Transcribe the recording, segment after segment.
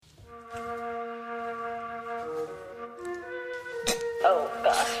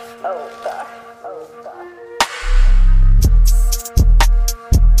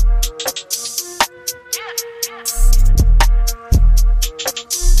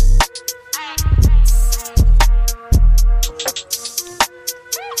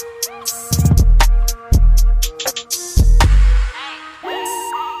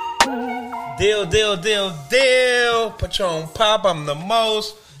Deal. Patron Pop, I'm the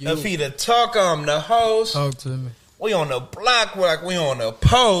most. If he the talker, I'm the host. Talk to me. We on the block, we on the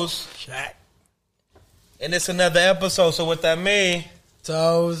post. Shaq. And it's another episode, so what that mean?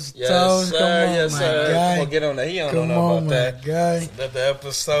 Toes, Yes, toes, sir, come on, yes, my sir. guy. We'll get on that. He don't Come know on, about my that. guy. It's another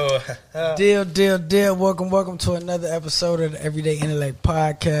episode. Deal. Welcome to another episode of the Everyday Intellect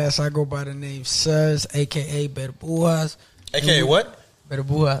Podcast. I go by the name Suz, a.k.a. Better Bujas. AKA what? Better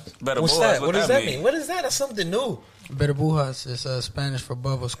Bujas. What's that? What does that mean? What is that? That's something new. Better Bujas is Spanish for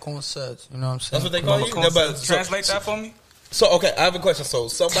bubbles, con suds. You know what I'm saying? That's what they call you? Translate that for me. So, okay, I have a question. So,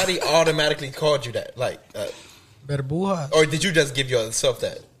 somebody automatically called you that? Better Bujas. Or did you just give yourself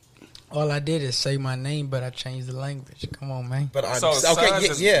that? All I did is say my name, but I changed the language. Come on, man. But So,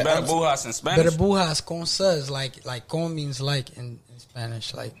 yeah. Better Bujas in Spanish. Better Bujas con suds, like con means like in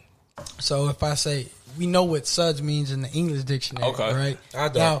Spanish. Like, so if I say, we know what suds means in the English dictionary, Okay. right? I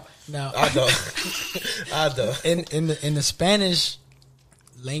don't. Now, I don't. in the Spanish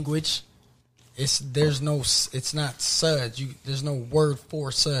language, it's not suds. There's no word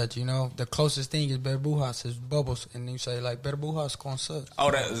for suds. You know, the closest thing is better bujas is bubbles, and you say like better bujas con suds.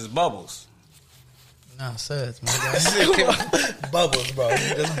 Oh, that is bubbles. Nah, suds, my guy. Bubbles, bro.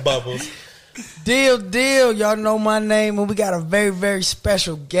 Just bubbles. Deal. Y'all know my name, and we got a very, very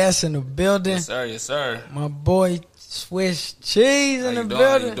special guest in the building. Yes, sir. My boy Swiss Cheese in the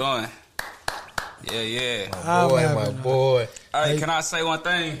building. How you doing? Yeah. My boy. All right, can I say one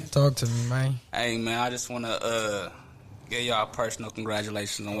thing? Talk to me, man. Hey, man, I just want to give y'all personal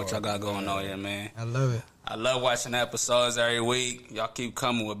congratulations on what y'all got going on here, man. I love it. I love watching the episodes every week. Y'all keep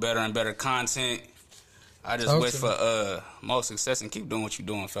coming with better and better content. I just wish for more success and keep doing what you're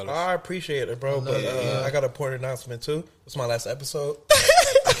doing, fellas. I appreciate it, bro. But I got an important announcement, too. It's my last episode.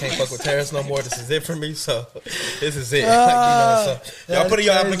 I can't fuck with Terrence no more. This is it for me. So, this is it. Y'all put in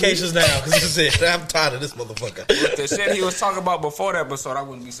your applications now, because this is it. I'm tired of this motherfucker. With the shit he was talking about before that episode, I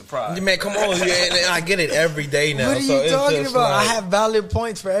wouldn't be surprised. Man, come on. I get it every day now. What are you talking about? I have valid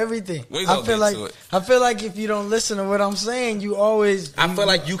points for everything. I feel like if you don't listen to what I'm saying, you always... I feel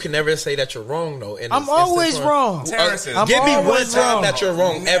like you can never say that you're wrong, though. I'm always wrong. Terrence, give me one time that you're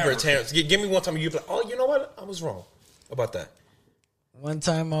wrong ever, Terrence. Give me one time you're like, oh, you know what? I was wrong about that. One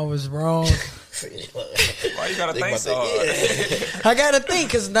time I was wrong. Why you gotta think so hard? I gotta think,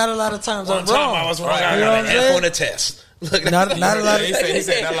 because not a lot of times I'm wrong. One time I was wrong. I got an F on the test. Not a lot of He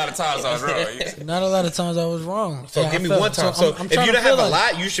said not a lot of times I was wrong. Not a lot of times I was wrong. So give me one time. So if you don't have a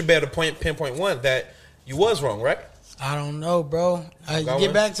lot, you should be able to pinpoint one that you was wrong, right? I don't know, bro.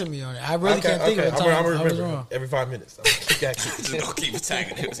 Get back to me on it. I really can't think of a time I was wrong. Every 5 minutes. Just don't keep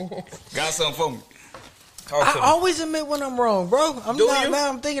attacking it. Got something for me. I always admit when I'm wrong, bro. I'm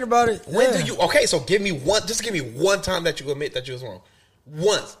thinking about it. When do you? Okay, so give me one. Just give me one time that you admit that you was wrong.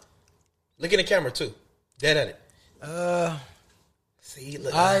 Once. Look in the camera too. Dead at it. See,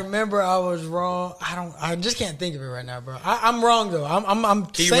 look. I remember I was wrong. I just can't think of it right now, bro. I'm wrong though. I'm.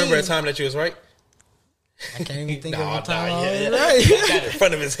 Can you remember a time that you was right? I can't even think of a time I was right. He got it in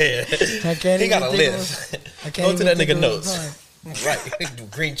front of his head. He got a list. Go to that nigga notes. Right. Do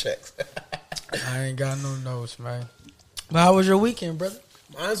green checks. I ain't got no notes, man. But how was your weekend, brother?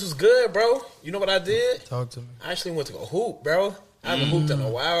 Mine was good, bro. You know what I did? Talk to me. I actually went to go hoop, bro. I haven't hooped in a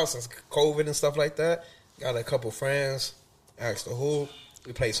while since COVID and stuff like that. Got a couple friends, asked to hoop.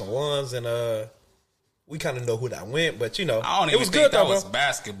 We played some ones, and we kind of know who that went, but you know, I don't even it was think good that though, was bro.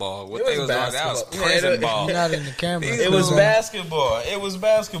 basketball. What It was that was basketball. prison ball. Not in the camera. It was basketball. It was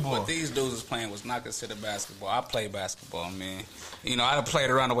basketball. What these dudes was playing was not considered basketball. I play basketball, man. You know, I done played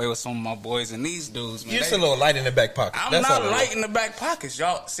around the way with some of my boys, and these dudes, man. You're just a little light in the back pocket. I'm not light in the back pockets,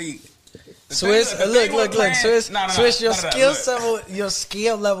 y'all. See, Swiss, look, Swiss, Swiss, your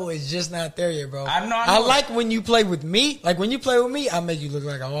skill level is just not there yet, bro. I know. I like when you play with me. Like when you play with me, I make you look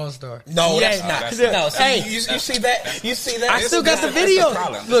like an all-star. No, that's not. No, hey, you see that? You see that? I still got the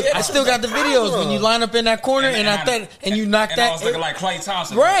videos. Look, I still got the videos when you line up in that corner and you knock that. I was looking like Klay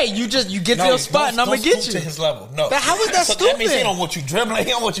Thompson. Right, you get to your spot and I'm gonna get you to his level. No, how is that stupid? That means he don't want you dribbling.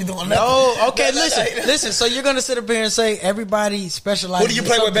 He don't want you doing nothing. No, okay, listen. So you're gonna sit up here and say everybody specializes. Who do you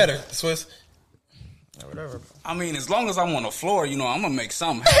play with better, Swiss? whatever. I mean, as long as I'm on the floor, I'm gonna make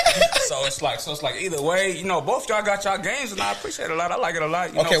something happen. so it's like either way, both y'all got y'all games, and I appreciate it a lot. I like it a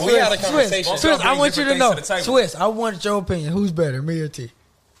lot. Okay, we had a conversation. Swiss, I want you to know. Swiss, I want your opinion. Who's better, me or T?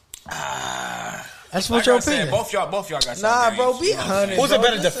 That's what your opinion. Both y'all got y'all games. Bro, be honest. Who's a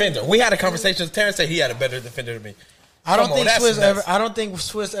better defender? We had a conversation. Terrence said he had a better defender than me. I don't think Swiss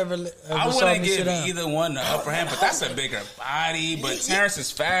ever. I wouldn't give either one the upper hand, but that's a bigger body. But Terrence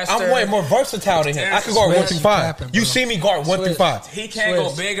is faster. I'm way more versatile than him. I can guard 1 through 5. You see me guard 1 through 5. He can't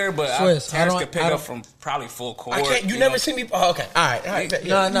go bigger, but Terrence can pick up from probably full court. I can't. You never see me. Oh, okay, all right.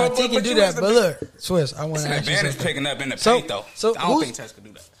 No, T can do that. But look, Swiss, I want to ask you something. Advantage picking up in the paint though. So I don't think Terrence can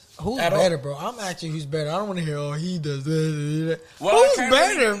do that. Who's better, bro? I'm asking who's better. I don't want to hear, he does that. Well, who's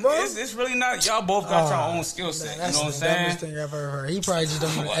better, bro? It's really not. Y'all both got your own skill set. You know what I'm saying? That's the dumbest thing I've ever heard. He probably just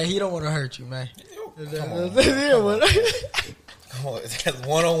don't want to. He don't want to hurt you, man.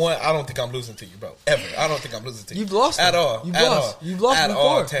 One-on-one, I don't think I'm losing to you, bro. Ever. I don't think I'm losing to you. You've lost at all. You've lost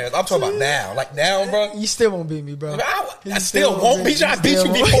before. Terrence. I'm talking about now. Like now, bro. You still won't beat me, bro. I still won't beat you. I beat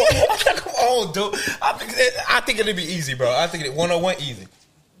you before. Come on, dude. I think it'll be easy, bro. I think it one-on-one easy.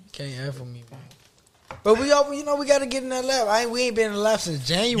 Can't have for me, man. But we got to get in that lap. We ain't been in the lap since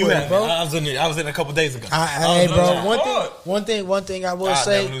January, bro. I was in it a couple days ago. Hey, bro. One thing I will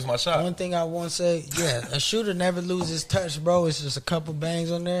say. Never lose my shot. One thing I want to say. Yeah, a shooter never loses touch, bro. It's just a couple bangs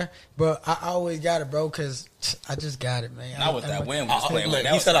on there, but I always got it, bro, because I just got it, man. Not with that win.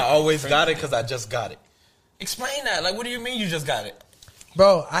 He said I always got it because I just got it. Explain that. Like, what do you mean you just got it,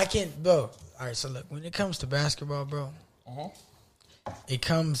 bro? I can't, bro. All right, so look, when it comes to basketball, bro. It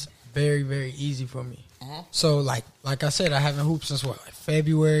comes very, very easy for me. So, like I said, I haven't hooped since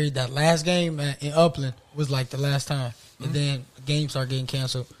February. That last game in Upland was like the last time. And then games start getting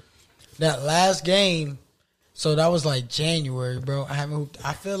canceled. That last game, so that was like January, bro. I haven't hooped.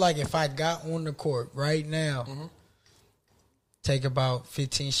 I feel like if I got on the court right now, take about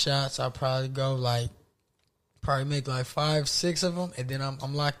 15 shots, I'll probably go probably make like 5, 6 of them, and then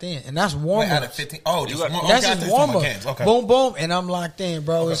I'm locked in. And that's warm up. That's just warm up. Okay. Boom, boom, and I'm locked in,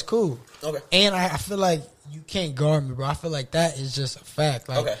 bro. Okay. It's cool. Okay. And I feel like you can't guard me, bro. I feel like that is just a fact.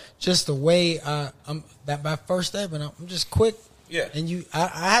 Like just the way I'm that my first step, and I'm just quick. Yeah. And I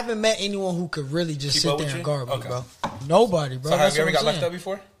haven't met anyone who could really just sit there and guard me, bro. Nobody, bro. So have you ever got locked up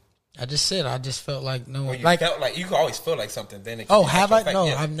before? I just felt like no one. Felt like you could always feel like something. Then have I? No,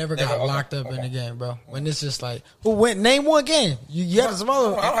 I've never got locked up in a game, bro. When it's just like, who went? Name one game. You had some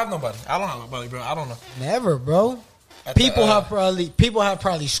other. I don't have nobody. I don't have nobody, bro. I don't know. Never, bro. People have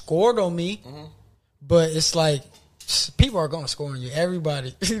probably scored on me, but it's like people are gonna score on you.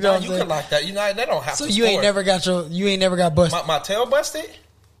 Everybody, you know. You can lock that. You know they don't have. So to you ain't never got busted. My tail busted.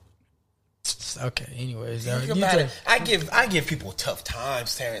 Okay. Anyways, I give people tough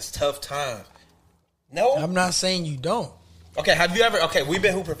times, Terrence. Tough times. No, I'm not saying you don't. Okay. Have you ever? Okay, we've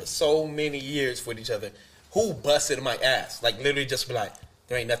been hooping for so many years with each other. Who busted my ass? Like literally, just be like,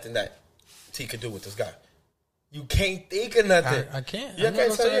 there ain't nothing that T could do with this guy. You can't think of nothing. I can't. You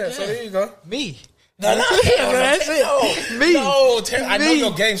can't say that. So there you go. Me. No, that's it. Me. No, I know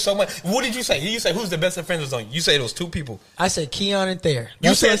your game so much. What did you say? You said who's the best defenders on you? You said it was 2 people. I said Keon and Thayer.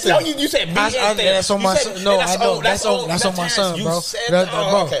 You said me and Thayer. That's on my son. No, I know. That's on my son, bro.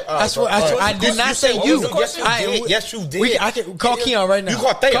 That's what I did not say you. Yes, you did. I can call Keon right now. You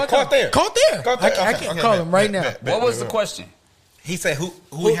call Thayer. Call Thayer. I can call him right now. What was the question? He said who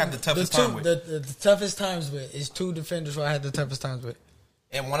we have the toughest time with. The toughest times with is 2 defenders who I had the toughest times with.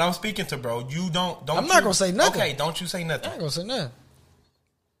 And when I'm speaking to bro, you don't. I'm not gonna say nothing. Okay, don't you say nothing. I ain't gonna say nothing.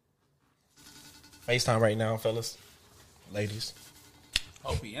 FaceTime right now, fellas, ladies.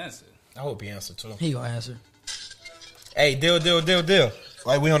 Hope he answered. I hope he answered too. He gonna answer. Hey, deal.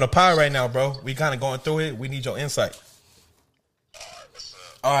 Like we on the pod right now, bro. We kind of going through it. We need your insight.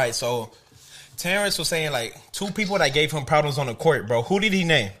 All right, so Terrence was saying like 2 people that gave him problems on the court, bro. Who did he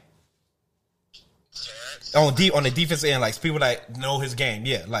name? On the defense end, like people that know his game,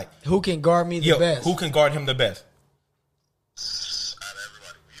 yeah, like who can guard me the best? Who can guard him the best?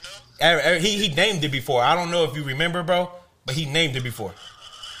 Out of everybody, He named it before. I don't know if you remember, bro, but he named it before.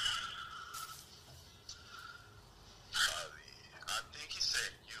 I think he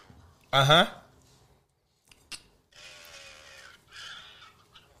said you.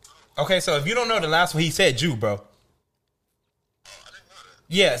 Okay, so if you don't know the last one, he said you, bro.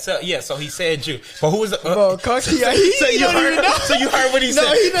 Yeah, so he said you. But who was the so you heard what he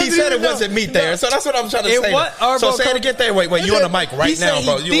said. He said it wasn't me there. So that's what I'm trying to say. So say it again there. Wait, you on the mic right now,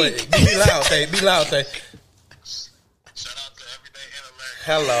 bro. You be loud, Tay. Be loud, Tay. Shout out to Everyday Intellect.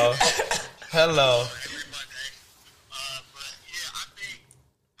 Hello. But yeah, I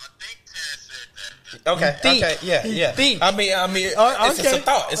think Terrence said that. Okay. Yeah. Think. I mean, it's just a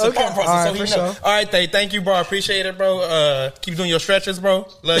thought. It's a thought process. All right, so he for know. sure. All right, thank you, bro. I appreciate it, bro. Keep doing your stretches, bro.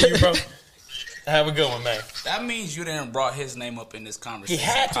 Love you, bro. Have a good one, man. That means you didn't brought his name up in this conversation. He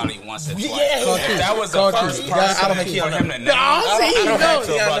had to. Probably once or twice. Yeah, If that was the first person I don't think he for on him that. to name. No, I don't say he knows.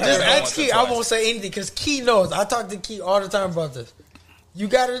 about Just that ask once or Key. I twice. won't say anything because Key knows. I talk to Key all the time about this. You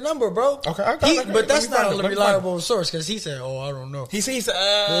got his number, bro. Okay, I got it. But that's Let me find not it. a Let me reliable source because he said, "Oh, I don't know." He says, He said,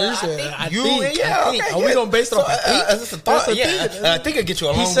 I "I think think, you, I think." Are we gonna base it off a think? That's a thought. That's a Yeah, think. I think it'll get you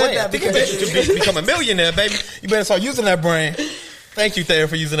a He long said way. that I think because- it'll get you to become a millionaire, baby. You better start using that brain. Thank you, Thayer,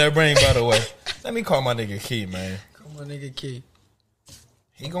 for using that brain, by the way. Let me call my nigga Key, man. Come on, nigga, Key.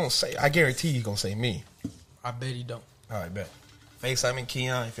 He gonna say, I guarantee he gonna say me. I bet he don't. All right, bet. FaceTime and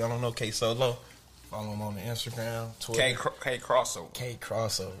Keon. If y'all don't know K Solo, follow him on the Instagram, Twitter. K crossover. K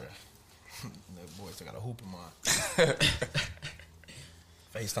Crossover. That boy still got a hoop in mind.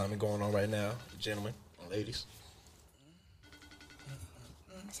 FaceTime going on right now, gentlemen and ladies.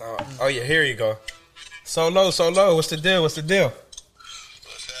 So, oh yeah, here you go. Solo, what's the deal? What's happening,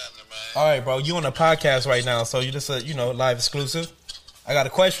 man? All right, bro, you on a podcast right now, so you just a live exclusive. I got a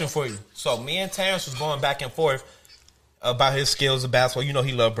question for you. So me and Terrence was going back and forth about his skills of basketball. You know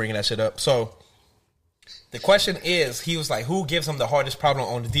he loved bringing that shit up. So the question is, he was like, who gives him the hardest problem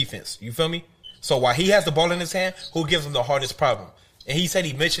on the defense? You feel me? So while he has the ball in his hand, who gives him the hardest problem? And he said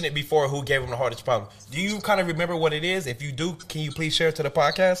he mentioned it before, who gave him the hardest problem. Do you kind of remember what it is? If you do, can you please share it to the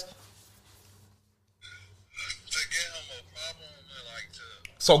podcast? To get him a problem, like to.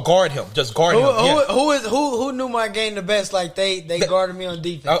 So guard him. Just guard him. Yeah. Who knew my game the best? Like they guarded me on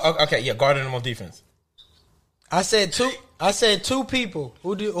defense. Okay, yeah, guarding him on defense. I said two people.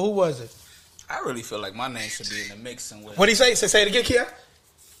 Who was it? I really feel like my name should be in the mix and with. What did he say? Say it again, Kia. Me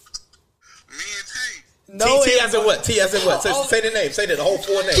and T. No, T as in what? T as in what? Oh. Say the name. Say the whole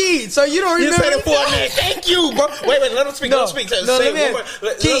full name. Key. So you don't You remember? say the full name. Thank you, bro. Wait, let him speak. No, Let him speak. no, Say let me it one more.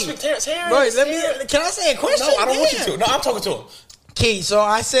 Let Key. him speak. Terrence. Right, can I say a question? No, I don't want you Yeah. to. No, I'm talking to him. Key. So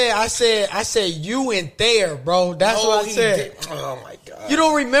I said you and there, bro. That's what I he said. did. Oh my god. You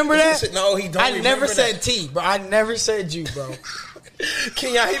don't remember that? No, he don't. I remember never that. said T, bro. I never said you, bro.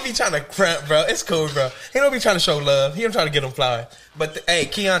 Keon, he be trying to crap, bro. It's cool, bro. He don't be trying to show love. He don't try to get him fly. But hey,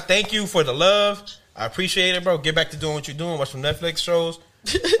 Keon, thank you for the love. I appreciate it, bro. Get back to doing what you're doing. Watch some Netflix shows.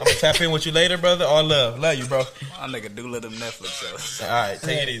 I'm gonna tap in with you later, brother. All love. Love you, bro. My nigga do let them Netflix shows. All right,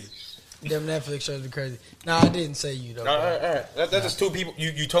 take it easy. Them Netflix shows are crazy. No, I didn't say you though. All Bro. right. That's just two people.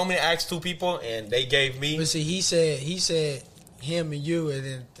 You told me to ask two people, and they gave me. But see, he said him and you, and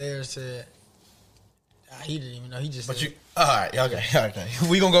then there said he didn't even know. He just But said, you. All right. Okay.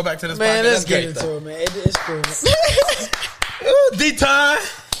 We gonna go back to this. man, podcast. let's That's get great, into though. it, man. It's cool. Man. Ooh, D-time.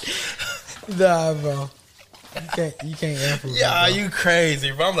 Nah, bro. You can't F with me, Yeah, bro. you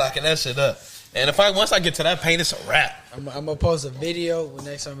crazy, bro. I'm locking that shit up. And once I get to that paint, it's a wrap. I'm gonna post a video when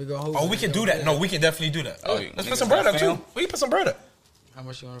next time we go hoop. Oh, we can do that. No, we can definitely do that. Oh, Let's niggas put some bread got up film? too. We can put some bread up. How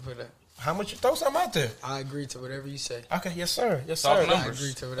much you want to put that? How much you throw something out there? I agree to whatever you say. Okay, yes sir, yes Talk sir. I numbers.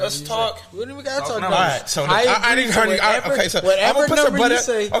 agree to whatever Let's you talk. say. We don't even gotta Talk talk numbers. numbers. All right, so I I agree didn't to hear you. whatever- Okay, so whatever I'm gonna put some number bread you up.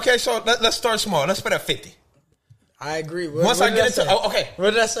 say. Okay, so let's start small. Let's put at 50. I agree. Once I get into okay,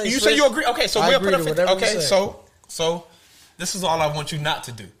 What did I say? you Swiss? say you agree. Okay, so I we'll agree put to at 50. whatever you Okay, say. so this is all I want you not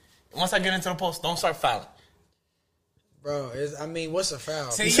to do. Once I get into the post, don't start fouling. Bro, what's a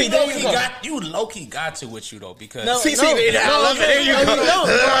foul? See, See, you there low-key you go. you low-key got to with you though because You low key not have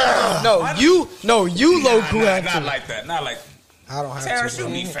to. like that. Not like I don't have Terrence, to. you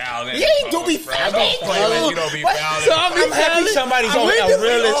be fouling. Yeah, you do be fouling. Don't play with you don't be fouling. So I'm happy somebody's on a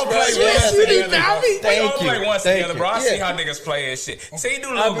realist, all bro. play Yes, once you together. be We all Thank play you. once Thank together, you. bro. I see Yeah. how niggas play and shit. See, you do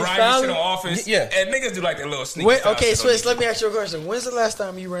I little be grimy fouling. shit on offense, Yeah. and niggas do like that little sneaky. Wait, foul okay, shit on Swiss, defense. let me ask you a question. When's the last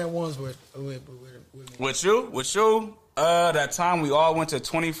time you ran ones with me? With you, that time we all went to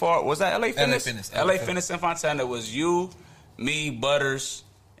 24. Was that LA Fitness? LA Fitness in Fontana. Was you, me, Butters,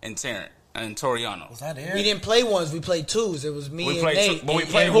 and Terrence and Toriano. Was that it? We didn't play ones. We played twos. It was me We and played Nate. two, but we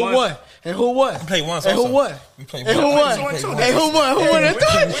and played who one. won? And who won? We played once And who also. won? We played And who one. won? We played two. And who won? Who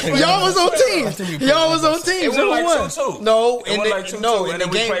won? Y'all was on teams. Y'all was on teams. It went Who like won? 2-2. No, It went like 2-2, and then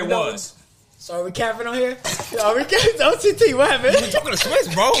we played ones. So are we capping on here? Are we capping? OTT, what happened? You talking to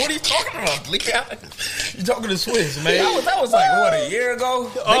Swiss, bro? What are you talking about? You talking to Swiss, man? That was like what, a year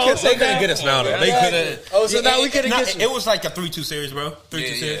ago? They couldn't get us now, though. They couldn't. Oh, so now we couldn't get you. It was like a 3-2 series, bro.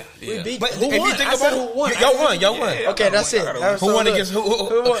 3-2 series. We beat. But Who if won? you think I said about who won. it, y'all won. Y'all won. Yeah. Okay, that's it. Who won against who?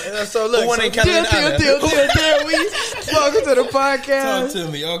 Who won? So look, Who won so in Carolina? Deal. Welcome to the podcast. Talk to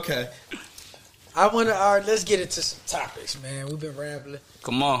me, okay. I want to. All right, let's get into some topics, man. We've been rambling.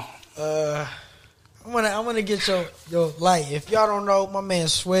 Come on. I want to get your light. If y'all don't know, my man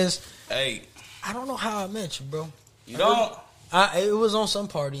Swiss. Hey. I don't know how I met you, bro. You don't? It was on some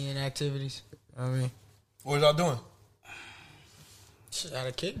partying activities. I mean, What was y'all doing? shit out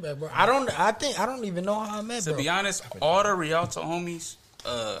of kickback, bro. I don't even know how I met, bro. To be honest, all the Rialto homies,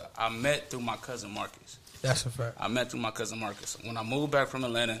 I met through my cousin Marcus. That's a fact. I met through my cousin Marcus. When I moved back from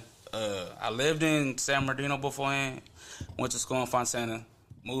Atlanta, I lived in San Bernardino beforehand, went to school in Fontana,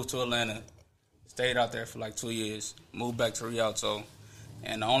 moved to Atlanta, stayed out there for like 2 years, moved back to Rialto,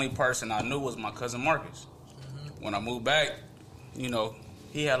 and the only person I knew was my cousin Marcus. When I moved back, you know,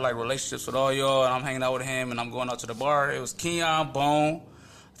 he had like relationships with all y'all, and I'm hanging out with him, and I'm going out to the bar. It was Keon, Bone.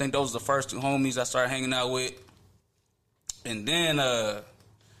 I think those were the first two homies I started hanging out with. And then, I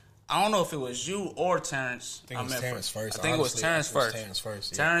don't know if it was you or Terrence. I think it was Terrence first. I think it was Terrence first. Terrence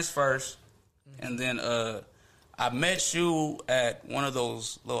first. Yeah. Terrence first. And then I met you at one of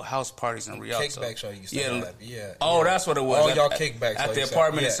those little house parties in Rialto. Kickback show you used to have. Yeah. Oh, that's what it was. All y'all kickbacks. At the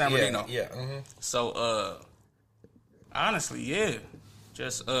apartment in San Bernardino. Yeah. Mm-hmm. So, honestly, yeah.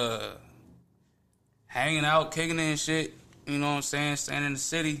 Just hanging out, kicking it and shit. You know what I'm saying? Staying in the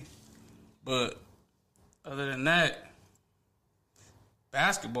city. But other than that,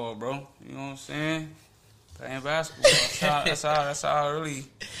 basketball, bro. You know what I'm saying? Playing basketball. That's how I really.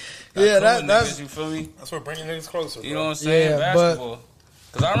 Yeah, that's that's you feel me. That's what bringing niggas closer. You know what I'm saying? Yeah, Basketball.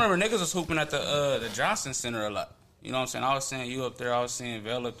 Because I remember niggas was hooping at the Johnson Center a lot. You know what I'm saying? I was seeing you up there. I was seeing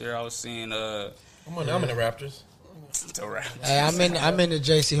Vel up there. I was seeing I'm in the Raptors. the Raptors. Hey, I'm in the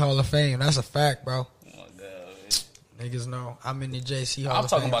JC Hall of Fame. That's a fact, bro. Oh, damn. Niggas know I'm in the JC Hall I'm of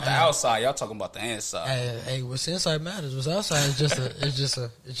talking Fame. about the outside. Y'all talking about the inside. Hey, what's inside matters. What's outside is just an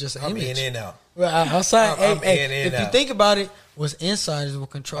I'm image. in and out. Well, outside, I'm in if and you out. think about it, what's inside is what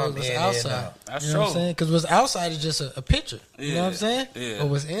controls I'm what's in and outside. out. That's you know what I'm true. saying? Because what's outside is just a picture. You know what I'm saying? Yeah. But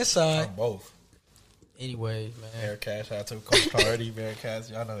what's inside, I'm both. anyways, man. Bearcats. Shout out to Coach Cardi.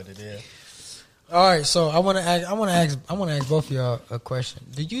 Bearcats. Y'all know what it is. All right, so I want to ask both of y'all a question.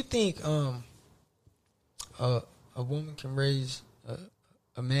 Do you think a woman can raise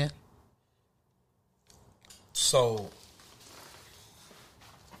a man? So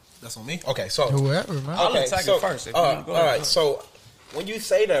that's on me. Okay, so Whoever, man. I'll attack it first. If you wanna go all ahead. right. So when you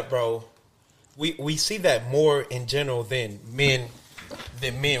say that, bro, we see that more in general than men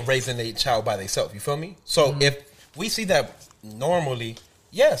raising a child by themselves. You feel me? So if we see that normally,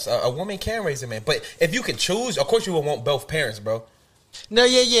 yes, a woman can raise a man. But if you can choose, of course you would want both parents, bro. No,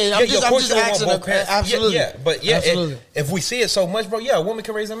 yeah. I'm just asking. Absolutely. Yeah, but yeah, absolutely. if we see it so much, bro, yeah, a woman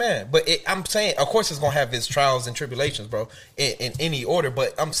can raise a man. But I'm saying, of course, it's gonna have its trials and tribulations, bro, in any order.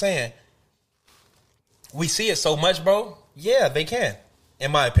 But I'm saying, we see it so much, bro. Yeah, they can,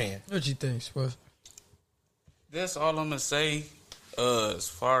 in my opinion. What you think, Spurs? That's all I'm gonna say. As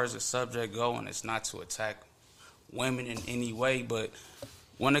far as the subject going, it's not to attack women in any way, but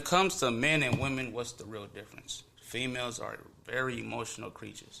when it comes to men and women, what's the real difference? Females are very emotional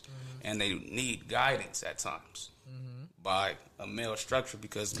creatures, and they need guidance at times by a male structure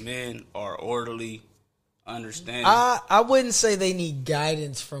because men are orderly, understanding. I wouldn't say they need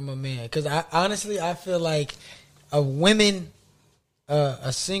guidance from a man because I feel like a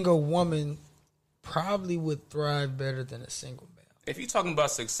single woman probably would thrive better than a single man. If you're talking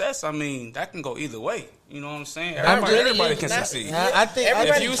about success, I mean, that can go either way. You know what I'm saying? Not really. Everybody can Not- succeed. I think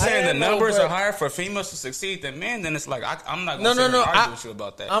If you saying the numbers but- are higher for females to succeed than men, then it's like I'm not No, going to no. argue with you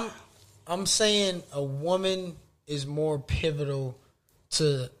about that. I'm saying a woman is more pivotal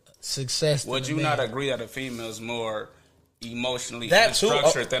to success. Would than you a not man. agree that a female is more emotionally That too,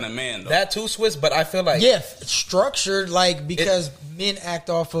 structured than a man? Though? That too, Swiss. But I feel like Yeah, structured because men act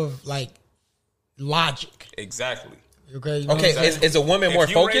off of like logic. Exactly. Okay. You know okay, what I'm saying? is a woman more if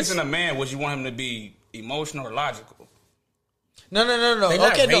you focused? raising a man, would you want him to be emotional or logical? No. They're not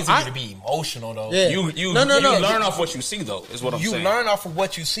Okay, raising no. you to be emotional though. Yeah. You No. learn off what you see though. Is what I'm You saying. learn off of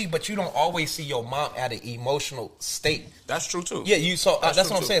what you see, but you don't always see your mom at an emotional state. That's true too. Yeah, you. So that's true,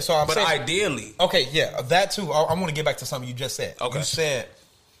 what I'm too. saying. So I'm but saying, ideally, okay, yeah, that too. I want to get back to something you just said. Okay. You said,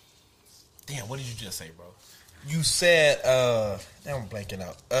 damn, what did you just say, bro? You said, damn, I'm blanking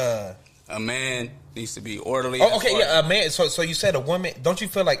out. a man needs to be orderly. Oh, okay, yeah, a man. So you said a woman. Don't you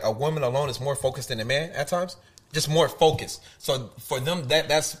feel like a woman alone is more focused than a man at times? Just more focused. So for them,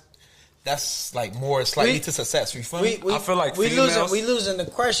 that's like more slightly to success. You feel me? I feel like we females- losing the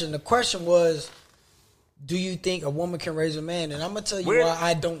question. The question was, do you think a woman can raise a man? And I'm gonna tell you We're- why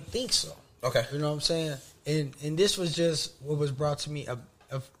I don't think so. Okay. You know what I'm saying? And this was just what was brought to me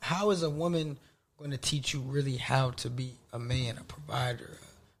of how is a woman going to teach you really how to be a man, a provider,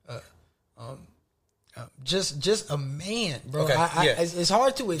 just a man, bro. Okay, yeah. It's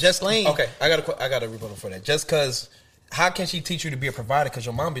hard to Just explain. okay. I got a rebuttal for that. Just because how can she teach you to be a provider? Because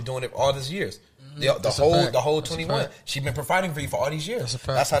your mom been doing it all these years. Mm-hmm. The whole 21. She been providing for you for all these years.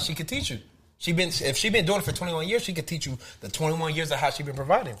 That's how she could teach you. If she been doing it for 21 years, she could teach you the 21 years of how she been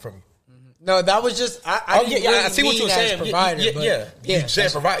providing from you. No, that was just I see what you were saying. Provider, you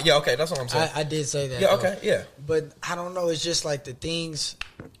said provide. Yeah, okay, that's what I'm saying. I did say that. Yeah, okay, yeah. But I don't know. It's just like the things.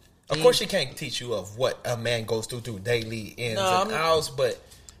 Of course, she can't teach you of what a man goes through daily ins and outs, but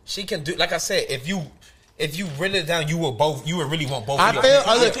she can do. Like I said, if you write it down, you would really want both. I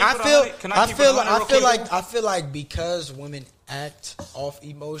feel like because women act off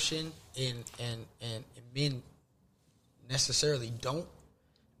emotion and men necessarily don't,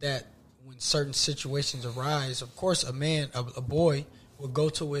 that when certain situations arise, of course a boy would go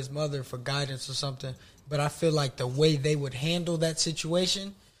to his mother for guidance or something, but I feel like the way they would handle that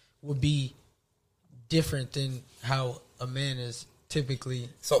situation would be different than how a man is typically.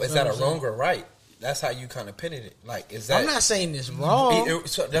 So is that a wrong or right? That's how you kind of pitted it. Like, is that? I'm not saying it's wrong.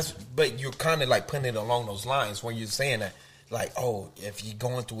 But you're kind of like putting it along those lines when you're saying that, like, oh, if you're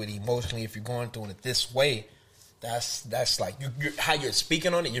going through it emotionally, if you're going through it this way, that's like you're how you're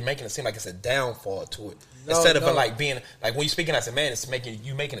speaking on it. You're making it seem like it's a downfall to it instead of it like being like when you're speaking as a man, it's making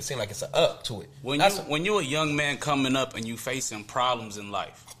it seem like it's an up to it. When you're a young man coming up and you facing problems in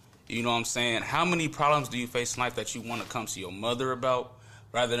life, you know what I'm saying? How many problems do you face in life that you want to come to your mother about,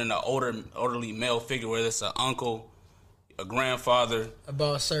 rather than an orderly male figure, whether it's an uncle, a grandfather,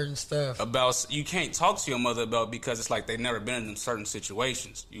 about certain stuff? You can't talk to your mother about because it's like they've never been in certain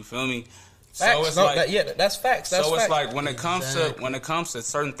situations. You feel me? Facts. So it's that's facts. It's like when it comes to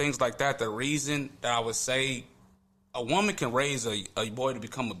certain things like that, the reason that I would say a woman can raise a boy to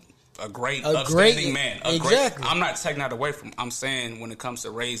become a great upstanding man. Exactly. I'm not taking that away from. I'm saying when it comes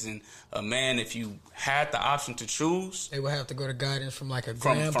to raising a man, if you had the option to choose, they would have to go to guidance from like a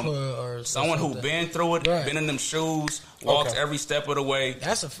grandpa or someone who been through it, been in them shoes, walked every step of the way.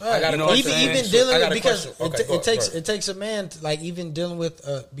 That's a fact. Even dealing with, because it takes a man to, like, even dealing with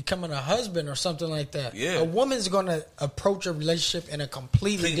becoming a husband or something like that. Yeah. A woman's gonna approach a relationship in a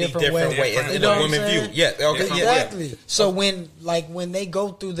completely different way. You know what I'm saying? Yeah. Okay. Exactly. Yeah. So when they go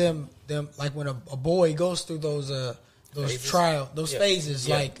through them like when a boy goes through those phases,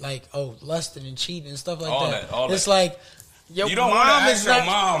 like lusting and cheating and stuff like that. It's like your you don't mom is not.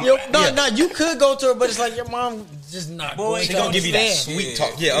 Mom. No, you could go to her, but it's like your mom just not. Boy, she gonna give you that sweet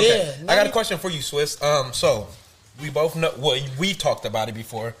talk. Yeah, okay. I got a question for you, Swiss. So we both know. Well, we talked about it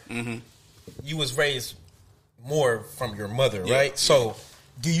before. Mm-hmm. You was raised more from your mother, right? So,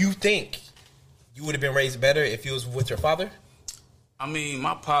 do you think you would have been raised better if you was with your father? I mean,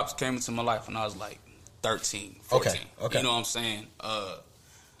 my pops came into my life when I was like 13, 14. Okay. You know what I'm saying?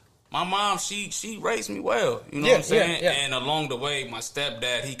 My mom, she raised me well. You know what I'm saying? Yeah. And along the way, my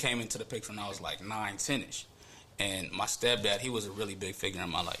stepdad, he came into the picture when I was like 9, 10-ish. And my stepdad, he was a really big figure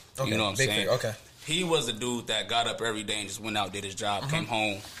in my life. You know what I'm saying? Okay. He was a dude that got up every day and just went out, did his job, came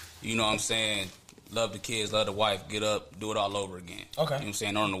home. You know what I'm saying? Loved the kids, loved the wife, get up, do it all over again. Okay. You know what I'm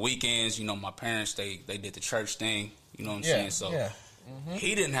saying? On the weekends, you know, my parents, they did the church thing. You know what I'm saying? So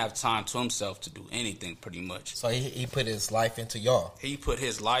he didn't have time to himself to do anything pretty much. So he put his life into y'all. He put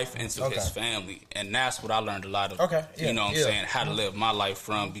his life into his family. And that's what I learned a lot of, you know what I'm saying, how to live my life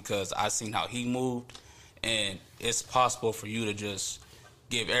from, because I seen how he moved. And it's possible for you to just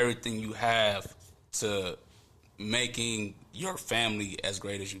give everything you have to making your family as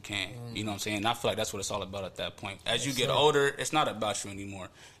great as you can. You know what I'm saying? And I feel like that's what it's all about at that point. As you get older, it's not about you anymore.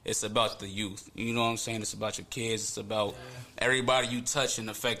 It's about the youth. You know what I'm saying? It's about your kids. It's about everybody you touch and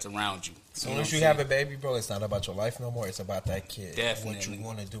affect around you. As soon as you have a baby, bro, it's not about your life no more. It's about that kid. Definitely. What you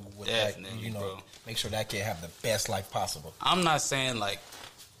want to do with that, bro. Make sure that kid have the best life possible. I'm not saying like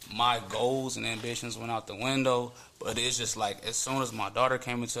my goals and ambitions went out the window, but it's just like as soon as my daughter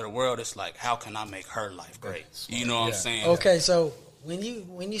came into the world, it's like, how can I make her life great? You know what I'm saying? Okay, so when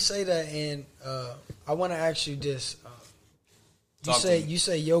you say that, and I want to ask you this. You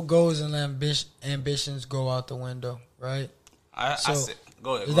say your goals and ambitions go out the window, right? I said,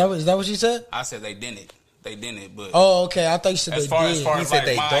 go ahead. Is that what you said? I said they didn't. They didn't, but okay. I thought you said as far as like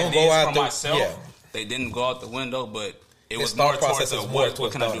they my don't go out for myself, they didn't go out the window, but it was more towards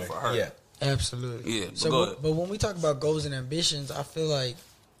what can I do for her? Yeah. Absolutely. Yeah. But when we talk about goals and ambitions, I feel like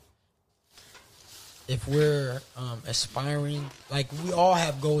if we're aspiring, like we all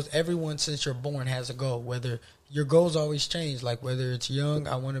have goals. Everyone since you're born has a goal. Whether your goals always change, like whether it's young,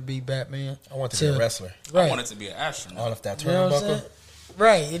 I want to be Batman. I want to be a wrestler. Right. I wanted to be an astronaut. All of that turnbuckle.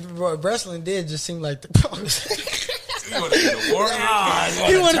 Right. Wrestling did just seem like the He wanted to be the warrior.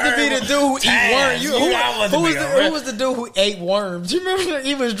 He wanted to be the dude who eat worms. Who was the dude who ate worms? You remember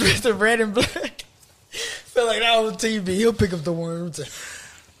he was dressed in red and black? Feel like that was TV. He'll pick up the worms.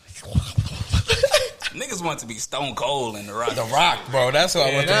 Niggas want to be Stone Cold in The Rock. The Rock, bro. That's what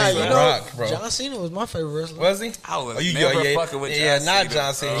I want to Nah, be. you The know, Rock, bro. John Cena was my favorite wrestler. Was he? I was Oh, never fucking with John Yeah, not Cena,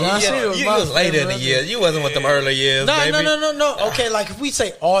 John Cena. bro. John Cena was You my was later in the favorite year. You wasn't with them early years, baby. No. Okay, like if we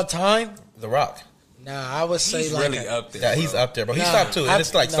say all time, The Rock. nah, I would say He's like really up there. Yeah, he's up there, bro. He's Nah, top two.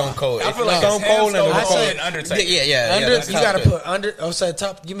 It's like Stone Cold. I feel like Stone it's Cold him, and Stone Cold, Undertaker. and Undertaker. Yeah, under. that's You top got to two. put under. Oh, say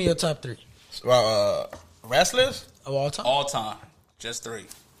top. Give me your top 3 Wrestlers? of all time. All time. Just 3.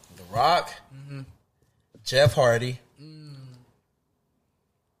 The Rock, Jeff Hardy,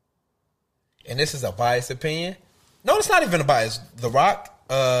 and this is a biased opinion. No, it's not even a bias. The Rock,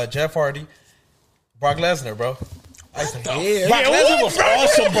 Jeff Hardy, Brock Lesnar, bro. Yeah, Brock Lesnar was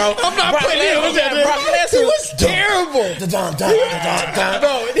awesome, bro. I'm not putting him in there. Brock Lesnar He was terrible.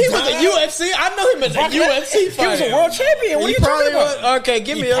 Bro, he was a UFC. I know him as a UFC He fighter. was a world champion. What are He you probably talking about? was. Okay,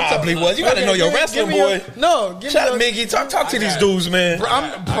 give me He your top. probably was. You gotta know your wrestling, boy. No, give Shout out me Miggy. Talk to these dudes, man.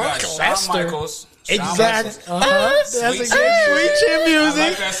 I'm Brock Shawn Lesnar. Michaels. Exactly. Shawn That's a good sweet chin music. I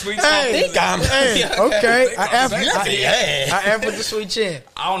like that sweet Hey, song. got me. hey, okay. I F Yeah. with the sweet chin.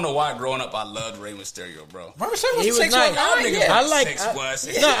 I don't know why growing up I loved Rey Mysterio, bro. Bro, Michelle He was 6'1". nice. Oh, Nigga yeah. I like-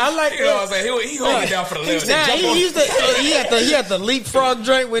 6'1". No, I like- You know what I'm saying? He hold me down for the little. Nah, he used to. He had the leapfrog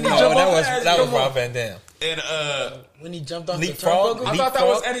joint when he No, jumped that was off. Rob Van Dam. And When he jumped off Leapfrog? the turnbuckle. I thought that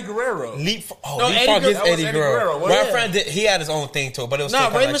was Eddie Guerrero. Leapfrog. Oh, No, Leapfrog Eddie is Guerrero. Eddie That was Eddie Guerrero. Guerrero, My wasn't it? friend he had his own thing too, but it was No,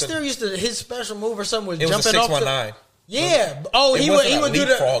 still Rey kinda like Mysterio used to his special move or something was it was a jumping off. 619. Yeah. Oh, It he wasn't a would do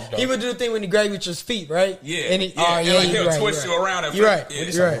leapfrog, the though. he would do the thing when he grabbed you with his feet, right? Yeah. And he, Yeah, oh, and yeah, like you're he'll right. twist you around at You're first. right. Yeah.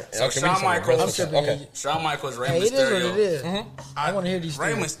 You're right. So Okay, we Shawn just- Michaels. I'm tripping. Okay. Shawn Michaels, Rey Hey, it is what Mysterio. it is. I want to hear these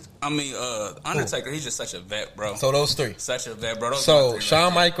Rey things. Undertaker, he's just such a vet, bro. So those three. Such a vet, bro. Those So are my three Shawn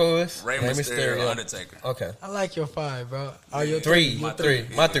right Michaels, there. Rey Mysterio, Undertaker. Okay. I like your 5, bro. Oh, your Three. My Three.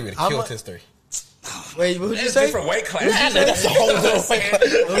 three. My three would have I'm killed a- his three. Wait, what'd you It's say? different weight class. That's a whole different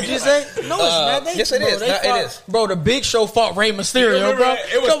weight. What'd you say? No, it's not. They, yes, it bro, is. they No, it fought- is. Bro, the Big Show fought Rey Mysterio, Remember bro.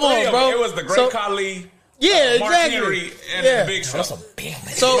 that? It was Come three on, of them. bro. It was the Great So- Khali, Yeah, Mark exactly. Henry, and Yeah. the Big Show. That's a damn.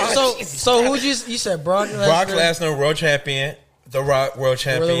 So who'd you said? Brock Lesnar. Brock Lesnar, world champion. The Rock, world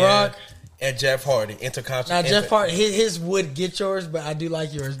champion. Rock. And Jeff Hardy, intercontinental. Now Jeff Hardy, his would get yours, but I do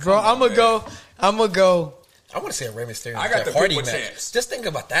like yours, bro. I'm gonna go. I want to see a Rey Mysterio I and got Jeff the Hardy people match. champs. Just think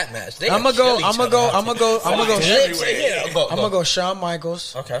about that match. They I'm would gonna go. kill I'm each gonna go. other. I'm gonna go. I'm gonna go. Heavyweight. Go, I'm gonna go. Shawn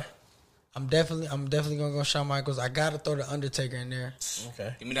Michaels. Okay. I'm definitely gonna go Shawn Michaels. I gotta throw the Undertaker in there.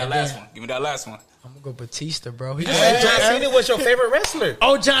 Okay. Give me that last one. Give me that last one. I'm gonna go Batista, bro. He Hey, John Cena was your favorite wrestler.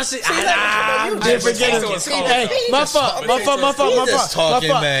 Oh, John Cena. I you did forget Batista him. was cold. Hey, my fault. My fault. My fault. My just fault. talking,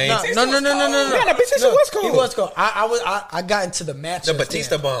 My fault. man. No. Yeah, Batista was cool. He was cool. I got into the match. The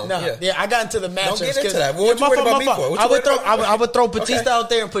Batista bomb, No, yeah. I got into the match. Don't get into that. What you worried about me for? What you I would worried throw. about me for? I would throw Batista Okay. out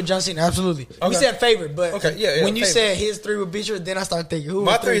there and put John Cena. Absolutely. We Okay. said favorite, but Okay, yeah, when you favorite. said his 3 would beat yours, then I started thinking who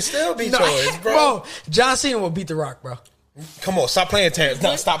My was 3 three? still beat No, yours, bro. John Cena will beat The Rock, bro. Come on, stop playing, Terrence.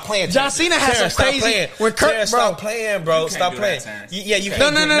 No, stop playing. John Terrence. Cena has Terrence, some stop crazy- playing. when Kurt- Terrence, bro. stop playing, bro. can't Stop do playing. that, Terrence. Yeah, you No,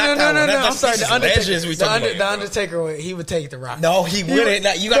 can't. no, do no, not no, that no, one. no, no. I'm That's sorry. The Undertaker. legends we talking about. The Undertaker, he would take The Rock. No, he wouldn't.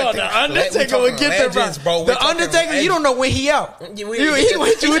 Now, you gotta No, think. the Undertaker we would get talking The Rock. legends, bro. We The talking Undertaker, you legends. don't know when he out. Yeah, He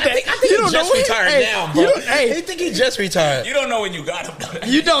went you with that. I think You he don't know just when. retired Hey, now, bro. you don't- hey, He think he just retired. You don't know when you got him.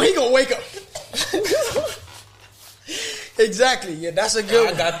 you know he gonna wake up. Exactly. Yeah, that's a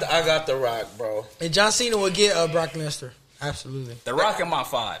good. I got the Rock, bro. And John Cena would get Brock Lesnar. Absolutely. The Rock in my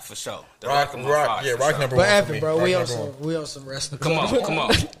 5 for sure. The Rock, in my 5. yeah, for Rock sure. number But 1 for Evan, me. bro, Rock we on number some one. we on some wrestling. Come on.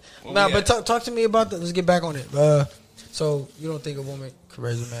 Where Nah, we but at? talk to me about that. Let's get back on it. So you don't think a woman could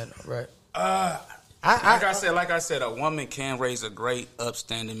raise a man, right? Like I said, a woman can raise a great,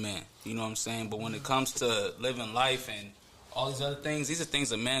 upstanding man. You know what I'm saying? But when it comes to living life and all these other things, these are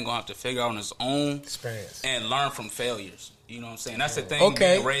things a man gonna have to figure out on his own Experience. and learn from failures. You know what I'm saying? That's the thing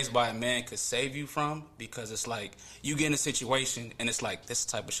Okay. being raised by a man could save you from, because it's like you get in a situation and it's like, this is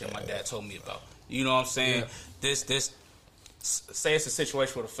the type of shit my dad told me about. You know what I'm saying? This say it's a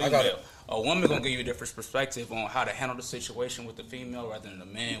situation with a I got female. it. A woman gonna give you a different perspective on how to handle the situation with the female rather than a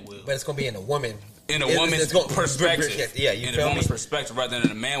man will. But it's gonna be in a woman. In a It's woman's gonna- perspective. Yeah, you in a feel me? woman's perspective rather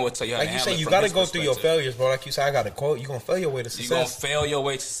than a man will tell you how Like to you handle say, it you from gotta his go through your perspective. failures, bro. Like you said, I got a quote. You gonna fail your way to You gonna success. fail your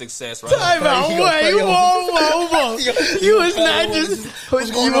way to success, right? Time out. You gonna Wait, fail your- whoa. You was not just.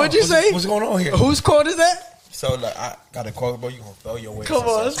 What'd you say? What's going on here? Whose quote is that? So like, I got a quote, bro. You gonna fail your way. Come to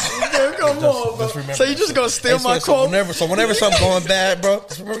on, success. come on, Just bro. remember So you that. just gonna steal Hey, my so quote? whenever something's going bad, bro,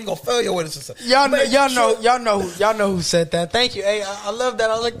 just remember you gonna fail your way to success. Y'all know who said that. Thank you. Hey, I love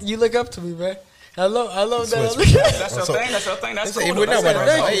that. You look up to me, man. I love that. Switch, man. That's your So- thing. That's your thing. That's Hey, cool. we're not That's right cool.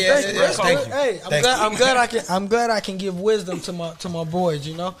 now. Thank you, Yeah, thank you, yeah, thank thank you. you. Hey, Thank you. I'm glad I can give wisdom to my boys.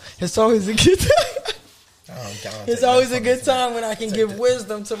 You know, it's always a good thing. It's always a good time when I can give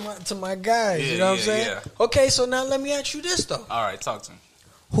wisdom to my guys. You know what I'm saying? Yeah. Okay, so now let me ask you this though. All right, talk to me.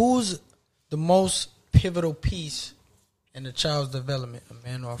 Who's the most pivotal piece in the child's development, a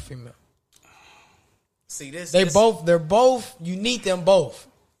man or a female? See this? They're both. You need them both,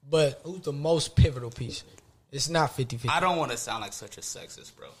 but who's the most pivotal piece? It's not 50-50. I don't want to sound like such a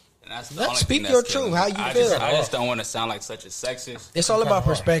sexist, bro. And that's the Let's only speak thing your that's truth. killing me. How you feel? I just don't want to sound like such a sexist. It's all about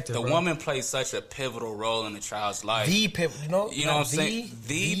perspective. The bro. woman plays such a pivotal role in the child's life. The pivotal, You know what I'm saying?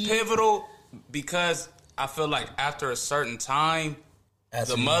 The pivotal, because I feel like after a certain time,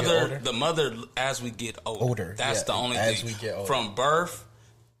 the mother, as we get older, that's the only thing. We get older. From birth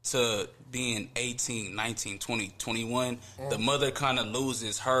to being 18, 19, 20, 21, the mother kind of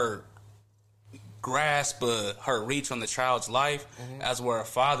loses her grasp of her reach on the child's life, as where a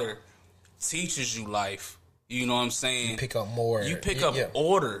father teaches you life. You know what I'm saying? You pick up more. You pick up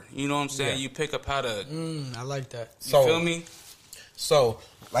order. You know what I'm saying? Yeah. You pick up how to. I like that. You feel me? So,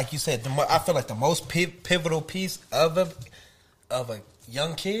 like you said, I feel like the most pivotal piece of a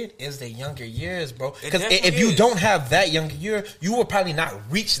young kid is the younger years, bro. Because if you don't have that younger year, you will probably not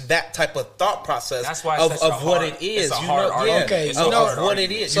reach that type of thought process. That's why of what it is. It's a hard argument. Okay, it's of what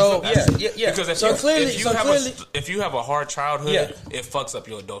it is. So because clearly, if you have a hard childhood, it fucks up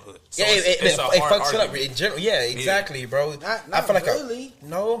your adulthood. So it fucks it up in general. Yeah, exactly, bro. Not I feel like really.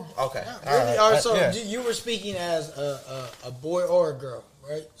 No, okay. Really? All right, so you were speaking as a boy or a girl,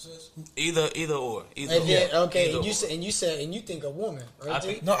 right? Either or. Okay, and you said you think a woman,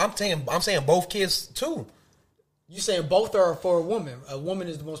 right? No, I'm saying both kids too. You saying both are for a woman? A woman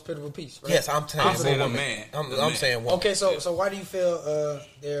is the most pivotal piece, right? Yes, I'm saying a man. I'm saying woman. Okay, so why do you feel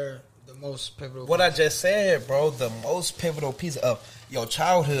they're the most pivotal? What I just said, bro. The most pivotal piece of your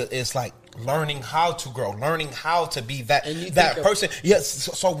childhood is like learning how to grow, learning how to be that person. Yes.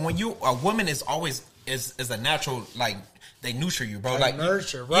 So when a woman is always is a natural, like, they nurture you, bro. Like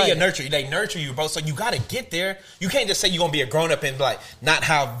nurture, right? Yeah, nurture. They nurture you, bro. So you got to get there. You can't just say you're gonna be a grown up and like not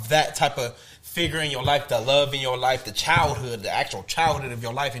have that type of figure in your life, the love in your life, the childhood, the actual childhood of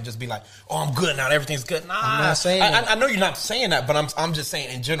your life, and just be like, oh, I'm good now, everything's good. Nah, I'm not saying that. I know you're not saying that, but I'm just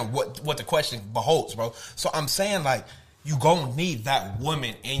saying in general what the question beholds, bro. So I'm saying like you gonna need that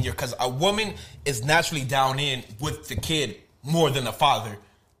woman in your, because a woman is naturally down in with the kid more than a father.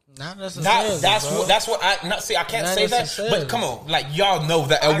 Not necessarily. That's what I not see. I can't Not say that, but come on, like y'all know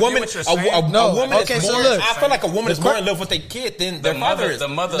that a woman, a woman okay, is so more. look, I feel like a woman is more in love with their kid than their father is. The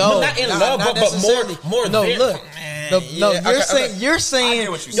mother, not in love, but more. No, there. look, you're saying. I get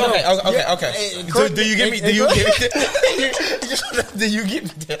what you're saying. Okay. So do you get me? Do you get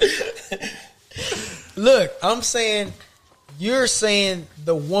me? Look, I'm saying you're saying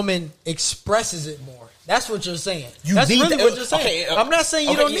the woman expresses it more. That's what you're saying. That's really what you're saying. Okay, I'm not saying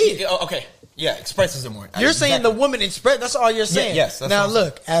you don't need it. Okay. Yeah, expresses it more. You're saying the woman express. That's all you're saying. Yes. Now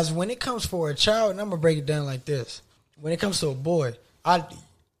look, as when it comes for a child, and I'm gonna break it down like this. When it comes to a boy, I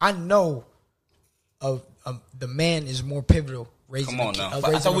know the man is more pivotal raising. Come on now.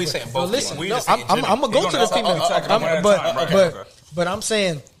 I thought we were saying both. Listen, I'm gonna go to the female. But I'm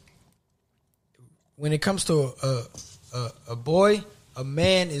saying when it comes to a boy, a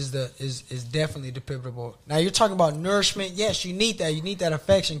man is definitely the pivotal. Now you're talking about nourishment. Yes, you need that. You need that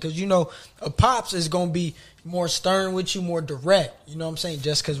affection because you know a pops is gonna be more stern with you, more direct. You know what I'm saying?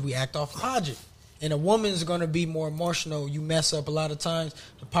 Just because we act off logic, and a woman's gonna be more emotional. You mess up a lot of times.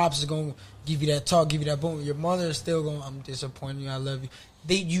 The pops is gonna give you that talk, give you that boom. Your mother is still going, I'm disappointed in you, I love you.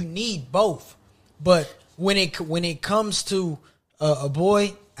 You need both. But when it comes to a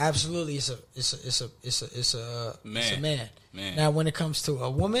boy, absolutely it's a man. Now when it comes to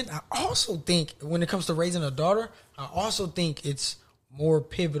a woman, I also think when it comes to raising a daughter, I also think it's more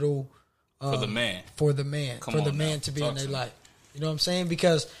pivotal for the man. To be in their life. You know what I'm saying?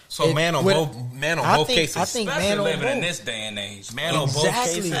 Because man on both cases. I think especially man on living both. in this day and age. Man on both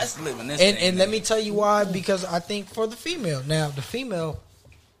cases. Especially living in this day and And let me tell you why. Because I think for the female, now the female,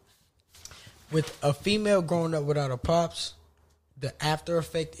 with a female growing up without a pops, the after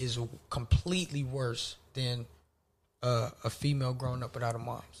effect is completely worse than a female growing up without a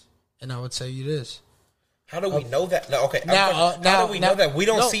mom's. And I would tell you this. How do we know that? No, okay. How do we know that? We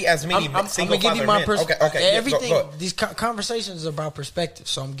don't see as many single father men. I'm going to give you my perspective. Everything, these conversations are about perspective,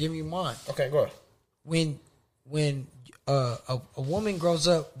 so I'm giving you mine. Okay, go ahead. When a woman grows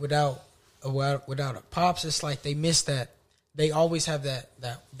up without a pops, it's like they miss that. They always have that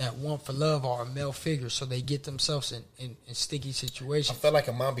want for love or a male figure, so they get themselves in sticky situations. I feel like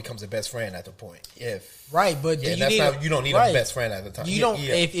a mom becomes a best friend at the point. But you don't need a best friend at the time. You don't.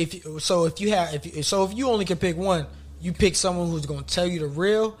 Yeah. If you only can pick one, you pick someone who's going to tell you the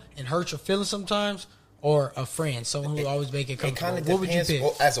real and hurt your feelings sometimes, or a friend, someone who always make it It comfortable? kind of What would you depends. pick?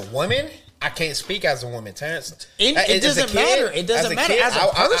 Well, as a woman, I can't speak as a woman, Terrence. It As a doesn't kid- matter. It doesn't matter. kid, As a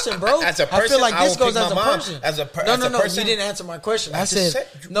person, bro. As a person, I feel like this would goes pick as a my mom. person. As a No. person, You didn't answer my question. I just said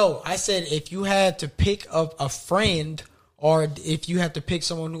said- no. I said if you had to pick up a friend, or if you had to pick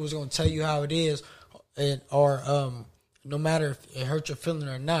someone who was going to tell you how it is, or no matter if it hurt your feeling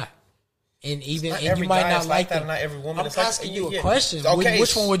or not. And even Not and every you might guy not is like that. it. Not every woman. I'm is like- asking you a yeah. question. Okay,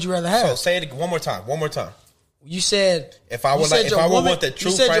 Which one would you rather have? So say it one more time. One more time. You said If I you would said like- if your I would woman- want the you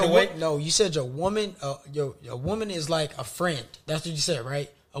truth said right your away? No, you said your woman. Your woman is like a friend. That's what you said,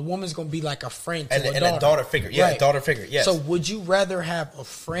 right? A woman's gonna be like a friend to And a a daughter figure. Yeah, a daughter figure, yes. So would you rather have a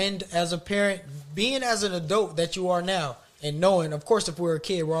friend as a parent, being as an adult that you are now, and knowing, of course, if we're a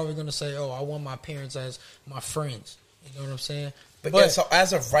kid, we're always gonna say, "Oh, I want my parents as my friends." You know what I'm saying? But yeah, so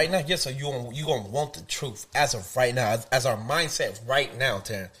as of right now, so you gonna want the truth as of right now, as our mindset right now,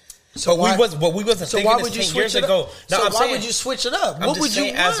 Terrence. So we wasn't so thinking why this would you 10 switch years it ago. up? No, so I'm why saying, would you switch it up? I'm What just would you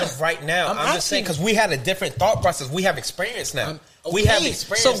saying, want? as of right now, I'm just saying because we had a different thought process. We have experience now. We have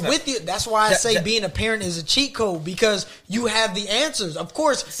experience. So now. with you, that's why I say being a parent is a cheat code, because you have the answers. Of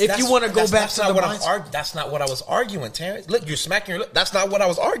course, if you want to go back to the mindset. That's not what I was arguing, Terrence. Look, you're smacking your lip. That's not what I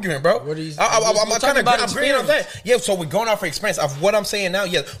was arguing, bro. What are you? I'm talking kind of about agreeing on experience. that. Yeah, so we're going off of experience of what I'm saying now.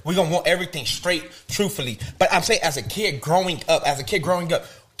 Yeah, we're gonna want everything straight, truthfully. But I'm saying, as a kid growing up,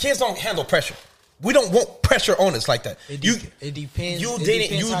 kids don't handle pressure. We don't want pressure on us like that. It depends. You It didn't.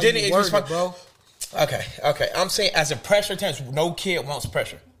 depends You how didn't. you word it, bro. Okay. I'm saying, as a pressure, Terrence, no kid wants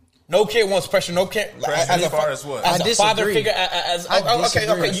pressure. No kid wants pressure. No kid. Pressure as far as what? As I a father disagree. figure.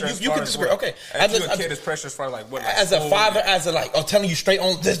 Okay. You can disagree. Okay. As you a kid, is pressure as far as like what? Like As a father, as a like, telling you straight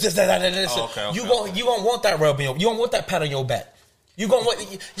on this, that. Okay. You gonna want that rub in your. You don't want that pat on your back. You gonna want.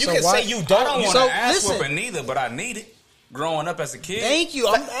 You So can why- say you I don't. don't You want so to ask listen. whooping neither, but I need it. Growing up as a kid. Thank you.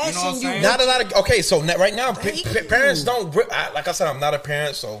 I'm what asking I'm you. saying? Not a lot of. Okay, so right now, Thank parents you. don't. Like I said, I'm not a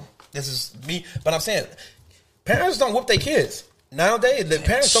parent, so this is me. But I'm saying, parents don't whoop their kids. Nowadays, the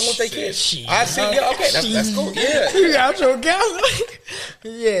parents don't whoop their kids. Shit. I see. Yeah, okay, that's cool. Yeah, You got your gal.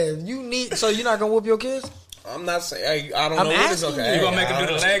 Yeah, you need. So you're not gonna whoop your kids? I'm not saying. I don't I'm know what it's asking okay. you. You gonna make him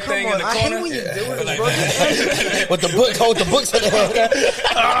do the leg thing in the I corner? hate when you do it, Like bro. that. With the book, hold the books.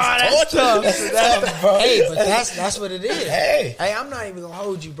 That's tough. bro. Hey, but that's what it is. Hey. I'm not even gonna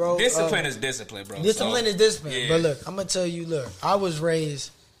hold you, bro. Discipline is discipline, bro. Discipline So, is discipline. yeah. But look, I'm gonna tell you. Look, I was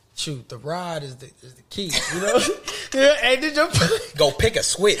raised. Shoot, the rod is the key. You know. Yeah. Hey, did your Go pick a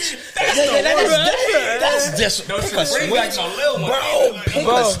switch. That's just Don't pick you a bring back switch, no little one. bro. Pick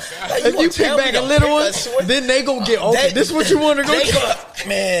Bro, like, if gonna you pick tell me back to a little pick one, a switch? then they gonna get okay. This what you want to go They get? go,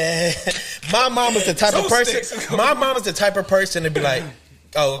 man. My mom is the type of Two person. sticks. My mom is the type of person to be like,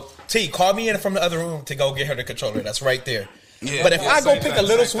 "Oh, T, call me in from the other room to go get her the controller. That's right there." Yeah, But if yeah, I go same pick thing, a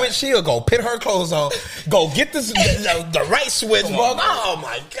little same switch, she'll go put her clothes on, go get the right switch, Come bro. on, man. Oh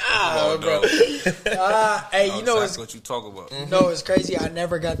my god, bro. Hey, you know exactly it's what you talk about. no, it's crazy. I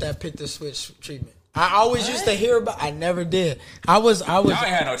never got that pick the switch treatment. I always used to hear about. I never did. I was. Y'all ain't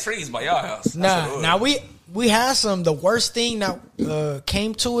had no trees by y'all house. That's what it Nah. was. Now we had some. The worst thing that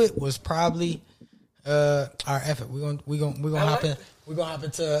came to it was probably our effort. We're gonna hop in. We're gonna hop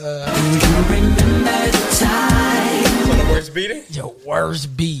into So the worst beating. your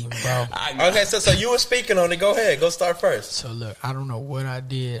worst beating, bro. Okay, so you were speaking on it. Go ahead, go start first. So look, I don't know what I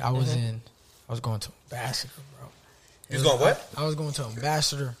did. I was going to Ambassador, bro. You was going what? I was going to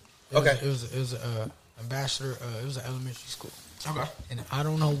Ambassador. Okay. It was Ambassador. It was an elementary school. Okay. And I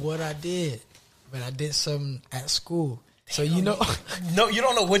don't know what I did, but I did something at school. So you know, No, you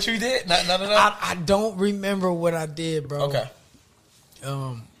don't know what you did. No. I don't remember what I did, bro. Okay.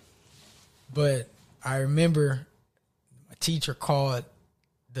 But I remember my teacher called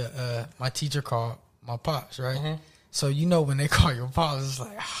my pops, right? Mm-hmm. So you know when they call your pops, it's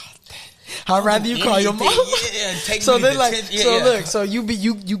like, I'd rather you call your mom. Yeah, take So me then to like, 10 yeah, so yeah. look, so you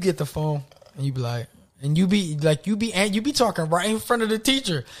get the phone and you be like, and you be talking right in front of the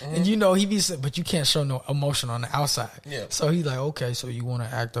teacher, and you know he be, but you can't show no emotion on the outside. Yeah. So he's like, okay, so you want to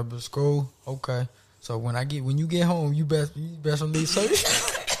act up at school, okay? So when you get home, you best leave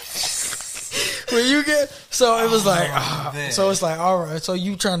safe. When you get, so it was like, so it's like, all right. So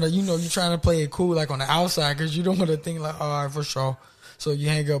you trying to play it cool like on the outside because you don't want to think like, all right, for sure. So you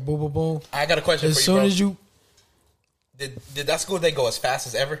hang up, boom, boom, boom. I got a question As for you, soon bro. as you, Did that school day go as fast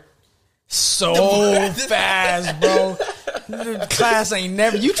as ever? so fast, bro. The class ain't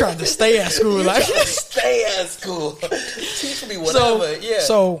never. You trying to stay at school like. Stay at school. Teach me whatever. Yeah.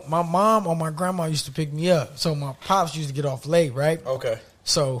 So my mom or my grandma used to pick me up. So my pops used to get off late, right? Okay.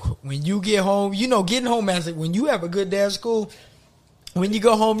 So when you get home, getting home when you have a good day at school, When you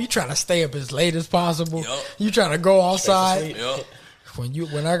go home, you try to stay up as late as possible. Yup. You trying to go outside. Yup.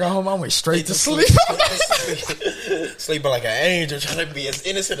 When I got home, I went straight to sleep. Sleeping like an angel, trying to be as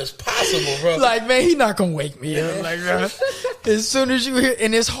innocent as possible, bro. Like, man, he not gonna wake me up. Like, bro, as soon as you hear,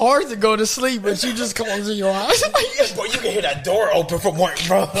 and it's hard to go to sleep, but you just closing your eyes. Yes, bro, you can hear that door open from work,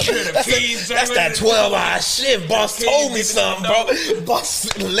 bro. That's that 12-hour shift. Boss told me something, bro.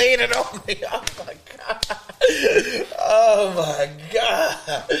 Boss laid it on me. Oh my god. Oh my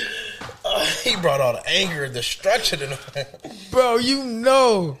god. He brought all the anger and destruction in the Bro, you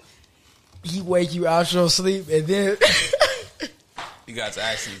know he wake you out your sleep, and then You got to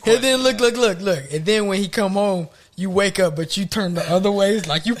ask him. and then look, and then when he come home, you wake up, but you turn the other ways,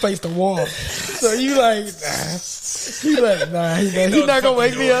 like you face the wall. So you like, nah, he not gonna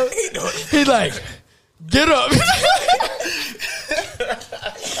wake me up. He like, get up.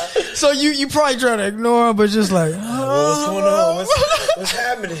 So you probably try to ignore him, but just like, what's going on? What's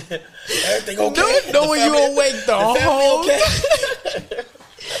happening? Everything okay? Knowing you awake the whole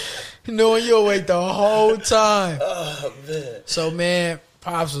knowing you awake the whole time. Oh man. So man,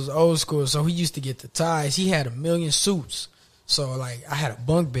 Pops was old school, so he used to get the ties. He had 1 million suits. So like I had a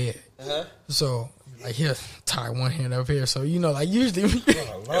bunk bed. Uh-huh. So like here, tie one hand up here. So like usually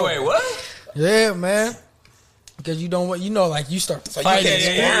Wait, what? yeah, man. Because you don't want, like you start to fight.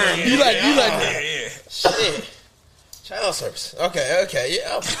 You like Yeah. Shit. Child service. Okay, yeah.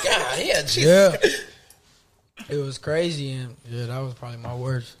 Oh my god, yeah, Jesus. Yeah. It was crazy, and yeah, that was probably my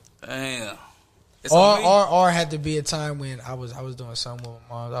worst. Damn. It's on me? Or had to be a time when I was doing something with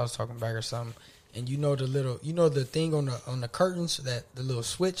my mom. I was talking back or something, and the thing on the curtains, that the little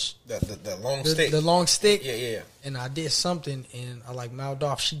switch, The long stick. the long stick. Yeah. And I did something, and I like mouthed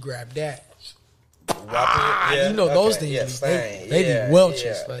off. She grabbed that. Yeah. Those things. Yeah, they yeah, be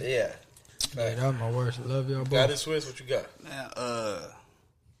welches. Yeah, Like, yeah. that was my worst. Love y'all both. Got it, Swiss. What you got? Man,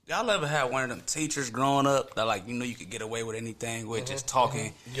 y'all ever had one of them teachers growing up that like you could get away with anything with just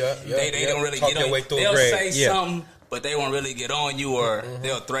talking? Yeah. They don't really Talk get your on way you. through a They'll grade. say something, but they won't really get on you, or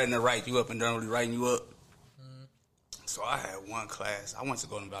they'll threaten to write you up and don't really writing you up. So I had one class. I went to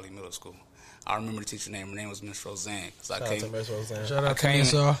Golden Valley Middle School. I remember the teacher's name. Her name was Miss Roseanne. Shout out to I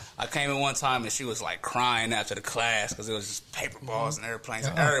Miss R. came in one time and she was like crying after the class because it was just paper balls and airplanes.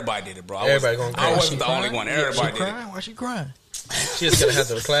 Everybody did it, bro. I wasn't the only one. Everybody did it. Why she crying? She just gonna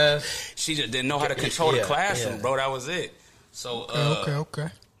handle the class. She just didn't know how to control the classroom, bro. That was it. So Okay.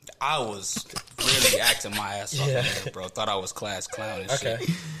 I was really acting my ass off, Yeah. there, bro. Thought I was class clown and Okay. shit.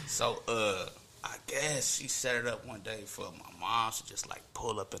 So I guess she set it up one day for my mom to just like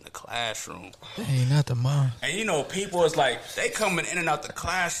pull up in the classroom. Hey, not the mom. And people is like, they coming in and out the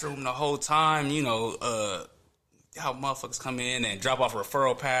classroom the whole time, how motherfuckers come in and drop off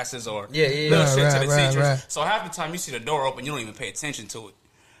referral passes or little shit to the teachers. Right. So half the time you see the door open, you don't even pay attention to it.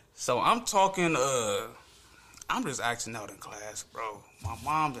 So I'm talking, I'm just acting out in class, bro. My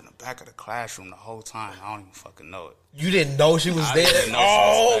mom's in the back of the classroom the whole time. I don't even fucking know it. You didn't know she was there? Didn't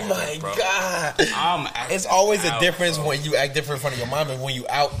know she was back there, my bro. god. I'm acting It's always a out, difference bro. when you act different in front of your mom and when you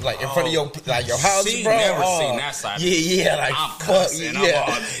out like in front of your house, She bro. never seen that side. Yeah, like I'm fuck, cussing. yeah.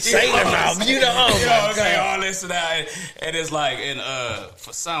 I'm all, Say them out. Oh you know my what I'm saying? god. All this and that. And it's like,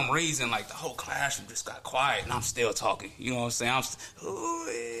 for some reason, like the whole classroom just got quiet and I'm still talking. You know what I'm saying?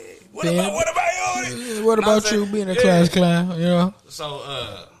 What about you? What about you being a class clown? So,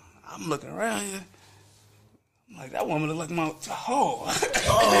 I'm looking around here. I'm like, that woman look like my hoe.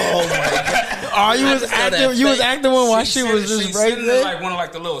 Oh my god. Oh, you was acting one while she was just right sitting there. in like one of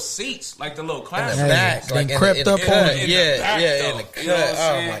like the little seats, like the little class. In the back, Then like crept up on cut. you. Yeah, in the though. cut. You know what I'm Oh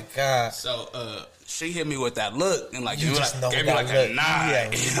saying? my god. So, she hit me with that look and like You just know gave me that like look. a nod.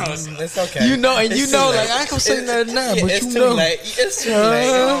 Yeah, You know what I'm saying? it's okay. You know, and It's you too know, late. like I ain't gonna say nothing now, but it's you too know. late. It's too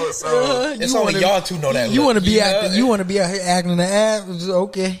late. It's only y'all two know that. You look. want to be You acting. know? You want to be out here acting the ass.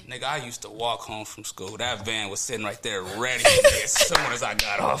 Okay. Nigga, I used to walk home from school. That van was sitting right there ready for me as soon as I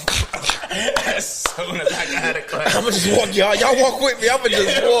got off. As soon as I got out of class. I'ma just walk, y'all. Y'all walk with me. I'ma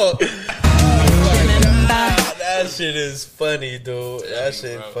just walk. That shit is funny, dude. That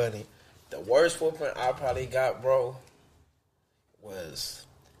shit is funny. The worst whooping I probably got, bro, was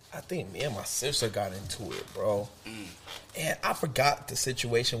I think me and my sister got into it, bro. And I forgot the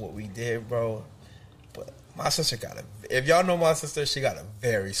situation what we did, bro. But my sister got if y'all know my sister, she got a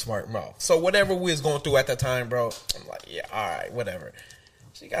very smart mouth. So whatever we was going through at the time, bro, I'm like, yeah, all right, whatever.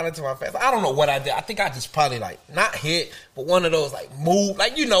 She got into my face. I don't know what I did. I think I just probably like not hit, but one of those like move,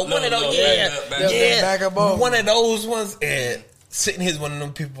 like one of those, back up on. one of those ones. And sitting here's one of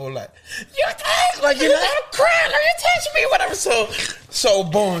them people like, I'm crying, like you touch me, whatever. So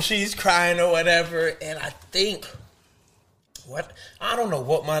boom, she's crying or whatever, and I think what? I don't know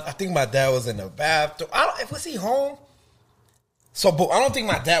what I think my dad was in the bathroom. Was he home? So, but I don't think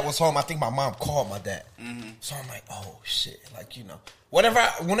my dad was home. I think my mom called my dad. Mm-hmm. So I'm like, oh shit, like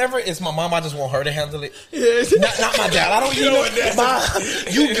whenever it's my mom, I just want her to handle it. Not my dad. I don't,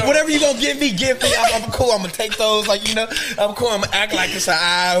 whatever you gonna give me. I'm cool. I'm gonna take those. Like I'm cool. I'm gonna act like it's an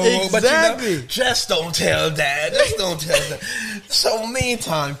eye. Exactly. But just don't tell dad. Just don't tell dad. So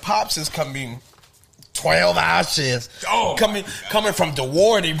meantime, Pops is coming. 12-hour shifts. Coming from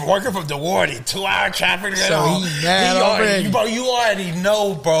DeWardy, working from DeWardy, 2-hour traffic. So he mad already. Bro, you already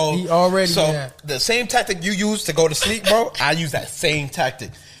know, bro. He already mad. The same tactic you use to go to sleep, bro, I use that same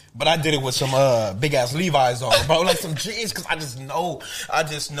tactic. But I did it with some big ass Levi's on, bro. Like some jeans, because I just know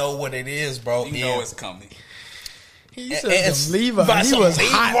what it is, bro. You know it's coming. He said some Levi's. He was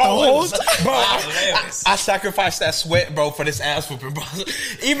hot the whole time. Bro, I sacrificed that sweat, bro, for this ass whooping, bro.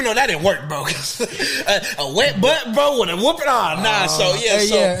 Even though that didn't work, bro. A wet butt, bro, with a whooping on. Nah,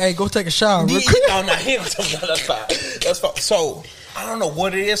 Hey, go take a shower real quick. That's fine. So, I don't know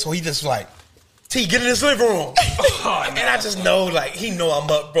what it is, so he just like, T, get in this living room. And I just know, like, he know I'm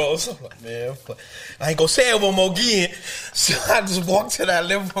up, bro. So I'm like, man, I ain't gonna say it one more again. So I just walked to that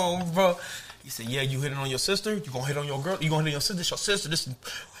living room, bro. He said, yeah, you hitting on your sister? You gonna hit on your girl? You gonna hit on your sister? This your sister.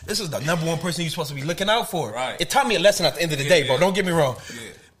 This is the number one person you're supposed to be looking out for. Right. It taught me a lesson at the end of the day, bro. Don't get me wrong.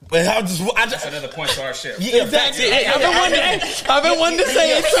 Yeah. But I just that's another point to our ship. Yeah, exactly. Hey, I've been wanting to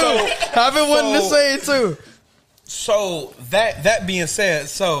say it too. So that being said,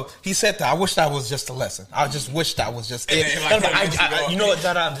 so he said that I wish that was just a lesson. I just wish that was just it. You know what?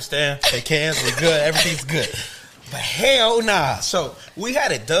 That I understand. They can. We're good. Everything's good. But hell nah. So we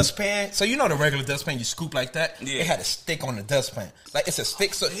had a dustpan. So you know the regular dustpan, you scoop like that? Yeah. It had a stick on the dustpan. Like it's a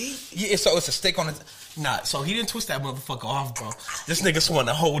stick. So it's a stick on it. Nah, so he didn't twist that motherfucker off, bro. This nigga swung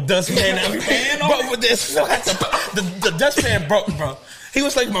the whole dustpan out. Bro, with this, so the dustpan broke, bro. He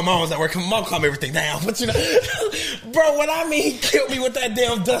was like, my mom was at work. My mom calmed everything down. But bro, what I mean, he killed me with that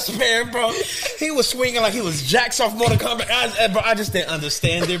damn dustpan, bro. He was swinging like he was Jax off Mortal Kombat. I just didn't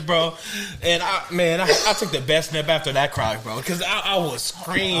understand it, bro. And I took the best nap after that cry, bro. Because I was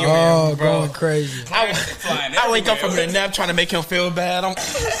screaming, bro. Going crazy. I wake up from the nap trying to make him feel bad. Yeah.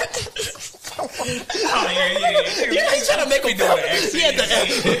 He's trying to make me do it.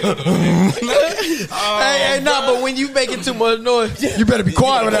 But when you making too much noise, you better be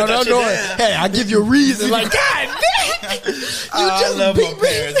quiet without that noise. Hey, I give you a reason. Like, God damn, I love my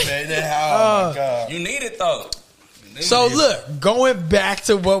parents, man. Oh my God, you need it though. So look, going back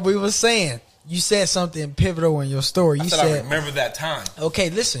to what we were saying, you said something pivotal in your story. You said, I remember that time. Okay,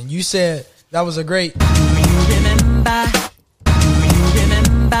 listen, you said that was a great.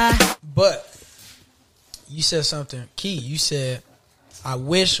 But you said something key. You said, I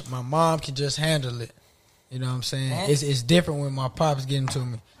wish my mom could just handle it. You know what I'm saying? It's different when my pops getting to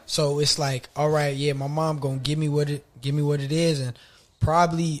me. So it's like, all right, yeah, my mom gonna give me what it is, and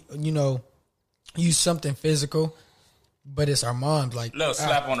probably, use something physical, but it's our mom's like little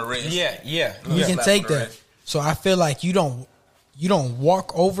slap on the wrist. Yeah. You can take that. So I feel like you don't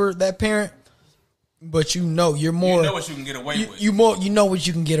walk over that parent. But you're more. You know what you can get away with. You know what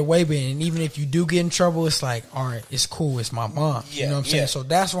you can get away with, and even if you do get in trouble, it's like, all right, it's cool. It's my mom. Yeah, you know what I'm saying? So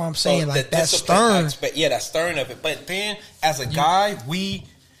that's what I'm saying. Like that's stern. That's stern of it. But then, as a guy, we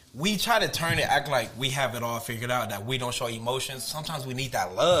try to turn it, act like we have it all figured out. That we don't show emotions. Sometimes we need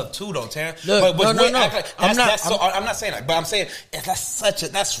that love too, though, Terrence. Look, no. I'm not saying that, but I'm saying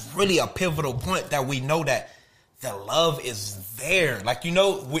that's really a pivotal point that we know that. The love is there. Like,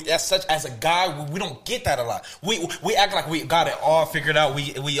 as a guy, we don't get that a lot. We act like we got it all figured out.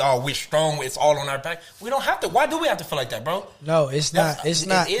 We're strong. It's all on our back. We don't have to. Why do we have to feel like that, bro? No, it's not. It's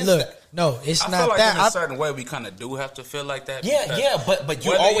not. Look, no, it's not I feel like that. In a certain way, we kind of do have to feel like that. Yeah, but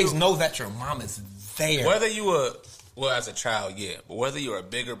you always know that your mom is there. Whether you were, as a child, yeah. But whether you're a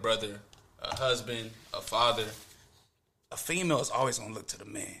bigger brother, a husband, a father, a female is always going to look to the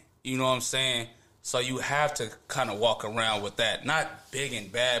man. You know what I'm saying? So you have to kind of walk around with that, not big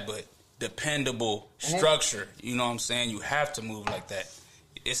and bad, but dependable structure. You know what I'm saying? You have to move like that.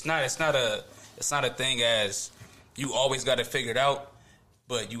 It's not a thing as you always got it figured out,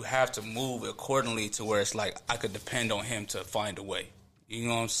 but you have to move accordingly to where it's like I could depend on him to find a way. You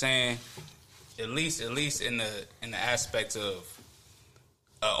know what I'm saying? At least in the aspect of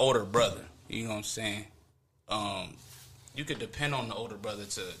an older brother. You know what I'm saying? You could depend on the older brother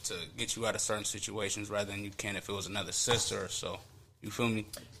to get you out of certain situations rather than you can if it was another sister or so. You feel me?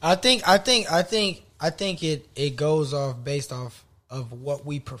 I think it goes off based off of what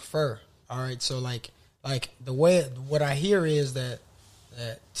we prefer. All right, so like the way what I hear is that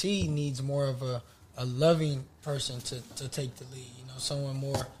T needs more of a loving person to take the lead. You know, someone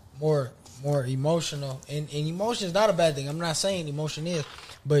more emotional, and emotion is not a bad thing. I'm not saying emotion is,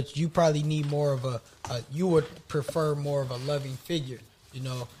 but you probably need more of a you would prefer more of a loving figure, you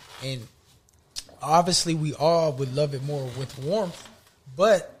know. And obviously we all would love it more with warmth,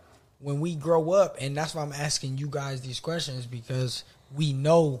 but when we grow up, and that's why I'm asking you guys these questions, because we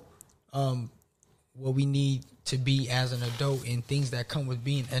know what we need to be as an adult and things that come with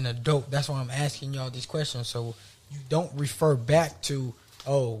being an adult. That's why I'm asking y'all these questions, so you don't refer back to,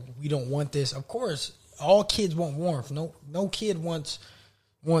 oh, we don't want this. Of course, all kids want warmth. No kid wants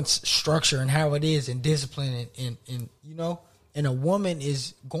structure and how it is and discipline and you know. And a woman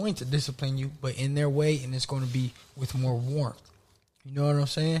is going to discipline you, but in their way, and it's going to be with more warmth. You know what I'm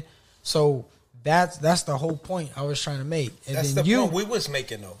saying? So that's the whole point I was trying to make. And that's then the point we was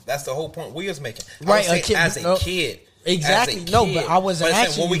making, though. That's the whole point we was making. Right, as a kid. Exactly. No, but I wasn't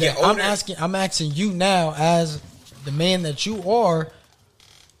asking you that. I'm asking you now, as the man that you are,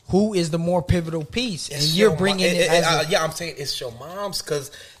 who is the more pivotal piece? And you're bringing it as I'm saying it's your mom's,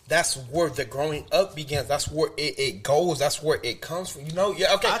 because that's where the growing up begins. That's where it goes. That's where it comes from. You know?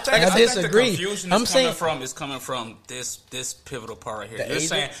 Yeah. Okay. I disagree. The confusion is coming from this pivotal part right here. You're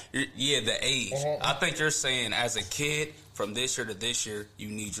saying, the age. I think you're saying as a kid, from this year to this year, you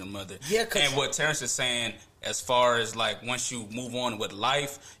need your mother. Yeah. And what Terrence is saying, as far as like once you move on with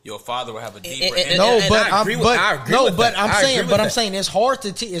life, your father will have a deeper. I'm saying it's hard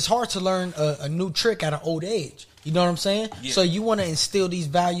to learn a new trick at an old age. You know what I'm saying? Yeah. So you want to instill these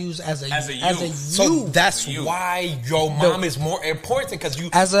values as a youth. So that's why your mom is more important, because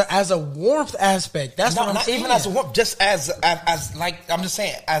you as a warmth aspect. That's what I'm saying. Not even as a warmth, just as like I'm just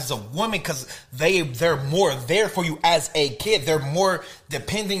saying as a woman, because they're more there for you as a kid. They're more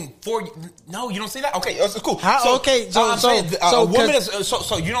depending for you. No, you don't see that. Okay, that's cool. So a woman is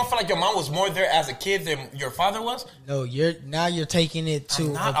so you don't feel like your mom was more there as a kid than your father was? No, you're taking it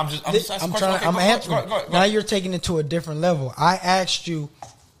to. I'm answering. Now you're taking it to a different level. I asked you,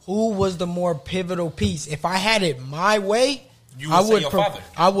 who was the more pivotal piece? If I had it my way,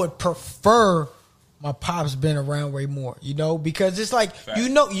 I would prefer my pops been around way more. You know, because it's like you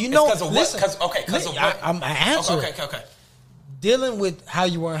know. Listen, because of what? I'm answering. Okay. Dealing with how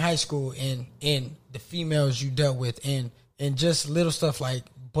you were in high school and the females you dealt with and just little stuff like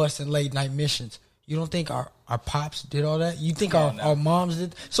busting late night missions. You don't think our pops did all that? You think our moms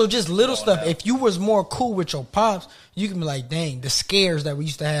did? So just little stuff. If you was more cool with your pops, you can be like, dang, the scares that we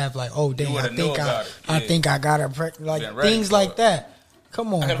used to have, like, oh, dang, I think I got her pregnant, like things like that.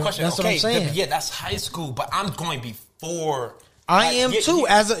 Come on, bro. That's what I'm saying. Yeah, that's high school, but I'm going before. I am too.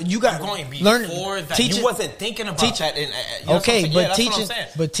 You got going before that. You wasn't thinking about that.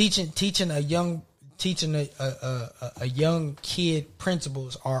 Teaching a young kid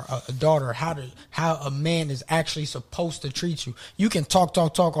principles or a daughter how a man is actually supposed to treat you. You can talk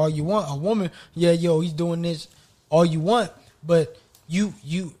all you want. A woman, he's doing this all you want, but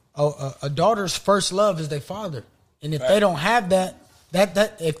a daughter's first love is their father, and if they don't have that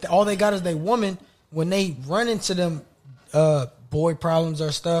if all they got is their woman, when they run into them boy problems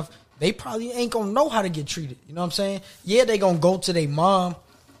or stuff, they probably ain't gonna know how to get treated. You know what I'm saying? Yeah, they gonna go to their mom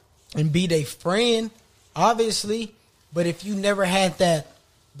and be their friend, obviously. But if you never had that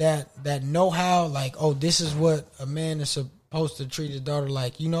know-how, like, oh, this is what a man is supposed to treat his daughter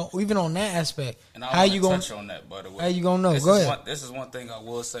like, you know, even on that aspect. And how you gonna touch on that, by the way? How you gonna know? Go ahead. This is one thing I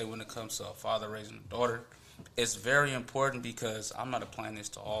will say when it comes to a father raising a daughter. It's very important, because I'm not applying this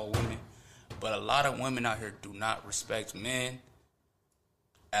to all women, but a lot of women out here do not respect men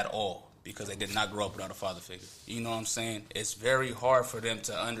at all, because they did not grow up without a father figure. You know what I'm saying? It's very hard for them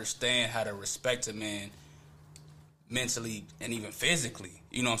to understand how to respect a man mentally and even physically.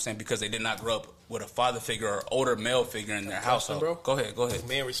 You know what I'm saying? Because they did not grow up with a father figure or older male figure in their household. Bro? Go ahead. Does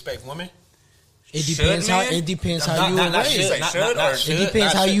men respect women? It depends how you were raised. It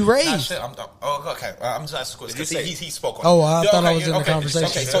depends how you raised. Okay. I'm just asking because he spoke on it. Oh, I thought I was in the conversation.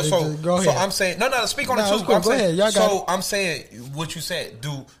 Okay, so go ahead. So I'm saying speak on it too. Go ahead. So I'm saying what you said.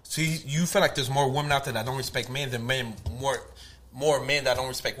 So you feel like there's more women out there that don't respect men than men, more men that don't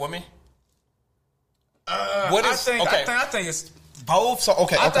respect women? I think it's both. So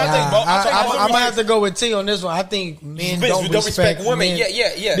okay. I'm gonna have to go with T on this one. I think men don't respect women.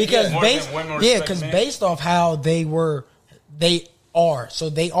 Yeah. Because based off how they are. So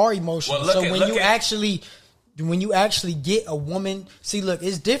they are emotional. When you actually get a woman, see, look,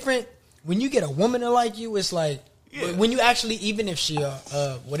 it's different. When you get a woman to like you, it's like Yeah. When you actually, even if she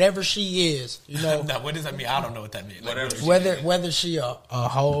whatever she is, No, what does that mean? I don't know what that means. Whether she a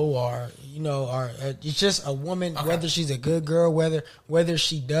hoe or or it's just a woman. Okay. Whether she's a good girl, whether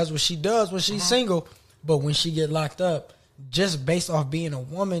she does what she does when she's single, but when she get locked up, just based off being a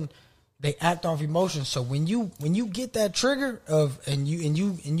woman, they act off emotions. So when you get that trigger of and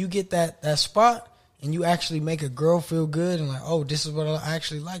you get that spot and you actually make a girl feel good and like, oh, this is what I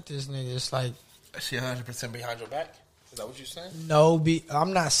actually like this nigga. It's like. Is she 100% behind your back? Is that what you're saying? No,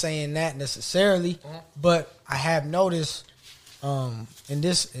 I'm not saying that necessarily, but I have noticed, and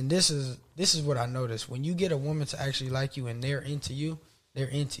this is what I noticed. When you get a woman to actually like you and they're into you.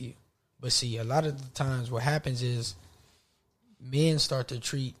 But see, a lot of the times what happens is men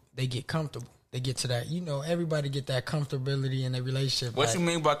they get comfortable. They get to that, everybody get that comfortability in their relationship. What you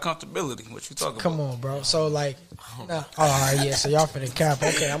mean by comfortability? What you talking about? Come on, bro. So like, all right, yeah. So y'all finna cap.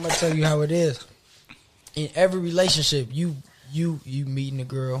 Okay, I'm gonna tell you how it is. In every relationship, you meeting a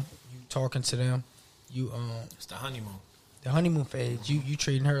girl, you talking to them, it's the honeymoon. The honeymoon phase. You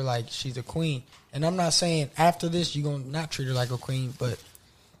treating her like she's a queen. And I'm not saying after this you gonna not treat her like a queen, but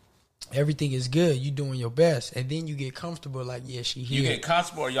everything is good. You doing your best, and then you get comfortable. Like, yeah, she here. You get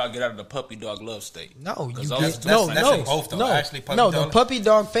comfortable, or y'all get out of the puppy dog love state. No, that's both though. Actually, the puppy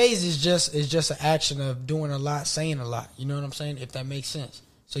dog phase is just an action of doing a lot, saying a lot. You know what I'm saying? If that makes sense.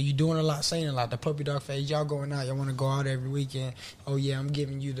 So you doing a lot, saying a lot. The puppy dog phase, y'all going out, y'all want to go out every weekend. Oh yeah, I'm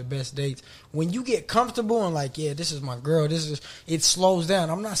giving you the best dates. When you get comfortable and like, yeah, this is my girl. It slows down.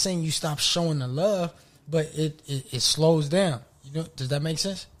 I'm not saying you stop showing the love, but it slows down. Does that make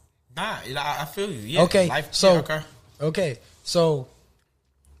sense? Nah, I feel you. Yeah. Okay. So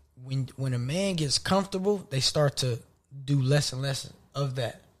when a man gets comfortable, they start to do less and less of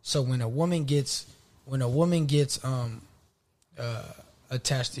that. So when a woman gets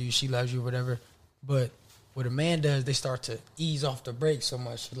attached to you, she loves you, whatever. But what a man does, they start to ease off the brakes so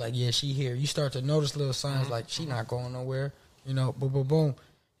much. Like, yeah, she here. You start to notice little signs like she not going nowhere. Boom, boom, boom,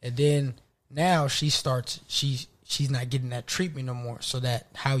 and then now she's not getting that treatment no more. So that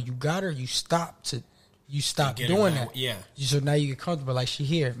how you got her, you stop doing that. Yeah. So now you get comfortable. Like, she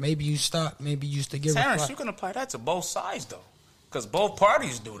here. Maybe you stop. Maybe you used to give her. Terrence, you can apply that to both sides though, because both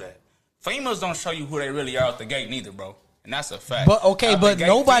parties do that. Females don't show you who they really are at the gate neither, bro. And that's a fact. But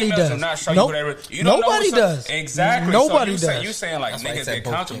nobody does. Nobody does. Exactly. Nobody does. You saying like niggas get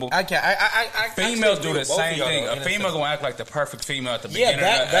comfortable. I females do the same thing. A female gonna act like the perfect female at the beginning.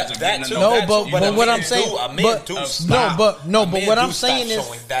 That too. No, but what I'm saying, but what I'm saying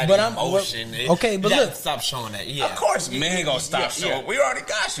is, but I'm okay. But look, stop showing that. Yeah, of course, men gonna stop showing. We already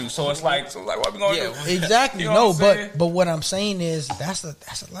got you, so it's like what we gonna do? Exactly. No, but what I'm saying is that's a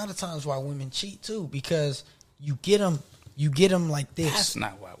lot of times why women cheat too, because you get them like this. That's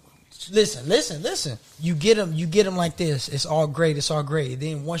not why women cheat. Listen. You get them like this. It's all great.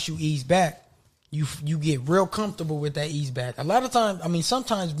 Then once you ease back, you get real comfortable with that ease back. A lot of times,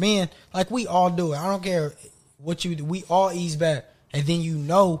 sometimes men, like we all do it. I don't care what you do. We all ease back, and then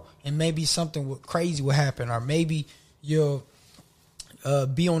and maybe something crazy will happen, or maybe you'll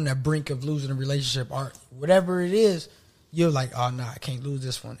be on the brink of losing a relationship, or whatever it is. You're like, oh no, I can't lose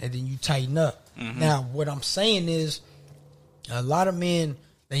this one, and then you tighten up. Mm-hmm. Now, what I'm saying is, a lot of men,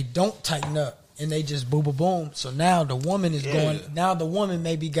 they don't tighten up and they just boom, boom, boom. So now the woman is going. Now the woman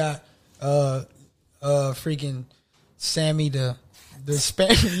maybe got freaking Sammy the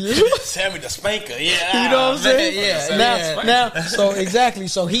spanker. Sammy the spanker. Yeah, you know what I'm saying. Yeah. Now, so exactly.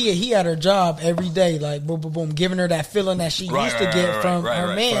 So he had her job every day, like boom, boom, boom, giving her that feeling that she used to get from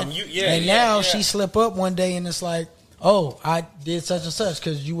her man. And now she slip up one day and it's like, oh, I did such and such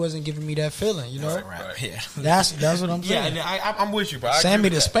because you wasn't giving me that feeling, Right. Yeah. That's what I'm saying. Yeah, I'm with you, bro. Sammy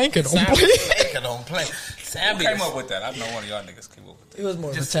the spanker don't play. Sammy came up with that. I know one of y'all niggas came up with that. It was more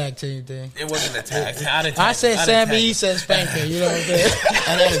of a tag team thing. It wasn't a tag team. I said Sammy, he said spanker. You know what I'm saying?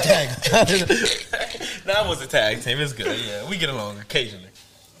 I didn't tag. That was a tag team. It's good. Yeah, we get along occasionally.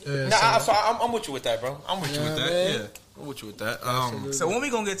 I'm with you with that, bro. I'm with you with that. Man. Yeah, I'm with you with that. So when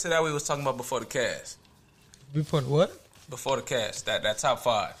we gonna get to that we was talking about before the cast? Before what? Before the cast, that top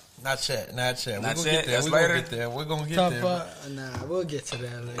 5. Not yet. We're gonna get there. We're gonna get top there. Five? Nah, we'll get to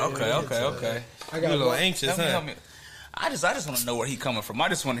that later. Okay. I got a little anxious, huh? I just want to know where he coming from. I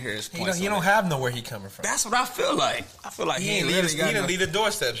just want to hear his points. He don't have nowhere he coming from. That's what I feel like. I feel like he didn't leave the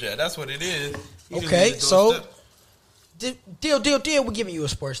doorsteps yet. That's what it is. Okay, so deal. We're giving you a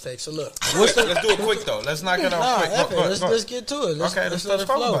sports take. So look, let's do it quick though. Let's knock it off quick. Let's get to it. Let's talk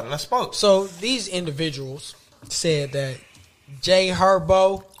about it. Let's spoke. So these individuals said that Jay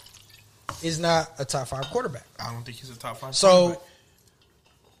Herbo is not a top 5 quarterback. I don't think he's a top 5 quarterback. So,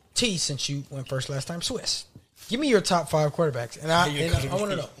 T, since you went first last time, Swiss. Give me your top 5 quarterbacks, and I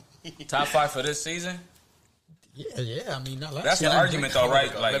want to know. Top 5 for this season. Yeah. I mean, not last. That's the argument, though,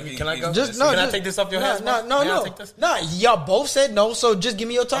 right? Like, Can I go? Just Can I take this off your hands? No. Can I take this? No, y'all both said no, so just give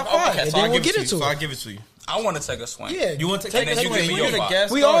me your top 5, and then we'll get into So I'll it. give it to you. I want to take a swing. Yeah, You want to take take a you give swing. me your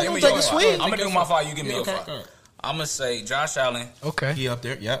 5. We all gonna take a swing. I'm gonna do my 5. You give me your 5. Okay. I'm gonna say Josh Allen, Okay, He up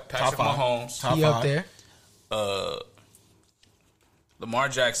there. Yep. Patrick Top 5. Mahomes, Top he 5. up there. Lamar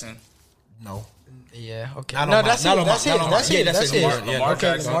Jackson, No. Yeah, okay. Not on No, my- that's not it. on my- That's not it. on my- That's yeah, it. that's That's it. it. Lamar Okay,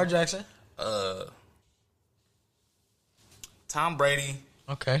 Jackson. Lamar Jackson. Tom Brady,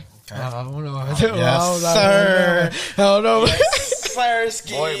 Okay. Okay. I don't know. Yes, sir. I don't know.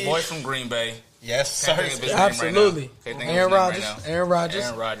 boy from Green Bay. Yes, Can't sir. think of his name right now. Absolutely. Can't think of his Aaron name right Rodgers. now. Aaron Rodgers.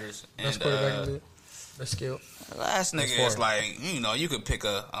 Aaron Rodgers. Best And quarterback in the league. Best skill. last nigga is like, you could pick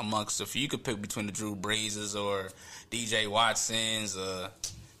amongst a few. You could pick between the Drew Breeses or DJ Watsons,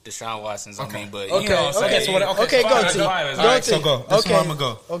 Deshaun Watsons. I mean, but you know what I'm saying. Okay, go T. Alright, so go. This is where I'm gonna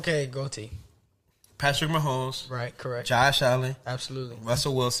go. Okay, go T. Patrick Mahomes, Right, correct. Josh Allen, Absolutely.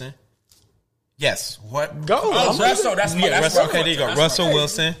 Russell Wilson. Yes. What? Go. Oh, Russell, that's Russell. Okay, there you go. That's Russell right.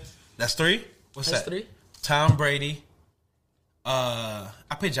 Wilson. That's 3. What's That's that? 3. Tom Brady. I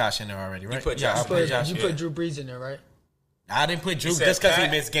put Josh in there already, right? put yeah, Josh. I put Josh. You yeah. put Drew Brees in there, right? I didn't put Drew said just because he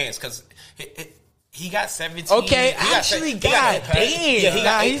Pat? missed games because he got 17. Okay, He got actually, he got- God damn. Yeah, he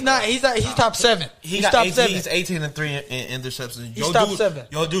got eight. He's not. He's top 7. He's top got 18, 7. he's 18 and 3 in interceptions. He's top 7.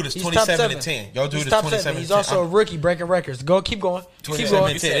 Your dude is He's 27 top and 7. 10. Your dude He's is top 27 7. and He's 10. also a rookie breaking records. Keep going. Keep 27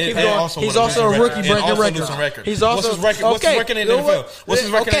 going. and Keep 10. And going. also He's with also a losing rookie record. breaking And also records. losing record. He's What's also his record? What's his record in the NFL? What's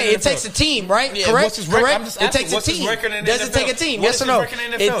his record in Okay, the it takes NFL? a team, right? Yeah, Correct. what's his record? I'm Correct. just It asking, takes a what's his team. record in the Does it NFL? take a team? What Yes is or his no? record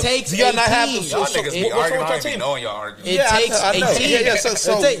in the It NFL? takes Do y'all not a have team. the- Y'all niggas be what's wrong arguing. with I your don't even team? know y'all arguing. It takes I know. a team. Yeah,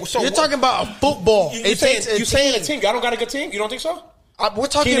 so You're talking about football. You It takes a you saying a team. team? Y'all don't got a good team? You don't think so? We're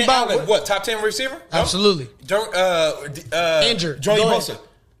talking Keenan about Allen, what, top 10 receiver? No? Absolutely. Injured. Joey Go ahead. Bosa.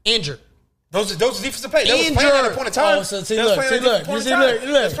 Injured. Those defensive players. They was playing at a point in time. Oh, so see, They was look, playing see, at a look, point in see, time. look,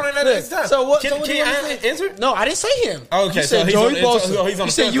 They was playing at a time. So what? Keenan Allen injured? No, I didn't say him. Okay, you so said he's Joey on- so Bosa. he's on You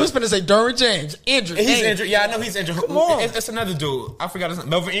the said field. you was going to say Derwin James injured. He's Hey, injured. Yeah, I know he's injured. Come on. It's another dude. I forgot his name.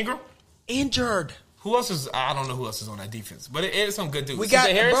 Melvin Ingram? Injured. Who else is? I don't know who else is on that defense, but it is some good dudes. We got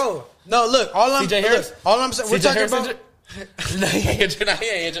CJ Harris? bro. No, look. All I'm CJ Harris? look, all I'm saying. We're CJ talking Harris about. injured? No, he ain't injured. No, he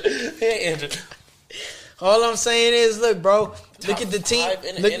ain't injured. He ain't injured. All I'm saying is, look, bro. Look at the team. 5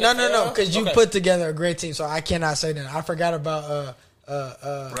 in the Look, no, NFL? because you Okay. put together a great team. So I cannot say that. I forgot about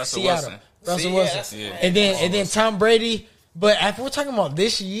Russell Seattle. Wilson. Russell See, Wilson. yeah, And then Tom Brady. But if we're talking about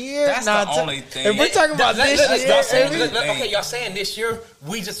this year, That's the only thing. If we're talking about this Y'all saying, year, okay, y'all saying this year,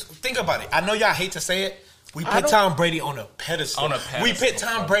 we just think about it. I know y'all hate to say it. We I put don't- Tom Brady on a pedestal. On a pedestal. We put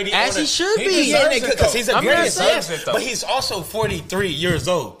Tom Brady As on he should be. deserves He it because he's a I'm great not saying- man, but he's also 43 years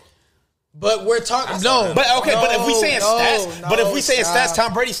old. but we're talking no. But okay, but if we saying stats, but if we saying stop. stats,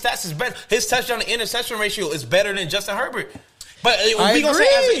 Tom Brady's stats is better. His touchdown to interception ratio is better than Justin Herbert. But if I we gonna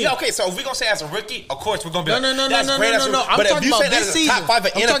say agree. okay, so if we gonna say as a rookie, of course we're gonna be No, like, no, no, that's no, no, great no, as a no, rookie. I'm But talking if you about say that this as a top season. 5 of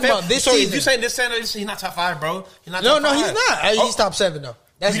I'm talking NFL, about this so if season. you say this center, he's not top 5, bro. He's not No, top no, 5. he's not. He's top 7 though.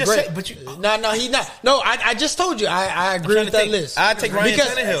 That's You just great. said- but you- no, he's not. No, I just told you. I agree with that list. I'd take Ryan Because-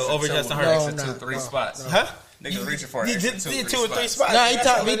 Tannehill over Justin Herbert. No, 2-3 spots. Huh? Niggas reaching for He it. did 2 or 3 spots. No, he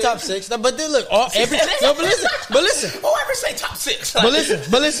top 6. No, but then look, but listen. Whoever say top 6? But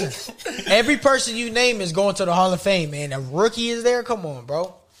listen. Every person you name is going to the Hall of Fame, man. A rookie is there. Come on,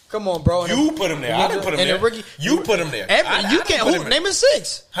 bro. You put him there. I didn't put him And there. a rookie, You put him there. You can't. Who? Name a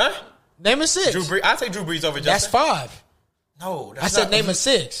 6. Huh? Name a 6. Drew Brees. I take Drew Brees over Justin. That's 5. No, I said name a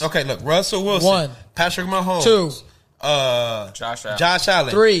 6. Okay, look, Russell Wilson, 1, Patrick Mahomes, 2, Josh Allen.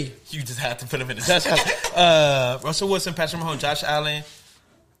 3. You just had to put him in the Josh Allen. Russell Wilson, Patrick Mahomes, Josh Allen,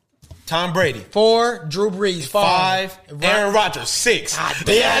 Tom Brady, 4. Drew Brees. 5. Aaron Rodgers, 6. Lamar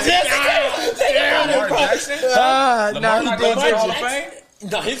Jackson? No, Lamar he not going to the Hall of did. Fame?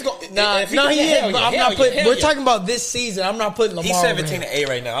 No, he's going. No, he is. But I'm not putting. We're talking about this season. I'm not putting Lamar. He's over 17 him. to 8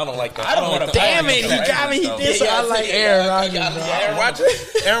 right now. I don't like that. I don't want to. Damn it! He got me. He did. So I like Aaron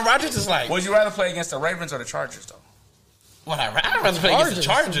Rodgers. Aaron Rodgers is like. Would you rather play against the Ravens or the Chargers, though? What I'd rather play against the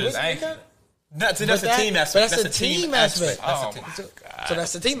Chargers. Thank you. That's a team aspect. That's a team aspect. Oh, my God. So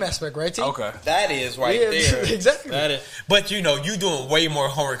that's the team aspect, right? T? Okay. That is right Yeah, there. exactly. That is. But you know, you doing way more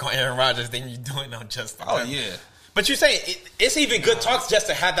homework on Aaron Rodgers than you doing on Justin. Oh, yeah. But you say it's even good talks just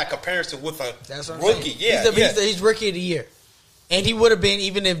to have that comparison with a That's what I'm rookie. saying. Yeah, He's rookie of the year. And he would have been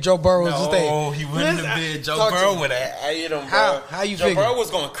even if Joe Burrow was there. No, he wouldn't have been. Joe Burrow would have ate him, bro. How you Joe figure? Burrow was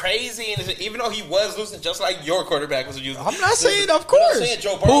going crazy, and even though he was losing, just like your quarterback was using. I'm not saying, of course. I'm saying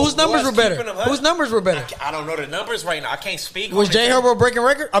Joe Burrow Whose numbers were better? Whose numbers were better? I don't know the numbers right now. I can't speak. Was Jay Herbo breaking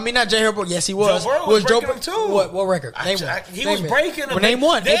record? I mean, not Jay Herbo. Yes, he was. Joe Burrow was breaking Joe them too. What record? Name one. He was breaking them. Well, name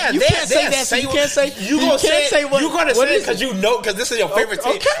one. You can't say that. You can't say. You gonna say what? You gonna say it because you know because this is your favorite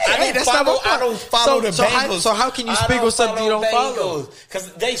team. Okay, I don't follow the Bengals. So how can you speak with something you don't follow?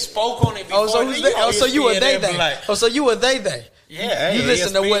 Because they spoke on it before. So you were they. So you were they. Yeah, you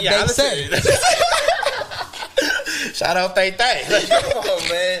listen to what they say. Shout out they. Come on,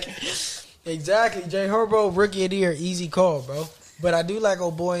 man. Exactly. Jay Herbo, rookie of the year, easy call, bro. But I do like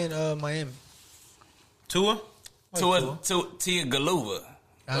old boy in Miami. Tua Galuva.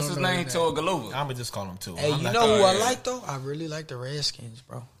 What's his name? Tua Galuva. I'm gonna just call him Tua. Hey, you know who I like though? I really like the Redskins,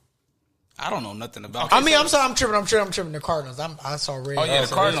 bro. I don't know nothing about. I mean, I'm sorry, I'm tripping. The Cardinals. I saw red. Oh yeah,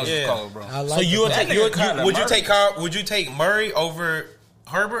 the Cardinals is cold, bro. I like would you take Murray over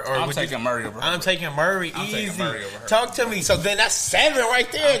Herbert, or I'm taking Murray over Herbert. I'm taking Murray easy. Talk to me. So then that's 7 right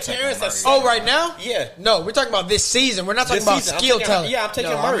there, Terrence. That's right now? Yeah. No, we're talking about this season. We're not talking about skill talent. Yeah, I'm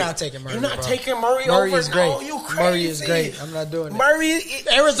taking Murray. I'm not taking Murray. You're not taking Murray over? Murray is great. No, you crazy. Murray is great. I'm not doing it.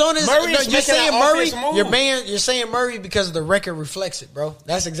 Arizona's. You're saying Murray. You're saying Murray because the record reflects it, bro.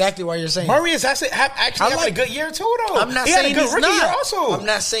 That's exactly why you're saying Murray is actually having a good year too, though. I'm not saying he's not. Also, I'm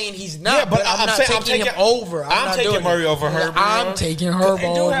not saying he's not. Yeah, but I'm not taking him over. I'm taking Murray over Herbert. I'm taking Herbert over.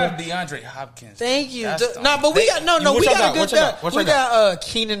 DeAndre Hopkins. Thank you. But we got we got a good depth. We got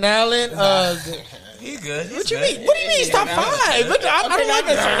Keenan Allen. He good. What you mean? What do you mean? He's top 5. I don't like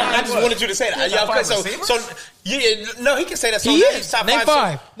that. I just wanted you to say that. No, he can say that. So he he's is. top Name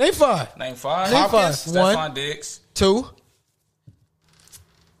 5. Name 5. Name 5. Stephon Diggs. 2.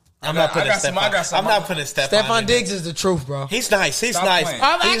 I'm not putting Stephon Diggs is the truth, bro. He's nice. He's nice.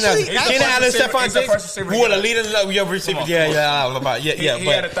 I'm actually Keenan Allen, Stephon Diggs, who are the leading your receivers. Yeah. But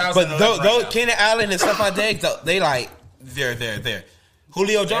Keenan Allen and Stephon Diggs, they like they're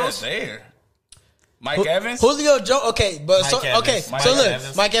Julio Jones. There. Mike Evans. Julio Jones. Okay, but Evans.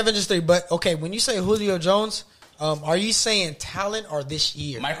 Mike Evans is 3. But okay, when you say Julio Jones. Are you saying talent or this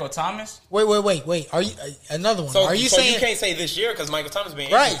year? Michael Thomas? Wait. Are you another one? Are you saying you can't say this year because Michael Thomas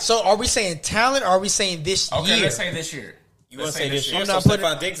being right? So are we saying talent or are we saying this year? Okay, let's say this year. You want to say this year? I'm not putting.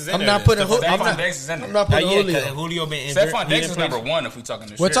 Stephon Diggs is in there. I'm not putting. Stephon Diggs is in there. I'm not putting Julio. Julio been injured. Stephon Diggs is number 1 if we talking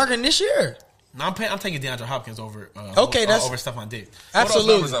this year. We're talking this year. No, I'm taking DeAndre Hopkins over. Okay, that's over Stephon Diggs. Absolutely. Put those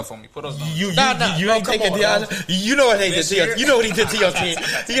numbers up for me. Put those numbers. You ain't taking DeAndre. You know what they did to you. You know what he did to your team.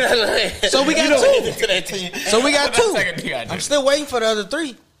 So we got 2. So we got 2. I'm still waiting for the other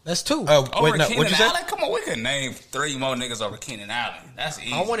 3. That's 2. Oh, wait, no. What'd you say? Allen? Come on, we can name 3 more niggas over Keenan Allen. That's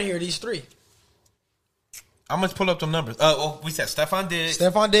easy. I want to hear these 3. I'm gonna pull up them numbers. We said Stephon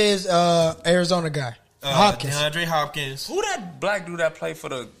Diggs, Arizona guy. Hopkins. DeAndre Hopkins. Who that black dude that played for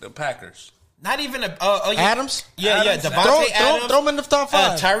the Packers? Not even Adams? Yeah, Devontae Adams. Throw him in the top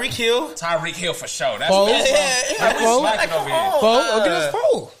 5. Tyreek Hill. Tyreek Hill for sure. That's Foe. Against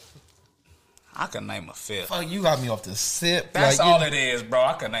Foe. I can name a 5th. Fuck, you got me off the sip. That's all it is, bro.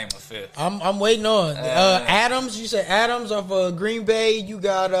 I can name a 5th. I'm waiting on Adams. You said Adams of Green Bay. You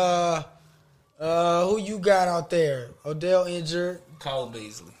got who you got out there? Odell injured. Cole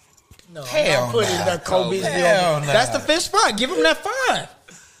Beasley. No, hell I'm putting that Cole Beasley. That's the 5th spot. Give him that 5.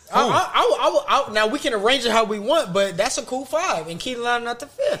 Now we can arrange it how we want, but that's a cool 5. And Keenan Allen not the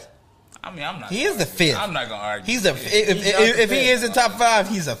 5th. I mean, I'm not. He is the 5th. I'm not gonna argue. He's if he is in top 5,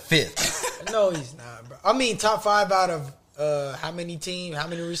 he's a 5th. No, he's not, bro. I mean, top 5 out of how many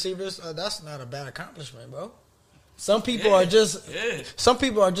receivers? That's not a bad accomplishment, bro. Some people are just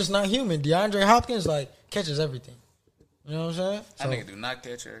not human. DeAndre Hopkins catches everything. You know what I'm saying? That nigga do not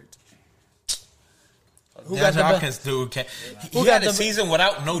catch everything. Who got Hopkins, dude? He had a season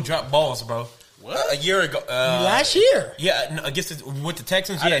without no drop balls, bro. What? A year ago. Last year. Yeah, against with the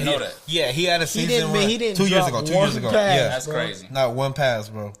Texans. I didn't know that. Yeah, he had a season. He didn't 2 years ago. 2 years ago. Pass, yeah, that's crazy. Not one pass,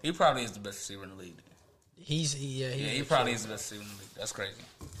 bro. He probably is the best receiver in the league. He probably is the best receiver in the league. That's crazy.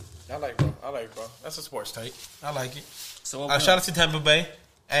 I like bro. That's a sports take. I like it. So shout out to Tampa Bay.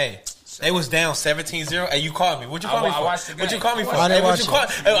 Hey, they was down 17-0. Hey, you called me. What'd you call me for? What'd you call me for? I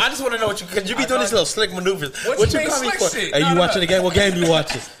just want to know because you be doing these little slick maneuvers. What you call me for? Hey, you watching the game? What game you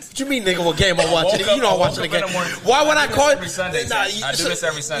watching? What you mean, nigga? What game I'm watching? You know I'm watching the game. Why would I call you? I do this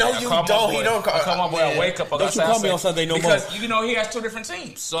every Sunday. No, you don't. He don't call. I come up with a wake up. Don't you call me on Sunday no more? Because he has 2 different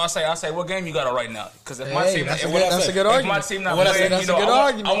teams. So I say, what game you got on right now? Because if my team, that's a good argument. If my team not playing,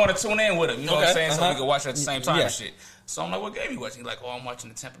 I want to tune in with him. You know what I'm saying? So we can watch it at the same time and shit. So I'm like, what game you watching? He's like, I'm watching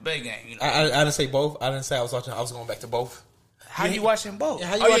the Tampa Bay game. I didn't say both. I didn't say I was watching. I was going back to both. How you watching both? Yeah,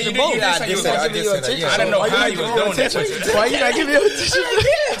 how you watching both? Yeah, I didn't know how you was doing that. Why you not giving me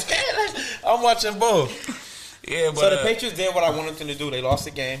attention? I'm watching both. Yeah, but So the Patriots did what I wanted them to do. They lost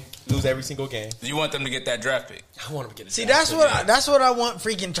the game, lose every single game. you want them to get that draft pick. I want them to get it. See, that's what I want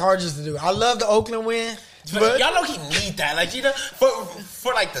freaking Chargers to do. I love the Oakland win, but y'all know he need that. Like, you know,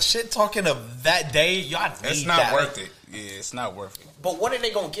 for like the shit talking of that day, y'all need that. It's not worth it. Yeah, it's not worth it. But what are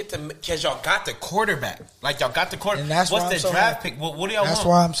they gonna get to? Because y'all got the quarterback. Like, y'all got the quarterback. And that's what's why the I'm so draft happy. pick? What do y'all that's want?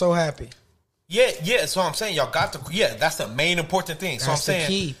 why I'm so happy. Yeah. So I'm saying y'all got the. Yeah, that's the main important thing. So That's I'm the saying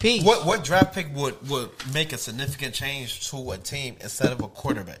key piece. What draft pick would make a significant change to a team instead of a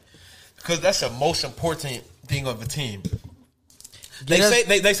quarterback? Because that's the most important thing of a team. They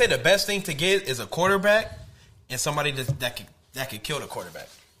say the best thing to get is a quarterback and somebody that could kill the quarterback,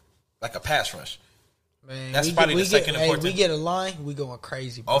 like a pass rush. Man, That's probably the second important. We get a line, we going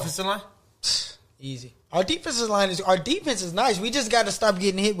crazy. Bro. Offensive line. Easy. Our defense is nice. We just got to stop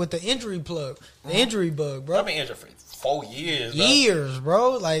getting hit with the injury plug, the injury bug, bro. I've been injured for 4 years. Years,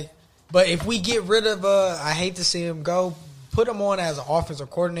 bro. Like, but if we get rid of, I hate to see him go. Put him on as an offensive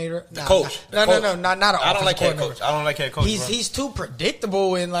coordinator. Coach. No, not an I don't like head coordinator. coach. I don't like head coach. He's too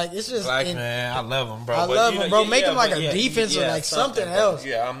predictable and like it's just. Man, I love him, bro. I love him, bro. Make him like a defense or like something else.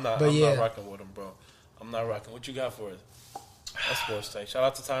 Yeah, I'm not. But I'm yeah. not rocking with him, bro. I'm not rocking. What you got for us? That's sports take. Shout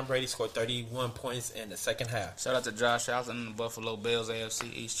out to Tom Brady. Scored 31 points in the second half. Shout out to Josh Allen and the Buffalo Bills,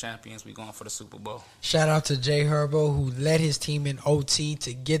 AFC East champions. We going for the Super Bowl. Shout out to Jay Herbo who led his team in OT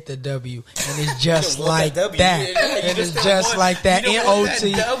to get the W, and it's just like that. It is just like that in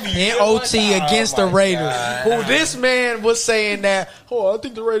OT. In OT against the Raiders. Who this man was saying that? Oh, I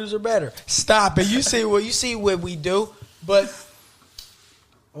think the Raiders are better. Stop it. You see what we do. But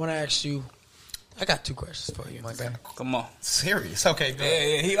I want to ask you. I got 2 questions for you, my guy. Come on. Serious? Okay, go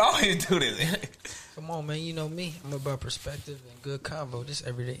ahead. Yeah, he always do this. Come on, man. You know me. I'm about perspective and good combo. This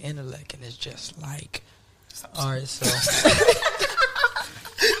everyday intellect, and it's just like. All right, so.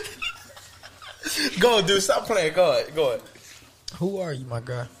 Go, dude. Stop playing. Go ahead. Who are you, my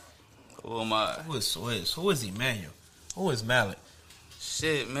guy? Who am I? Who is Swizz? Who is Emmanuel? Who is Mallet?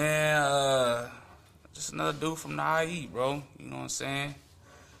 Shit, man. Just another dude from the IE, bro. You know what I'm saying?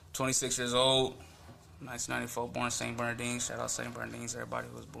 26 years old, 1994, born in St. Bernardine. Shout out St. Bernardines, everybody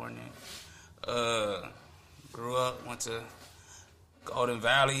who was born there. Grew up, went to Golden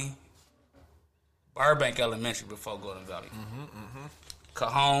Valley, Burbank Elementary before Golden Valley.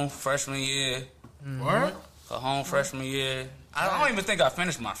 Cajon, freshman year. What? Cajon, freshman year. I don't even think I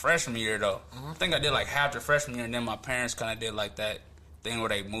finished my freshman year, though. I think I did like half the freshman year, and then my parents kind of did like that thing where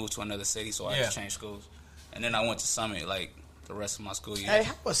they moved to another city, so I had to change schools. And then I went to Summit, like, the rest of my school year. Hey,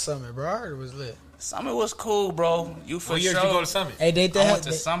 how was Summit, bro? I heard it was lit. Summit was cool, bro. You for What year sure. did you go to Summit? Hey, did they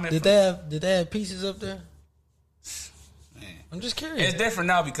have pieces up there? Man. I'm just curious. It's different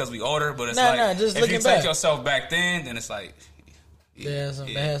now because we older, but it's just if looking you back. take yourself back then it's like They had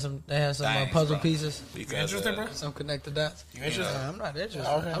some Thanks, puzzle bro. pieces. Because, You interested, bro? Some connected dots. You interested? I'm not interested.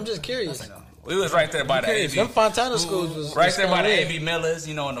 Okay. I'm just curious. we was right there by the Them AV. Fontana schools was Right was there by the kinda lit. AV Millers,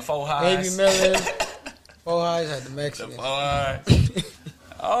 you know, in the 4 highs. AV Millers. 4 highs had the Mexicans.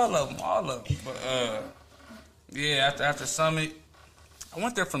 All of them. But yeah, after Summit, I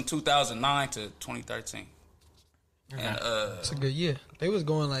went there from 2009 to 2013. And It's a good year. They was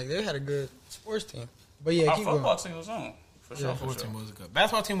going like they had a good sports team. But yeah, our keep football going. team was on. For Yeah. sure. Football team was good.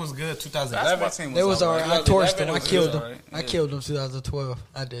 Basketball team was good. 2011. Basketball team They was alright. I torched them. I killed them. alright. I killed them 2012.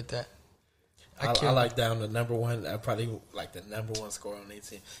 I did that. I like down the number one. I probably like the number one scorer on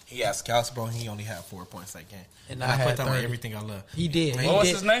 18. He asked Scouts, bro. He only had 4 points that game. And I I put had that on 30. everything I love. He did. What was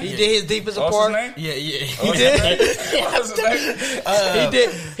his name? He did his deepest What was apart. his name? Yeah. He did. What was his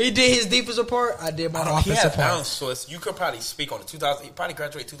name? He did his deepest apart. I did my He offensive had part. bounce, so you could probably speak on it. 2000. He probably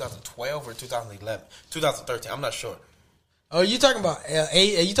graduated 2012 or 2011, 2013. I'm not sure. Oh, you talking about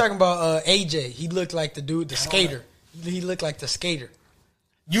AJ? He looked like the dude, the skater. He looked like the skater.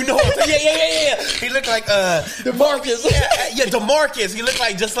 You know, yeah. He looked like DeMarcus. yeah, DeMarcus. He looked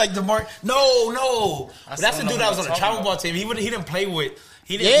like just like DeMarcus. No, that's the don't know dude that was on the what travel you're ball team. He didn't play with.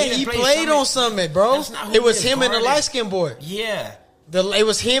 He Played on Summit, bro. That's not who It was he him and the guarded. light skinned boy. Yeah, It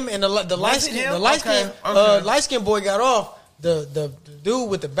was him and the light it skin. him? The light skin. Okay. Light skin boy got off. The dude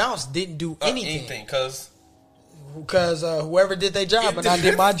with the bounce didn't do anything because because whoever did their job and I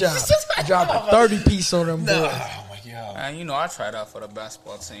did my job. I dropped a 30 piece on them boys. oh my god. Man, you know, I tried out for the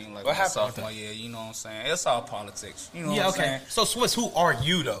basketball team like What my happened with sophomore year. You know what I'm saying? It's all politics. You know Yeah, what I'm okay. saying? So Swiss, who are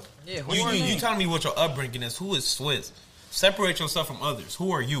you though? Yeah, who are you you? telling me what your upbringing is? Who is Swiss? Separate yourself from others.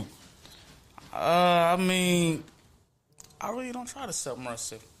 Who are you? I mean, I really don't try to separate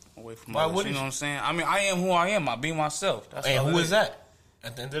away from Why others. wouldn't You know you? what I'm saying? I mean, I am who I am. I be myself. That's And all who it is that?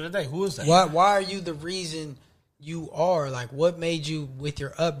 At the end of the day, who is that? Why are you the reason you are? Like, what made you, with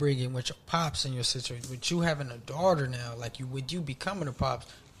your upbringing, with your pops and your sister, with you having a daughter now, like with you becoming a pops?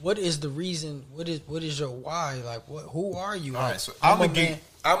 What is the reason? What is your why? Like, who are you? All Like, right, so I'm gonna give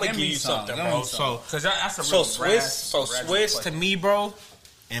Give me you something, give me bro. some. So, 'Cause that's a real Swiss question. to me, bro,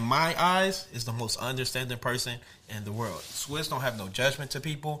 in my eyes, is the most understanding person in the world. Swiss don't have no judgment to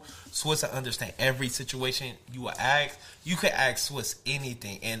people. Swiss understand every situation you will ask. You could ask Swiss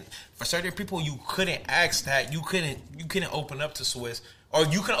anything, and for certain people, you couldn't ask that. You couldn't open up to Swiss, or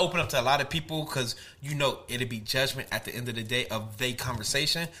you can open up to a lot of people because you know it'll be judgment at the end of the day of their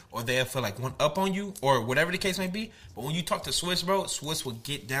conversation, or they'll feel like one up on you, or whatever the case may be. But when you talk to Swiss, bro, Swiss will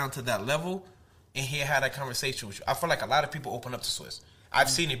get down to that level, and he'll have that conversation with you. I feel like a lot of people open up to Swiss. I've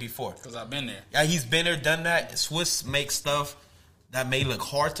seen it before. Because I've been there. Yeah, he's been there, done that. Swiss makes stuff that may look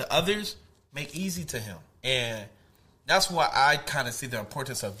hard to others make easy to him. And that's why I kind of see the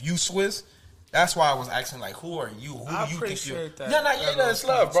importance of you, Swiss. That's why I was asking, like, who are you? Who I do you think you appreciate that. No, it's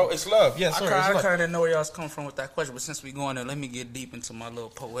love, bro. It's love. Yes, sir. I It's love. kind of didn't know where y'all was coming from with that question, but since we going there, let me get deep into my little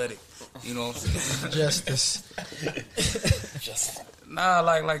poetic, you know what I'm saying? justice? Nah,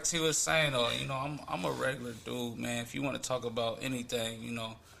 like T was saying though, you know, I'm a regular dude, man. If you want to talk about anything, you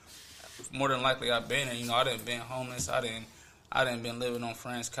know, more than likely I've been there. You know, I didn't been homeless. I didn't been living on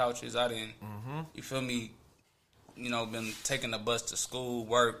friends' couches. I didn't, you feel me? You know, been taking the bus to school,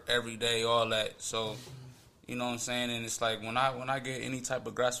 work every day, all that. So, you know what I'm saying? And it's like when I get any type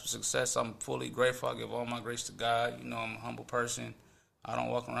of grasp of success, I'm fully grateful. I give all my grace to God. You know, I'm a humble person. I don't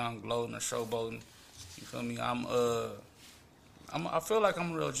walk around gloating or showboating. You feel me? I feel like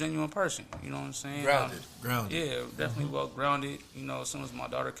I'm a real genuine person. You know what I'm saying? Grounded. Yeah, definitely well grounded. You know, as soon as my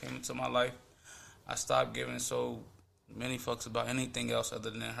daughter came into my life, I stopped giving so many fucks about anything else other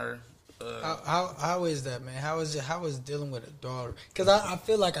than her. How is that, man? How is dealing with a daughter? Because I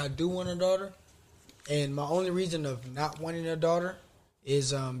feel like I do want a daughter, and my only reason of not wanting a daughter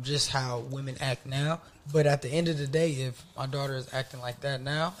is just how women act now. But at the end of the day, if my daughter is acting like that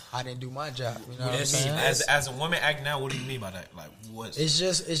now, I didn't do my job. You know what I'm saying? As a woman act now, what do you mean by that? Like, what? It's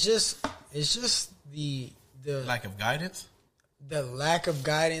just the Lack of guidance? the lack of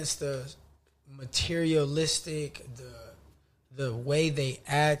guidance, the materialistic, the way they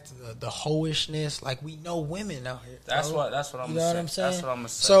act, the hoishness. Like, we know women out here. That's bro. what I'm You gonna know say. what I'm saying? That's what I'm gonna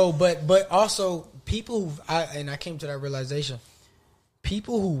say. So, but also people I came to that realization.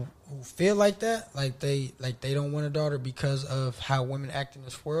 People who feel like that, like they don't want a daughter because of how women act in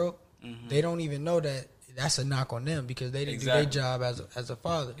this world. They don't even know that that's a knock on them because they didn't do their job as a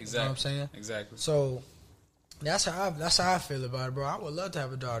father. Exactly. You know what I'm saying? Exactly. So that's how I feel about it, bro. I would love to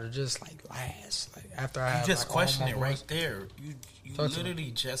have a daughter, just like last, like after I have. You just like, question all my it boys. right there. You Talk to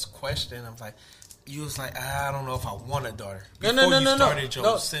literally just questioned. I'm like, you was like, I don't know if I want a daughter. No. Before you started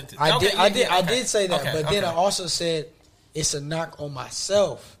your sentence. I did say that, Okay, but then okay. I also said it's a knock on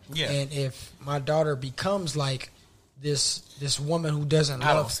myself. Yeah. And if my daughter becomes like this woman who doesn't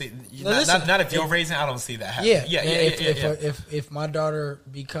I love, don't see. No, listen, Not if you're if- raising. I don't see that happening. yeah, Yeah. If my daughter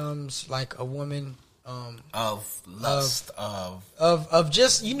becomes like a woman Of lust, of of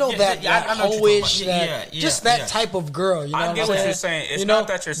just Yeah, that yeah, I know what you're talking hoish, about. that just that Yeah. type of girl. You know I what get I'm what saying? you're saying. It's You not know,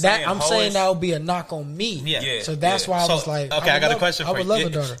 that you're saying I'm saying hoish. that would be a knock on me. Yeah. So that's why I was like, okay, I got a question I for would you. love a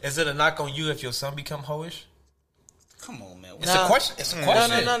daughter. Is it a knock on you if your son become hoish? Come on, man. It's a question. It's a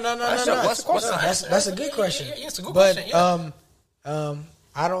question. No. That's a question. That's a good question. Yeah, it's a good but, question. Yeah.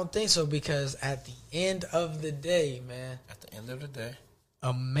 I don't think so because at the end of the day, man, At the end of the day,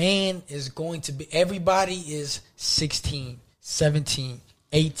 a man is going to be. Everybody is 16, 17,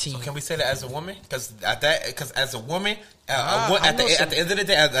 18. so can we say that as a woman? Because as a woman, I at know the end of the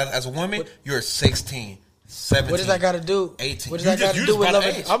day, as a woman, you're 16, 17. What does that got to do? 18. What does that got to You do just with brought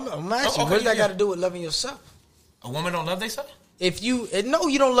loving? age. I'm asking. Okay, what does that yeah. got to do with loving yourself? A woman don't love themselves? If you no,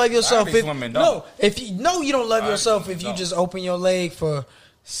 you don't love yourself. these If women don't. no, if you no, you don't love yourself if you don't. just open your leg for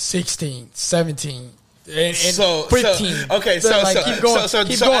 16, 17. And So 15. okay, So, so like, so keep going, so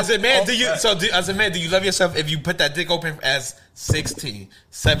keep so going. as a man, as a man, do you love yourself if you put that dick open as 16,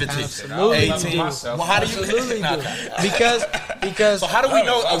 17, Absolutely. 18? do. Well, how do you? Absolutely Nah. do. Because So how do we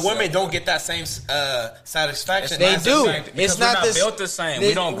know a Myself. woman don't get that same satisfaction? they as a do. man? Because It's not we're not this, built the same.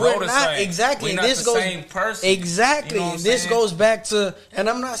 We don't grow we're the not, same. Exactly. We're And not this the goes same person. Exactly. You know what I'm And this saying? goes back to, and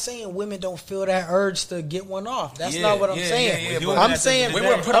I'm not saying women don't feel that urge to get one off. That's not what I'm saying. but I'm saying we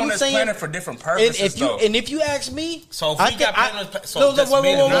were put I'm on this saying, planet for different and purposes. if you ask me, So if I we think got I- planned on, so no, just whoa,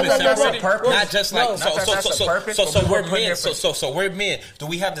 men whoa, and whoa, women whoa, whoa, separated, whoa, whoa. not just like No, so not that that's a purpose, so but we we're were put men. here So So we're men. Do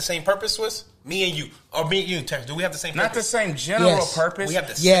we have the same purpose, Swiss? Me and you, or me and you, Terrence. Do we have the same purpose? Not the same general purpose. We have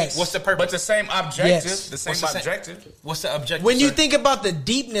the Yes. same. What's the purpose? But the same objective. Yes. The same objective. What's the objective? When you sir? think about the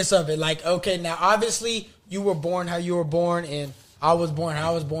deepness of it, like, okay, now obviously you were born how you were born, and I was born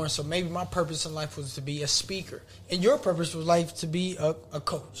how I was born. So maybe my purpose in life was to be a speaker, and your purpose was life to be a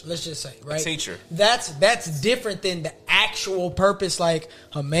coach. Let's just say, right? A teacher. That's different than the actual purpose. Like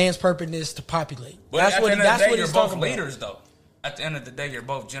a man's purpose is to populate. But That's at what the end of the day, he's you're both talking about. leaders, though. At the end of the day, you're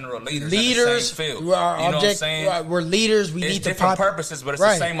both general leaders. Leaders, in the same field. we are You know what I'm object- saying? we're leaders. We It's need to different pop purposes, but it's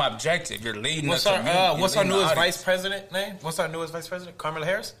Right. the same objective. You're leading. What's the our community. You're what's our leading the newest audience. vice president name? What's our newest vice president? Kamala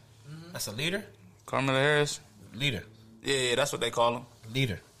Harris. That's a leader. Kamala Harris. Leader. Yeah, that's what they call him.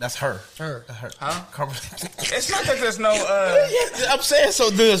 Leader. That's her. Her. Huh? Kamala. It's not that there's no. I'm saying so.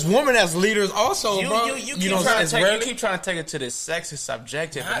 There's women as leaders also, bro. You know what I'm saying? keep trying to take it to this sexist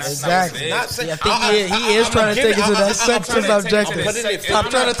subjective. And that's Exactly. Not what it is. Yeah, I think he is trying to take it to that sexist objective. putting it- Stop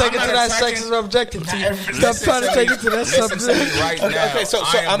trying to take it I'm to not that attacking- sexist objective. Stop Listen trying to me. take it to that Listen to me subject. right now. Okay, so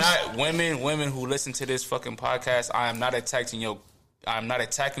I am I'm not women who listen to this fucking podcast. I am not attacking your. I'm not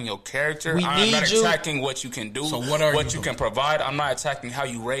attacking your character. We I'm need not you. attacking what you can do. So what are you you can provide. I'm not attacking how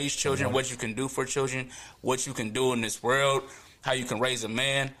you raise children, what you can do for children, what you can do in this world, how you can raise a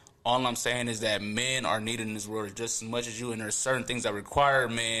man. All I'm saying is that men are needed in this world just as much as you, and there's certain things that require a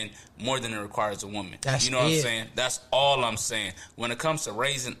man more than it requires a woman. That's you know what I'm it. saying? That's all I'm saying. When it comes to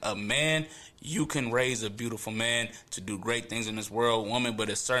raising a man, you can raise a beautiful man to do great things in this world, woman, but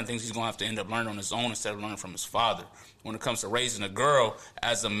there's certain things he's going to have to end up learning on his own instead of learning from his father. When it comes to raising a girl,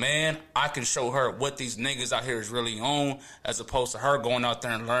 as a man, I can show her what these niggas out here is really on, as opposed to her going out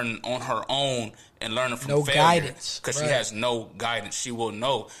there and learning on her own and learning from No failure. guidance. Because Right. she has no guidance. She will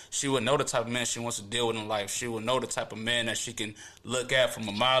know. She will know the type of man she wants to deal with in life. She will know the type of man that she can look at from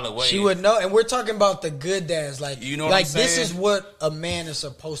a mile away. She would know, and we're talking about the good dads. Like, You know what like I'm this saying? is what a man is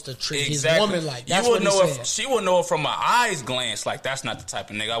supposed to treat Exactly. his woman like. That's you what would he's know saying. if she would know it from my eyes glance. Like that's not the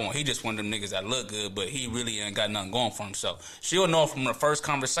type of nigga I want. He just one of them niggas that look good, but he really ain't got nothing going for himself. She'll know from the first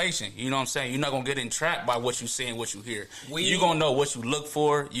conversation. You know what I'm saying? You're not gonna get entrapped by what you see and what you hear. You gonna know what you look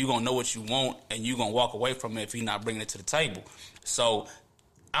for. You gonna know what you want, and you gonna walk away from it if he's not bringing it to the table. So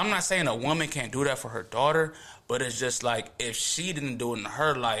I'm not saying a woman can't do that for her daughter, but it's just like if she didn't do it in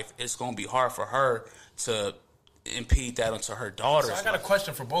her life, it's gonna be hard for her to impede that onto her daughter. So I got a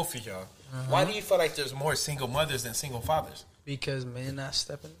question for both of y'all. Why do you feel like there's more single mothers than single fathers? Because men not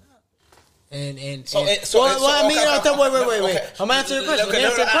stepping up. And I mean, Okay, I'm answering your question. Okay, Let me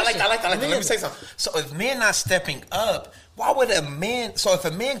answer your I question. like that. Let me say something. So if men not stepping up, why would a man? So if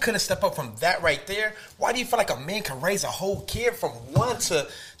a man couldn't step up from that right there, why do you feel like a man can raise a whole kid from 1 to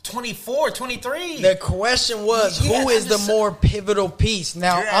 24, 23? The question was, Yeah, who is the just- more pivotal piece?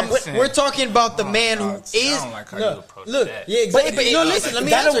 Now, You're asking- we're talking about the Oh, man who God, I is. don't like how you approach that. Yeah, exactly. But no, listen. Let me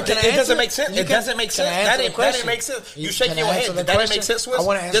that answer. don't- Can I it doesn't answer? make sense. You It doesn't make can I sense. answer That the didn't question? make sense. You Can shaking I your answer head. the Did that question? make sense, Swiss? I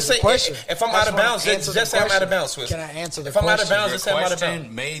want to answer Just the say question. if I'm I out just of wanna bounds, answer just the say I'm out question. of bounds, Swiss. Can I answer the If I'm out of question? bounds, Your just say I'm out of bounds.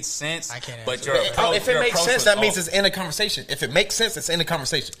 question made sense, I can't but answer your that. approach, If it your makes approach sense, was that means off. it's in the conversation. If it makes sense, it's in the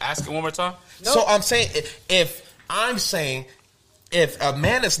conversation. Ask it one more time. So I'm saying if I'm saying if a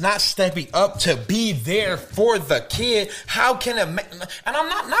man is not stepping up to be there for the kid, how can a man? And I'm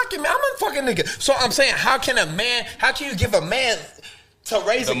not knocking, man. I'm a fucking nigga. So I'm saying, how can you give a man to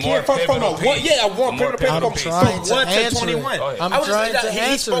raise The a more kid from a pivotal one? piece. Yeah, The one more pivotal pivotal piece piece. from I'm trying to 1 to answer it. 21. Go ahead. I'm I was trying just, to he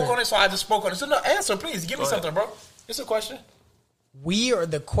answer spoke it. on it, so I just spoke on it. So no, answer, please. Give me Go ahead. something, bro. It's a question.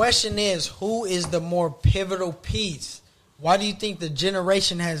 The question is, who is the more pivotal piece? Why do you think the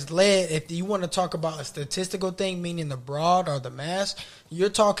generation has led? If you want to talk about a statistical thing, meaning the broad or the mass, you're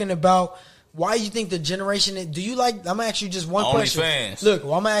talking about why you think the generation. Do you like? I'm gonna ask you just one question. OnlyFans. Look, I'm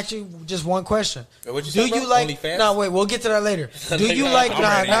gonna ask you just one question. What'd you Do say, you bro? like? OnlyFans? No, wait. We'll get to that later. Do you like? I'm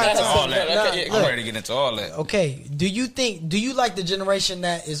ready to get into all nah, that. nah, I'm look. ready to get into all that. Okay. Do you like the generation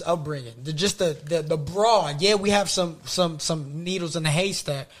that is upbringing? The broad. Yeah, we have some needles in the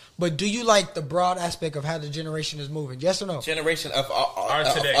haystack, but do you like the broad aspect of how the generation is moving? Yes or no? Generation of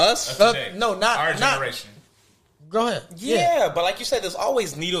today. us. Today. No, not our not- generation. Go ahead. Yeah, but like you said, there's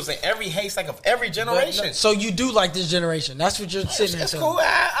always needles in every haystack of every generation. So you do like this generation? That's what you're sitting there It's saying. cool.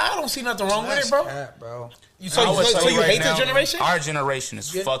 I don't see nothing wrong with it, bro. bro. So I would you say right hate now, this generation? Our generation is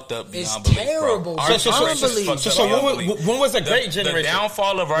fucked up It's beyond belief, terrible. bro. Our So generation is unbelievable. fucked up So beyond when belief. was a great The generation?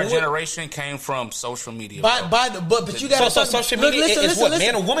 downfall of our When was- generation came from social media. But bro. you got So social media is what,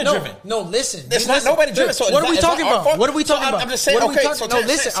 man or woman driven? No, listen. It's You not listen. nobody driven, Look, so what are we it's not talking our about? fault. What are we talking So about? I'm just saying, What are we okay, talking- so no, Terrence,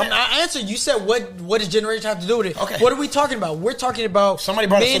 listen. say- I answered. You said what does generation have to do with it? Okay. What are we talking about? We're talking about Somebody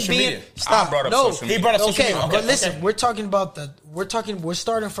brought up men social media. Stop. I brought up no, social He media. brought up social Okay, media. but listen, we're talking about we're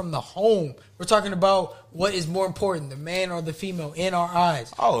starting from the home. We're talking about what is more important, the man or the female in our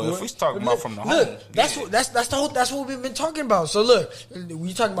eyes. Oh, if we talking about from the look, home, that's yeah. what that's what we've been talking about. So look,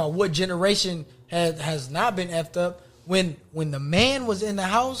 we talking about what generation has not been effed up. When the man was in the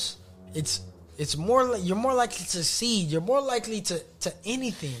house, it's more like you're more likely to succeed. You're more likely to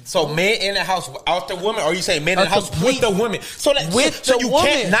anything. So men in the house without the woman, or are you saying men in A the house complete- with the women? So you woman.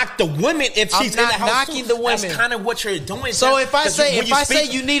 can't knock the woman if I'm she's in not the house. knocking too. the women. That's kind of what you're doing. So Terrence, if I 'cause say when say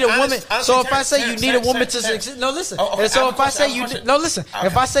you need a woman, so if I say you need a woman to succeed, no, listen. Oh, okay, So I have if a I say question, you I have a question. no, listen. Okay.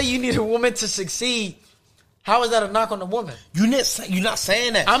 If I say you need a woman to succeed, how is that a knock on the woman? You're not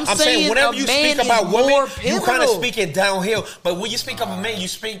saying that. I'm saying whenever a you man speak about is women, more you kind of pivotal. speaking downhill. But when you speak of a man, you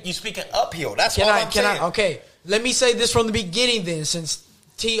speaking uphill. That's all I'm saying. Okay, let me say this from the beginning then, since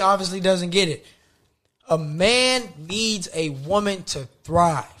T obviously doesn't get it. A man needs a woman to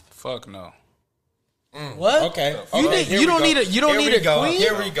thrive. Fuck no. What? Okay. You don't need a queen.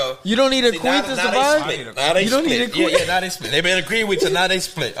 Here we go. You don't need a See, queen now to they survive. split. Now they You don't split. need a queen. Yeah, now they split. They've been agreeing with you. Now they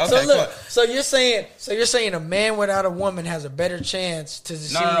split. Okay, So go look, ahead. so you're saying a man without a woman has a better chance to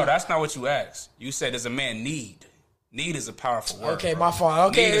succeed. No, that's not what you asked. You said, does a man need? Need is a powerful word. Okay, bro. my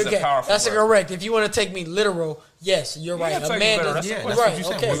fault. Need is Okay. a powerful That's word. correct. If you want to take me literal, yes, you're right. take A it man literal. does, That's right. what you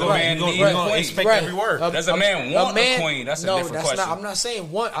said. Okay, Does a right. man need We're a gonna queen? expect Right. every word. Does a man want a queen? That's a no, different that's question. not. I'm not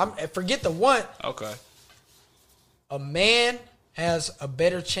saying want. Forget the want. Okay. A man has a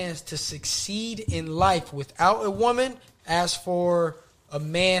better chance to succeed in life without a woman. As for a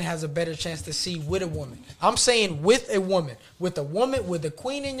man has a better chance to succeed with a woman. I'm saying with a woman, with a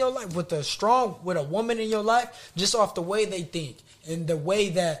queen in your life, with a woman in your life, just off the way they think and the way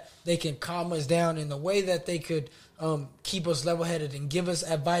that they can calm us down and the way that they could keep us level-headed and give us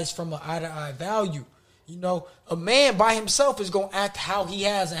advice from an eye-to-eye value. You know, a man by himself is going to act how he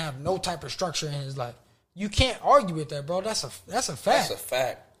has and have no type of structure in his life. You can't argue with that, bro. That's a fact. That's a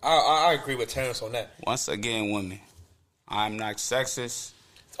fact. I agree with Terrence on that. Once again, women, I'm not sexist.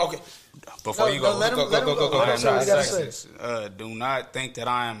 Okay. Before you go, let him go. I'm That's what not we gotta say. sexist. Do not think that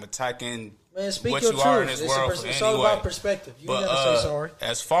I am attacking Man, speak what your you are in truth. this world for It's any all way. about perspective. You But never say sorry.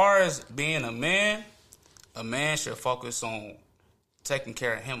 as far as being a man should focus on taking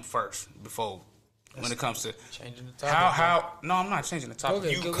care of him first before when it comes to Changing the topic. how. No, I'm not changing the topic.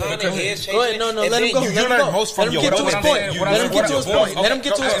 Okay, You go kind ahead. of is changing. Go ahead. No, and let him then go. You Let him learn go. most from Let him your get to his women. point. What Let I'm him get to saying- his point. Let him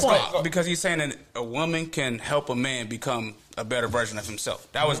get to his Okay, point. go. Because he's saying that a woman can help a man become a better version of himself.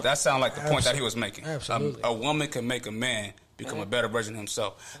 That sounded like the point that he was making. Absolutely. A woman can make a man become a better version of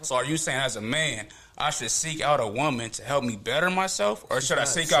himself. So are you saying as a man, I should seek out a woman to help me better myself, or should I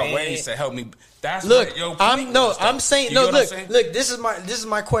seek out ways to help me? That's Look, what your I'm point was, though. I'm saying You no. get what I'm Look, saying? look. This is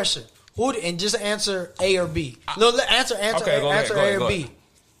my question. And just answer A or B. No, answer Okay, go ahead, answer go A ahead, or go B.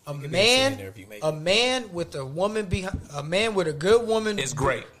 ahead. A man with a woman a man with a good woman It's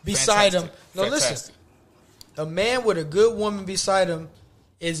great. beside him. Fantastic. No, Fantastic. listen. A man with a good woman beside him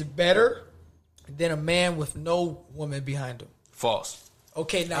is better than a man with no woman behind him. False.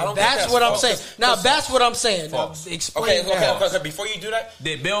 Okay, I now don't think that's that's what I'm false. saying. Now that's what I'm saying. Now False. explain Okay, that. okay. Before you do that,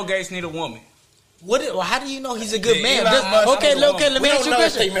 Did Bill Gates need a woman? Well, how do you know he's a good Yeah, man? Elon Musk Okay, is a okay, let me woman. ask you We a don't know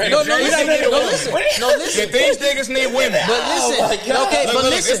question. if they married No, a Jew. listen. Did these niggas need women? But listen, okay, but Look,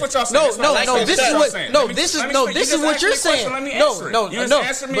 listen. this what y'all saying. No, This this is what what. saying. No, Let me- this is let me no, speak. this You is just what asked you're me a question, saying. let me No, answer it. no, You just no.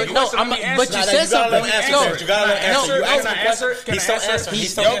 answered me But a no, question, let me but answer you it. said something. You gotta No, let him answer. Can I Can answer? Can I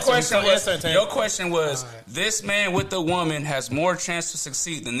answer? Your question He's was, this man with the woman has more chance to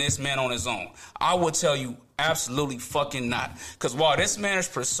succeed than this man on his own. I will tell you, absolutely fucking not. Because while this man is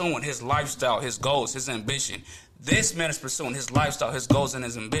pursuing his lifestyle, his goals, his ambition, this man is pursuing his lifestyle, his goals, and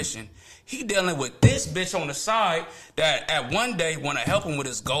his ambition. He dealing with this bitch on the side that at one day want to help him with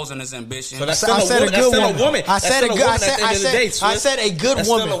his goals and his ambition. So that's I said a good woman. I said a good. I said a good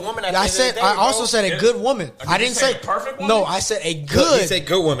woman. I said. I also said a good woman. I didn't say a perfect woman. No, I said a good. He said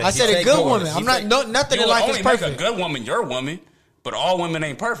good woman. I said a good woman. I'm not. No, nothing You in would life is only make a perfect. good woman your woman, but all women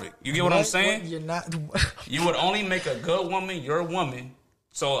ain't perfect. You get what I'm saying? You're not. You would only make a good woman your woman.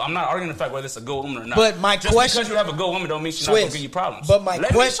 So I'm not arguing the fact whether it's a good woman or not. But my Just question- because you have a good woman don't mean she's not gonna give you problems. But my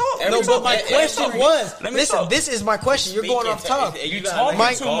question. No, but my question was. Let me Listen, talk. this is my question. You're going off top. You talking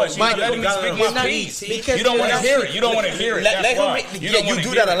Mike- too much. Mike- You let me speak you're my not- piece. because You don't want to you're hear not- it. You don't want to hear it. Let That's him. why. You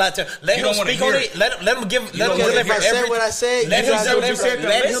do that a lot. Let You him don't wanna speak on hear it. it. Let him give. Let him don't wanna deliver hear it. I said everything. what I said. Let You him guys said what you deliver. said, then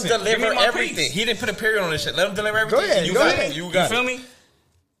Let him listen. Give me deliver my everything. piece. He didn't put a period on this shit. Let him deliver everything. ahead, You go got ahead. it. You You got feel it. me?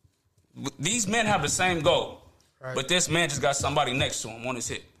 These men have the same goal, but this man just got somebody next to him on his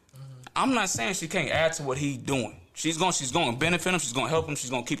hip. I'm not saying she can't add to what he's doing. She's going to benefit him. She's going to help him. She's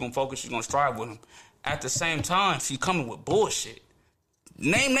going to keep him focused. She's going to strive with him. at the same time, she coming with bullshit.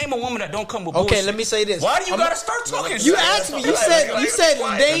 Name a woman that don't come with Okay, bullshit. let me say this. Why do you gotta start talking? You asked me. You said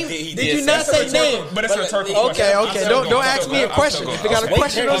name. Did you not say name? But it's a rhetorical question. Okay. Don't ask me a question. If you got a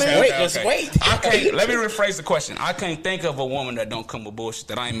question on there, Wait. Let me rephrase the question. I can't think of a woman that don't come with bullshit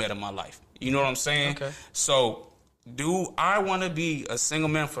that I ain't met in my life. You know what I'm saying? Okay. So, do I want to be a single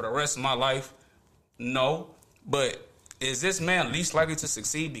man for the rest of my life? No. But is this man least likely to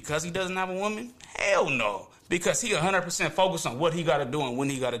succeed because he doesn't have a woman? Hell no. Because he 100% focused on what he got to do and when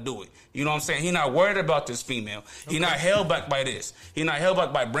he got to do it. You know what I'm saying? He not worried about this female. He not held back by this. He not held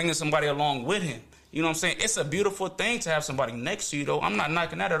back by bringing somebody along with him. You know what I'm saying? It's a beautiful thing to have somebody next to you, though. I'm not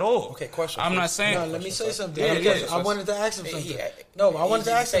knocking that at all. Okay, question. I'm not saying. no, let me say something. Yeah. I wanted to ask him something. No, I wanted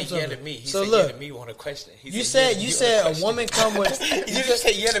to ask him something. He So said look, yeah to me on a question. you said a woman come with. You just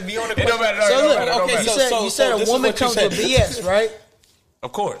said yeah to me on a It don't question. matter. So look, Okay, you said a woman comes with BS, right?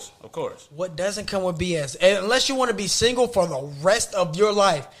 Of course. What doesn't come with BS? And unless you want to be single for the rest of your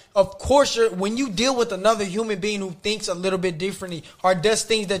life. Of course, when you deal with another human being who thinks a little bit differently or does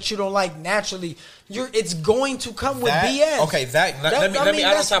things that you don't like naturally, it's going to come with BS. Okay, let me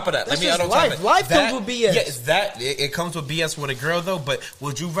add on top of that. Let me add on top of that. Life comes with BS. Yeah, it comes with BS with a girl though. But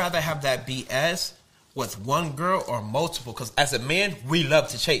would you rather have that BS with one girl or multiple? Because as a man, we love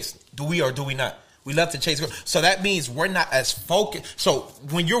to chase. Do we or do we not? We love to chase girls. So that means we're not as focused. So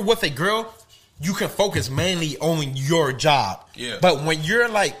when you're with a girl, you can focus mainly on your job. Yeah. But when you're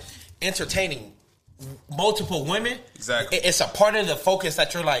like entertaining multiple women, exactly, it's a part of the focus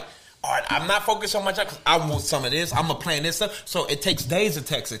that you're like, all right, I'm not focused on my job because I want some of this. I'm playing this stuff. So it takes days of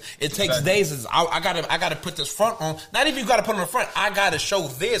texting. It takes days. I gotta put this front on. Not even you gotta put on the front. I gotta show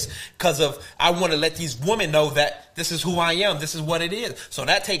this because of I want to let these women know that this is who I am. This is what it is. So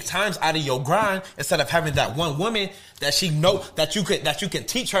that takes times out of your grind instead of having that one woman that she know that you can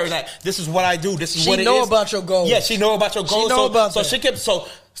teach her that this is what I do. This is what it is. She know about your goals. Yeah, she know about your goals. She know about that. She kept so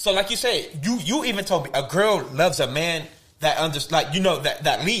like you said, you even told me a girl loves a man that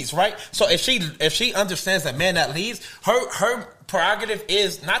that leads, right? So if she understands that man that leads, her prerogative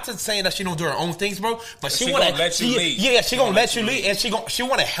is not to saying that she don't do her own things, bro, but she want to let you lead. Yeah, she gonna let you lead, and she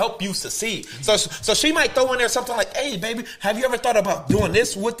want to help you succeed. So she might throw in there something like, "Hey, baby, have you ever thought about doing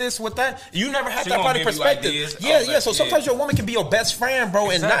this, with that?" You never had that part of perspective. Yeah. So sometimes your woman can be your best friend, bro,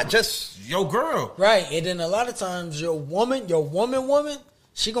 and not just your girl. Right, and then a lot of times your woman.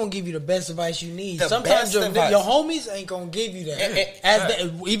 She gonna give you the best advice you need. Sometimes your homies ain't gonna give you that.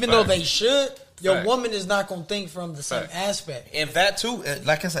 Even though they should, your woman is not gonna think from the same aspect. And that too,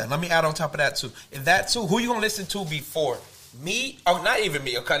 like I said, let me add on top of that too. And that too, who you gonna listen to before? Me? Oh, not even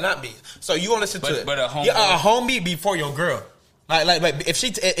me. Okay, not me. So you gonna listen to a homie. Yeah, a homie before your girl. Like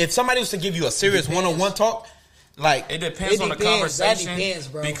if somebody was to give you a serious one-on-one talk. Like it depends on the conversation. That depends,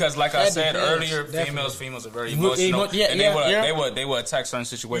 bro. Because like I said earlier, females are very emotional. They will attack certain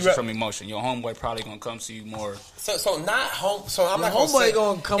situations from emotion. Your homeboy probably gonna come to you more. So not home. So I'm not homeboy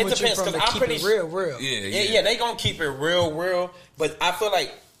gonna come with you from keep it real. Yeah. They gonna keep it real. But I feel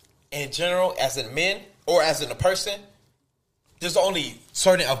like in general, as a man or as in a person, there's only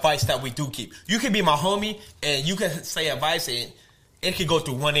certain advice that we do keep. You can be my homie and you can say advice and it could go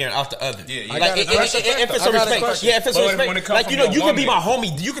through one ear and out the other. Yeah. Like if it's a respect. Yeah, if it's a respect. Like you can be my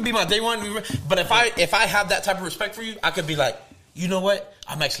homie. You can be my day one. But if I have that type of respect for you, I could be like, you know what?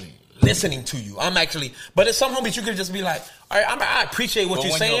 I'm actually listening to you. But at some homies, you could just be like, all right, I appreciate what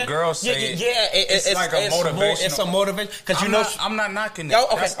you're saying. Your girl say it's like a motivation. It's a motivation because I'm not knocking it.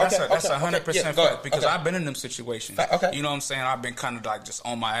 That's 100% fact because I've been in them situations. You know what I'm saying? I've been kind of like just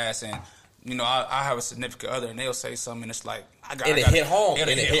on my ass and. You know, I have a significant other, and they'll say something, and it's like I got hit home.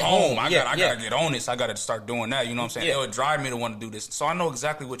 It'll hit home. I gotta get on this. I gotta start doing that. You know what I'm saying? Yeah. It would drive me to want to do this. So I know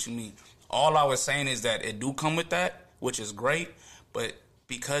exactly what you mean. All I was saying is that it do come with that, which is great, but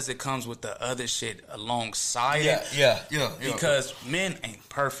because it comes with the other shit alongside it. Yeah. Because men ain't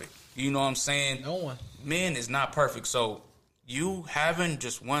perfect. You know what I'm saying? No one. Men is not perfect. So you having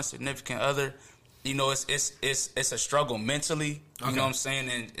just one significant other. You know, it's a struggle mentally. You know what I'm saying?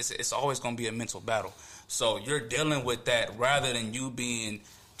 And it's always going to be a mental battle. So you're dealing with that rather than you being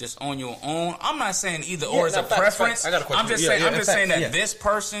just on your own. I'm not saying either or is a preference. I got a question. I'm just saying that this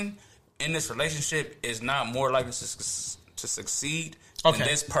person in this relationship is not more likely to succeed than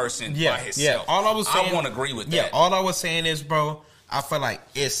this person by himself. Yeah, all I was saying, I won't agree with that. Yeah, all I was saying is, bro, I feel like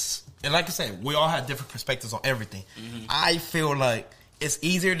and like I said, we all have different perspectives on everything. Mm-hmm. I feel like it's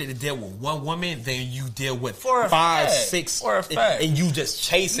easier to deal with one woman than you deal with For a 5, fact. 6, For a fact. and you just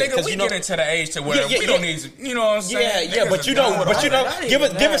chase it. Nigga, we get into the age to where we don't need to, you know what I'm saying? Yeah, but you know,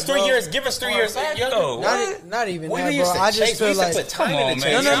 give us 3 years. Give us 3 years. Not even We that, used bro. to I just chase. We feel used to like put time Come on, in the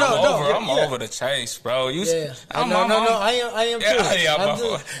man. chase. I'm over the chase, bro. I am too. Yeah, I'm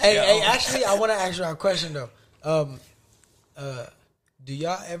too. Hey, actually, I want to ask you a question though. Do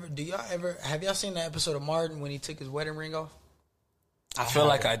y'all ever have y'all seen the episode of Martin when he took his wedding ring off? I feel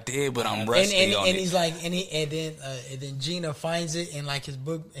like I did, but I'm rusty on and it. he's like, and then Gina finds it in like his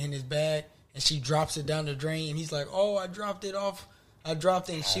book in his bag, and she drops it down the drain, and he's like, "Oh, I dropped it off. I dropped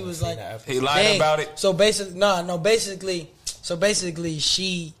it." And she was like, he lied about it. So basically, basically,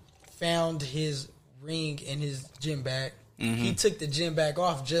 she found his ring in his gym bag. Mm-hmm. He took the gym bag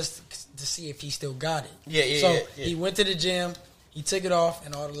off just to see if he still got it. So he went to the gym. He took it off,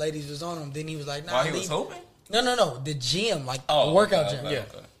 and all the ladies was on him. Then he was like, "Nah." While he was hooping? No. The gym, like the workout gym. Okay.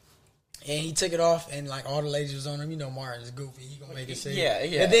 And he took it off, and like all the ladies was on him. You know, Martin's goofy. He gonna make it say,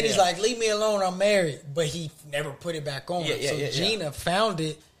 Yeah. And then he's like, "Leave me alone. I'm married." But he never put it back on. Gina found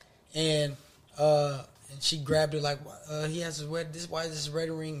it, and she grabbed it like he has his wedding. Why is this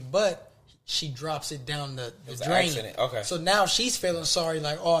wedding ring? But she drops it down the drain. Accident. Okay. So now she's feeling sorry,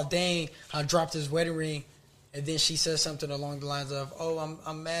 like, "Oh dang, I dropped his wedding ring." And then she says something along the lines of, "Oh,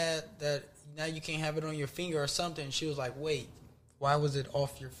 I'm mad that now you can't have it on your finger or something." And she was like, "Wait, why was it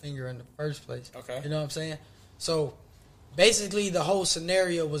off your finger in the first place?" Okay. You know what I'm saying? So basically the whole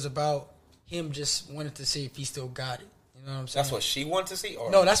scenario was about him just wanting to see if he still got it. You know what I'm saying? That's what she wanted to see?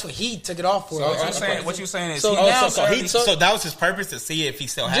 Or? No, that's what he took it off for. What you saying is So he now- so that was his purpose, to see if he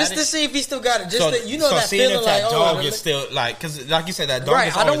still had just it? to see if he still got it. Just So that, you know, so that seeing feeling if like, that dog oh, is still, like, because like you said, that dog right.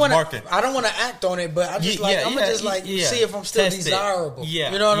 is I don't always want barking. to. I don't want to act on it, but I just I'm gonna just see if I'm still Test it. desirable.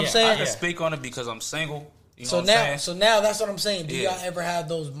 Yeah, You know what I'm yeah. saying? I can speak on it because I'm single. You know So what now, I'm saying? that's what I'm saying. Do y'all ever have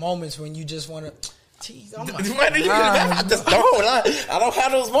those moments when you just want to? I just don't. I don't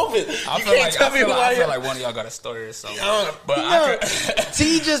have those moments. I feel like one of y'all got a story or something. But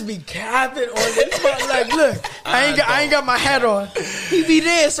T just be capping on this. Like, look, I ain't got my hat on. He be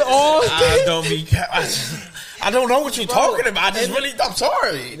there, so all I don't be. I don't know what you're talking about. I'm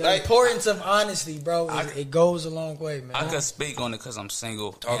sorry. The importance of honesty, bro. It goes a long way, man. I can speak on it because I'm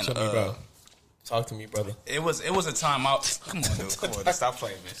single. Talk to me, bro. Talk to me, brother. It was a time out. Come on, dude. Come on. Stop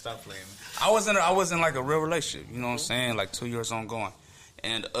playing, man. Stop playing, man. I was in like a real relationship. You know what I'm saying? Like 2 years ongoing,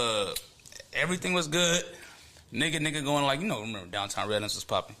 and everything was good. Nigga going like, you know, remember downtown Redlands was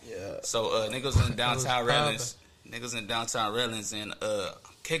popping. Yeah. So niggas in downtown Redlands, and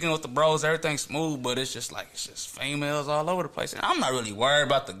kicking with the bros. Everything's smooth, but it's just females all over the place. And I'm not really worried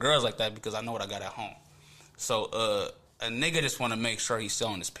about the girls like that because I know what I got at home. So a nigga just want to make sure he's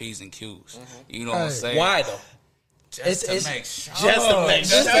selling his P's and Q's. Mm-hmm. You know what I'm saying? Why though? Just to make sure. You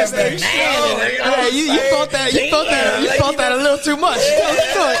felt that a little too much.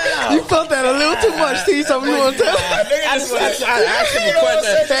 You felt that a little too much. See something you want to tell? I asked him a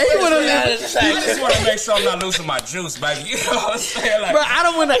question. I just want to make sure I'm not losing my juice, baby. You know what I'm saying? Like, bro, I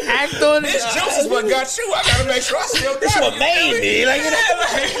don't want to act on it. This juice is what got you. I gotta make sure I still got it. This what made me. Like,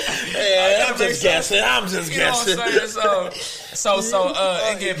 I'm just guessing. You know what I'm saying? So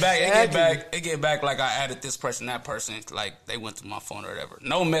it get back like I added this person, that person, like they went to my phone or whatever.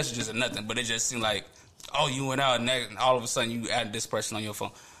 No messages or nothing, but it just seemed like, oh, you went out and all of a sudden you added this person on your phone.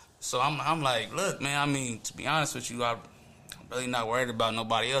 So I'm like, look, man, I mean, to be honest with you, I'm really not worried about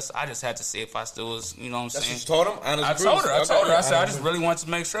nobody else. I just had to see if I still was, you know what I'm saying? That's what you told him? I told her. I said, I just really wanted to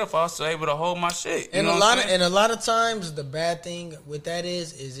make sure if I was still able to hold my shit. And a lot of times, the bad thing with that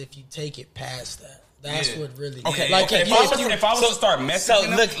is if you take it past that. That's what really. Okay, like if I was to start messaging. So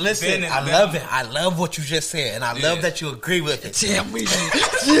look, listen. I love it. I love what you just said, and I love that you agree with it. Damn me.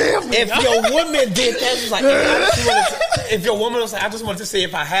 If your woman did that, it's like, if your woman was like, I just wanted to see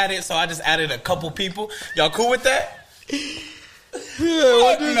if I had it, so I just added a couple people. Y'all cool with that?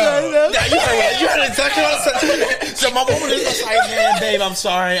 No. Yeah, you heard exactly what I said. So my woman is just like, man, babe, I'm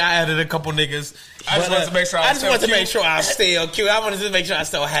sorry, I added a couple niggas. I just wanted to make sure I was still cute. I wanted to make sure I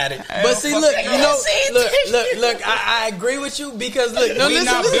still had it. But see, look, look. I agree with you because look, we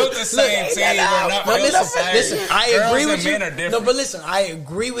not built the same team. Listen. I agree with you. No, but listen, I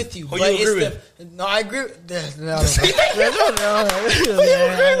agree with you. But you agree with? No, I agree.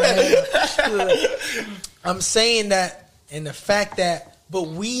 I'm saying that, and the fact that. But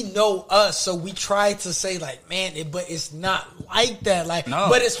we know us, so we try to say like, man, but it's not like that. Like, no.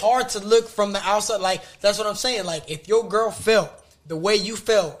 But it's hard to look from the outside. Like, that's what I'm saying. Like, if your girl felt the way you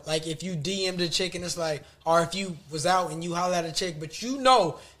felt, like if you DM'd a chick and it's like, or if you was out and you hollered at a chick, but you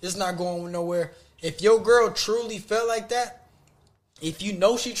know it's not going nowhere. If your girl truly felt like that, if you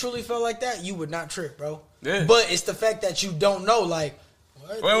know she truly felt like that, you would not trip, bro. Yeah. But it's the fact that you don't know, like.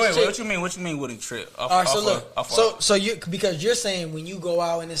 Wait. What you mean? What you mean wouldn't trip? All right, so look, so you because you're saying when you go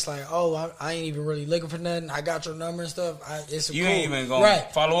out and it's like, oh, I ain't even really looking for nothing. I got your number and stuff. You ain't even gonna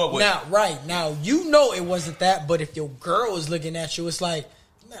follow up with now. Right now, you know it wasn't that. But if your girl is looking at you, it's like,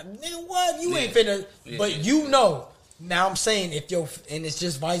 nigga, what? You ain't finna. Yeah. But you know. Now I'm saying and it's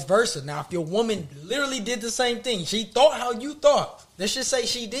just vice versa. Now if your woman literally did the same thing, she thought how you thought. Let's just say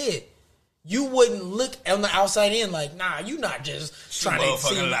she did. You wouldn't look on the outside in like, nah, you not just trying to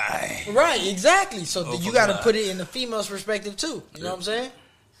see. Lie. Right, exactly. So you got to put it in the female's perspective too. You know what I'm saying?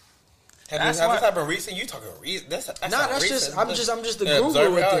 Have this happened recent? You talking recent? That's just I'm just the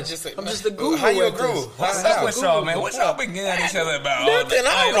guru with this. I'm just the guru. How you a with guru? this. What's up with y'all, man? What y'all been getting at each other about? Nothing.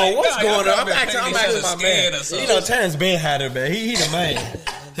 I don't know what's going on. I'm asking my man. You know, Terrence been had it, man. He the man.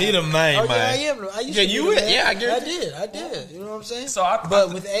 He the man, man. Yeah, I am. I used to be the man. Yeah, I did. You know what I'm saying?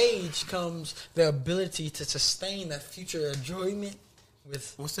 But with age comes the ability to sustain that future enjoyment.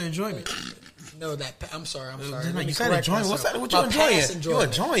 What's the enjoyment? No, I'm sorry. You said enjoyment. What's that? What you enjoying? You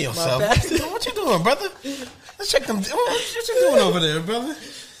enjoying yourself? What you doing, brother? Let's check them. What you doing over there, brother?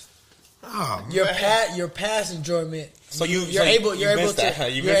 Oh, your past enjoyment. So you're able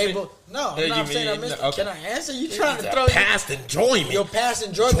to. No, I'm not saying I missed it. Can I answer? You trying to throw past enjoyment? Your past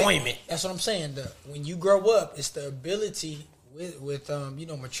enjoyment. That's what I'm saying. When you grow up, it's the ability with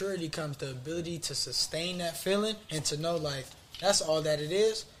maturity comes the ability to sustain that feeling and to know like that's all that it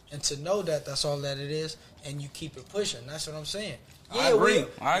is, and to know that that's all that it is, and you keep it pushing. That's what I'm saying. Yeah,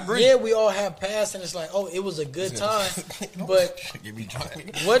 I agree. Yeah, we all have past, and it's like, oh, it was a good time, but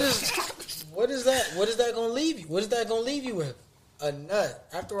what is that? What is that gonna leave you? What is that gonna leave you with? A nut.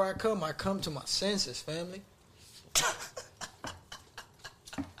 After I come to my senses, family.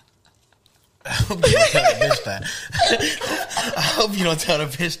 I hope you don't tell the bitch that. I hope you don't tell the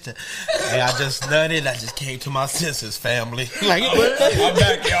bitch that. Hey, I just nutted. I just came to my senses, family. Like, I'm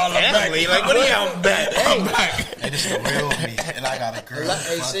back, y'all. I'm back. Like, what are y'all? I'm back. I'm back. Hey, this is the real me, and I got a girl.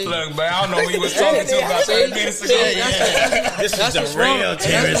 Look, man, I don't know who you was talking to about 30 minutes ago. This is the real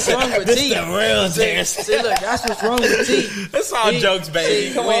Terrence. This is the real Terrence. See, look, that's what's wrong with T. It's all jokes,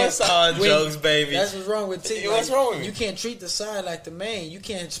 baby. Come on, it's all jokes, baby. That's what's wrong with T. What's wrong with me? You can't treat the side like the man. You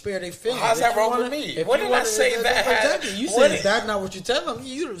can't spare their feelings. How's that wrong with me? What did I say that? Exactly. You said that's not what you tell them.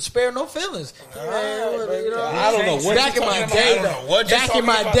 You spare no feelings. I don't know what back in my day. Back in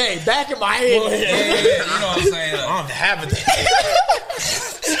my day. Back in my head. You know what I'm saying? I'm having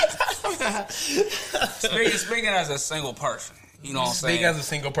that. Speaking as a single person. You know what I'm saying? Speak as a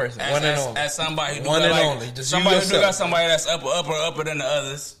single person. One and only. As somebody who only. Just somebody who got somebody that's upper than the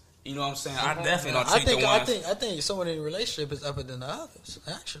others. You know what I'm saying? I definitely don't treat the ones. I think someone in a relationship is upper than the others,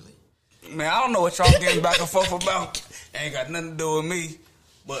 actually. Man, I don't know what y'all getting back and forth about. Ain't got nothing to do with me.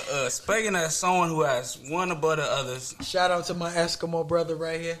 But speaking as someone who has one above the others. Shout out to my Eskimo brother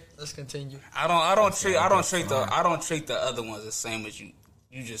right here. Let's continue. I don't treat the other ones the same as you.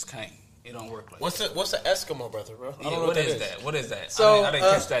 You just can't. It don't work like that. What's the Eskimo brother, bro? What is that? What is that? So, I didn't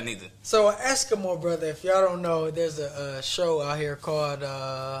catch that neither. So an Eskimo brother, if y'all don't know, there's a show out here called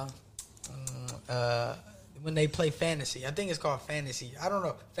when they play fantasy. I think it's called fantasy. I don't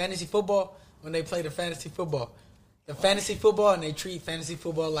know. Fantasy football, when they play the fantasy football. The fantasy football, and they treat fantasy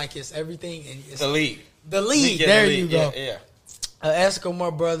football like it's everything. And it's the league. The league. There you go. Yeah.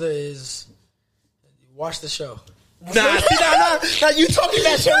 Eskimo brother is... Watch the show. Nah, you told me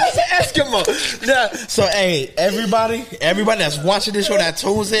that show was an Eskimo. Nah, so, hey, everybody that's watching this show, that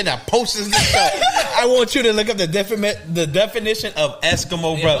tunes in, that posts this show, I want you to look up the definition of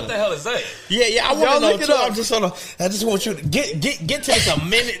Eskimo brother. What the hell is that? Yeah, I want to know too. I just want you to get to this a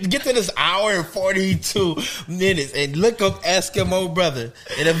minute, get to this hour and 42 minutes, and look up Eskimo brother.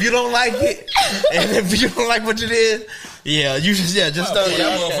 And if you don't like it, and if you don't like what it is. Yeah, you just that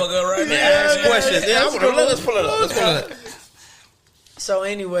motherfucker right now. Ask questions. Let's pull it up. So,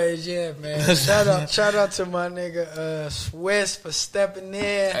 anyways, yeah, man. Shout out to my nigga Swiss for stepping in.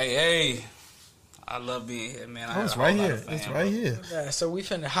 Hey, I love being here, man. It's right here. Yeah, so we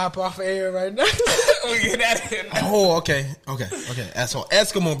finna hop off air right now. We get out of here now. Oh, okay. So,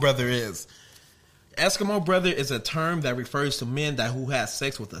 Eskimo brother is a term that refers to men who have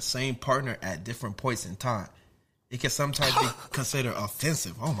sex with the same partner at different points in time. It can sometimes be considered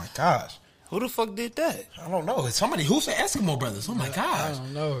offensive. Oh my gosh. Who the fuck did that? I don't know. It's somebody who said Eskimo brothers. Oh my gosh. I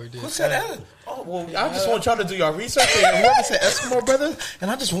don't know who did that. Who said that? Oh, well, I just want y'all to do your research. And whoever said Eskimo brothers,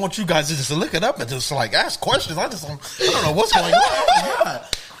 and I just want you guys to just look it up and just like ask questions. I don't know what's going on. Oh my God.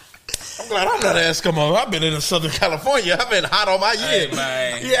 I'm glad I'm not an Eskimo. I've been in Southern California. I've been hot all my year. Hey,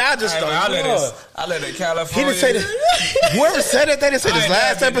 man. Yeah, I just don't know. I live in California. He didn't say that. Whoever said it, they didn't say this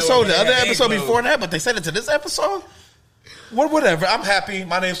last episode, the other episode before that, but they said it to this episode. Whatever. I'm happy.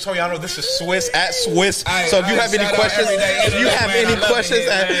 My name's Toriano. This is Swiss at Swiss. So if you have any questions,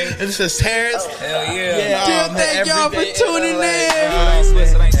 this is Terrence. Hell yeah. Dude, thank y'all for tuning in.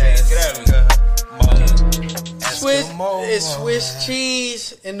 It's Swiss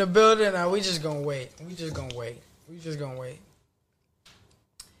cheese in the building. Now we just gonna wait. And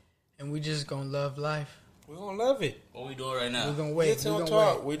we just gonna love life. We're gonna love it. What we doing right now? We're gonna wait. We're gonna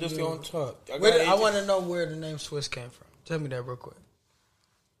talk. We're just gonna talk. I want to know where the name Swiss came from. Tell me that real quick.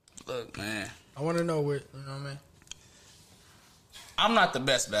 Look, man. I want to know where. You know what I mean? I'm not the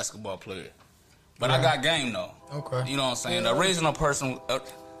best basketball player, but I got game though. Okay. You know what I'm saying? A reasonable person.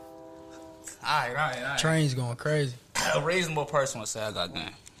 All right. Train's going crazy. A reasonable person would say I got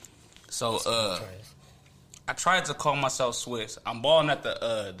game. So, I tried to call myself Swiss. I'm balling at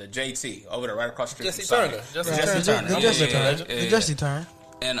the JT over there, right across the street. Jesse Turner.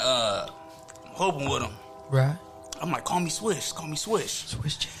 And hooping with him. Right. I'm like, call me Swish. Swiss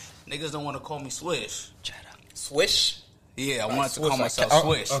cheese. Niggas don't want to call me Swish. Swish? Yeah, I wanted to call myself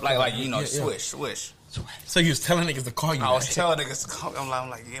Swish. Okay. Like you know, Swish. So you was telling niggas to call you. I was telling niggas to call me. I'm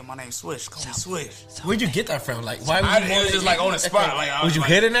like, yeah, my name's Swish. Call me Swish. Where'd you get that from? Like, why? It was just like on the spot. Like, was you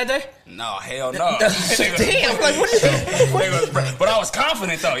hitting that day? No, hell no. Damn, like what is that? But I was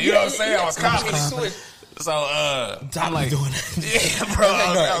confident though. You know what I'm saying? I was confident. So I'm like, doing that. Yeah, bro.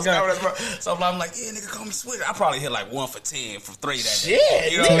 I was confident, bro. So I'm like, yeah, nigga, call me Swish. I probably hit like 1 for 10 for 3 that day. Yeah,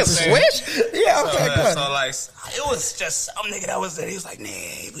 you know nigga, Swish. Yeah, okay, so like, it was just some nigga that was there. He was like, nah,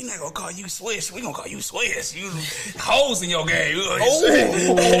 we not gonna call you Swish. We gonna call you Swish. You hoes in your game. You know what I'm saying?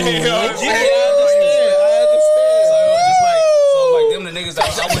 I understand. Them the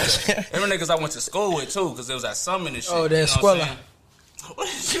niggas I went to school with too, because it was at Summit and shit. Oh, that's Squella. What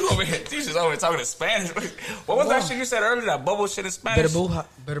is you over here? You just over here talking in Spanish. What was that shit you said earlier? That bubble shit in Spanish?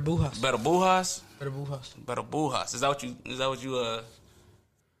 Better bujas. Is that what you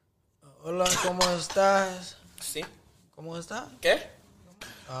Hola, ¿cómo estás? Sí. ¿Cómo estás? ¿Qué?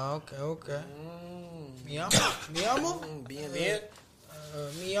 Ah, okay. Mi amo. Bien.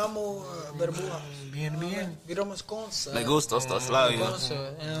 Mi amo Berbujas. Bien. Viramos Consa. Me gusta estos labios.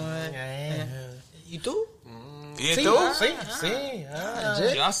 ¿Y tú? You too? Sí.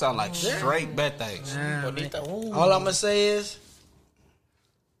 Y'all sound like straight bad things. All I'm gonna say is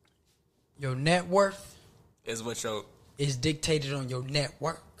your net worth Is what your is dictated on your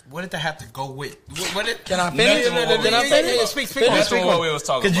network. What did that have to go with? Can I finish? Speak. That's what we was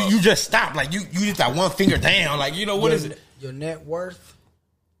talking about. Because you just stopped. Like, you did that one finger down. Like, you know, what is it? Your net worth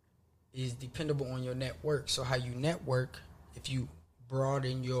is dependable on your network. So how you network, if you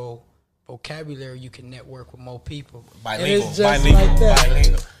broaden your vocabulary, you can network with more people. Bilingual. Like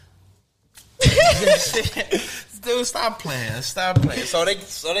Dude, stop playing. So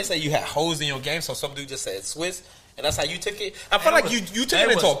they say you had hoes in your game, so some dude just said Swiss, and that's how you took it. I feel like you took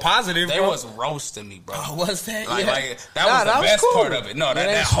it into a positive, bro. They was roasting me, bro. Oh, was that? Like, that was the best part of it. No,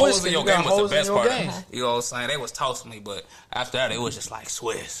 that hoes in your game was the best part of it. You know what I'm saying? They was toasting me, but after that, it was just like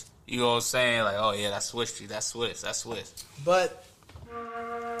Swiss. You know what I'm saying? Like, oh yeah, that's Swiss. But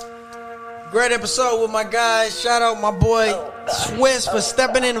great episode with my guys. Shout out my boy Swiss for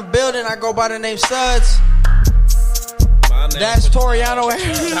stepping in the building. I go by the name Suds. That's Toriano.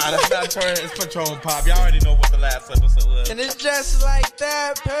 Nah, that's not Toriano. It's Patron Pop. Y'all already know what the last episode was. And it's just like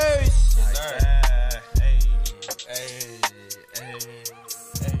that. Peace. Like that. Hey.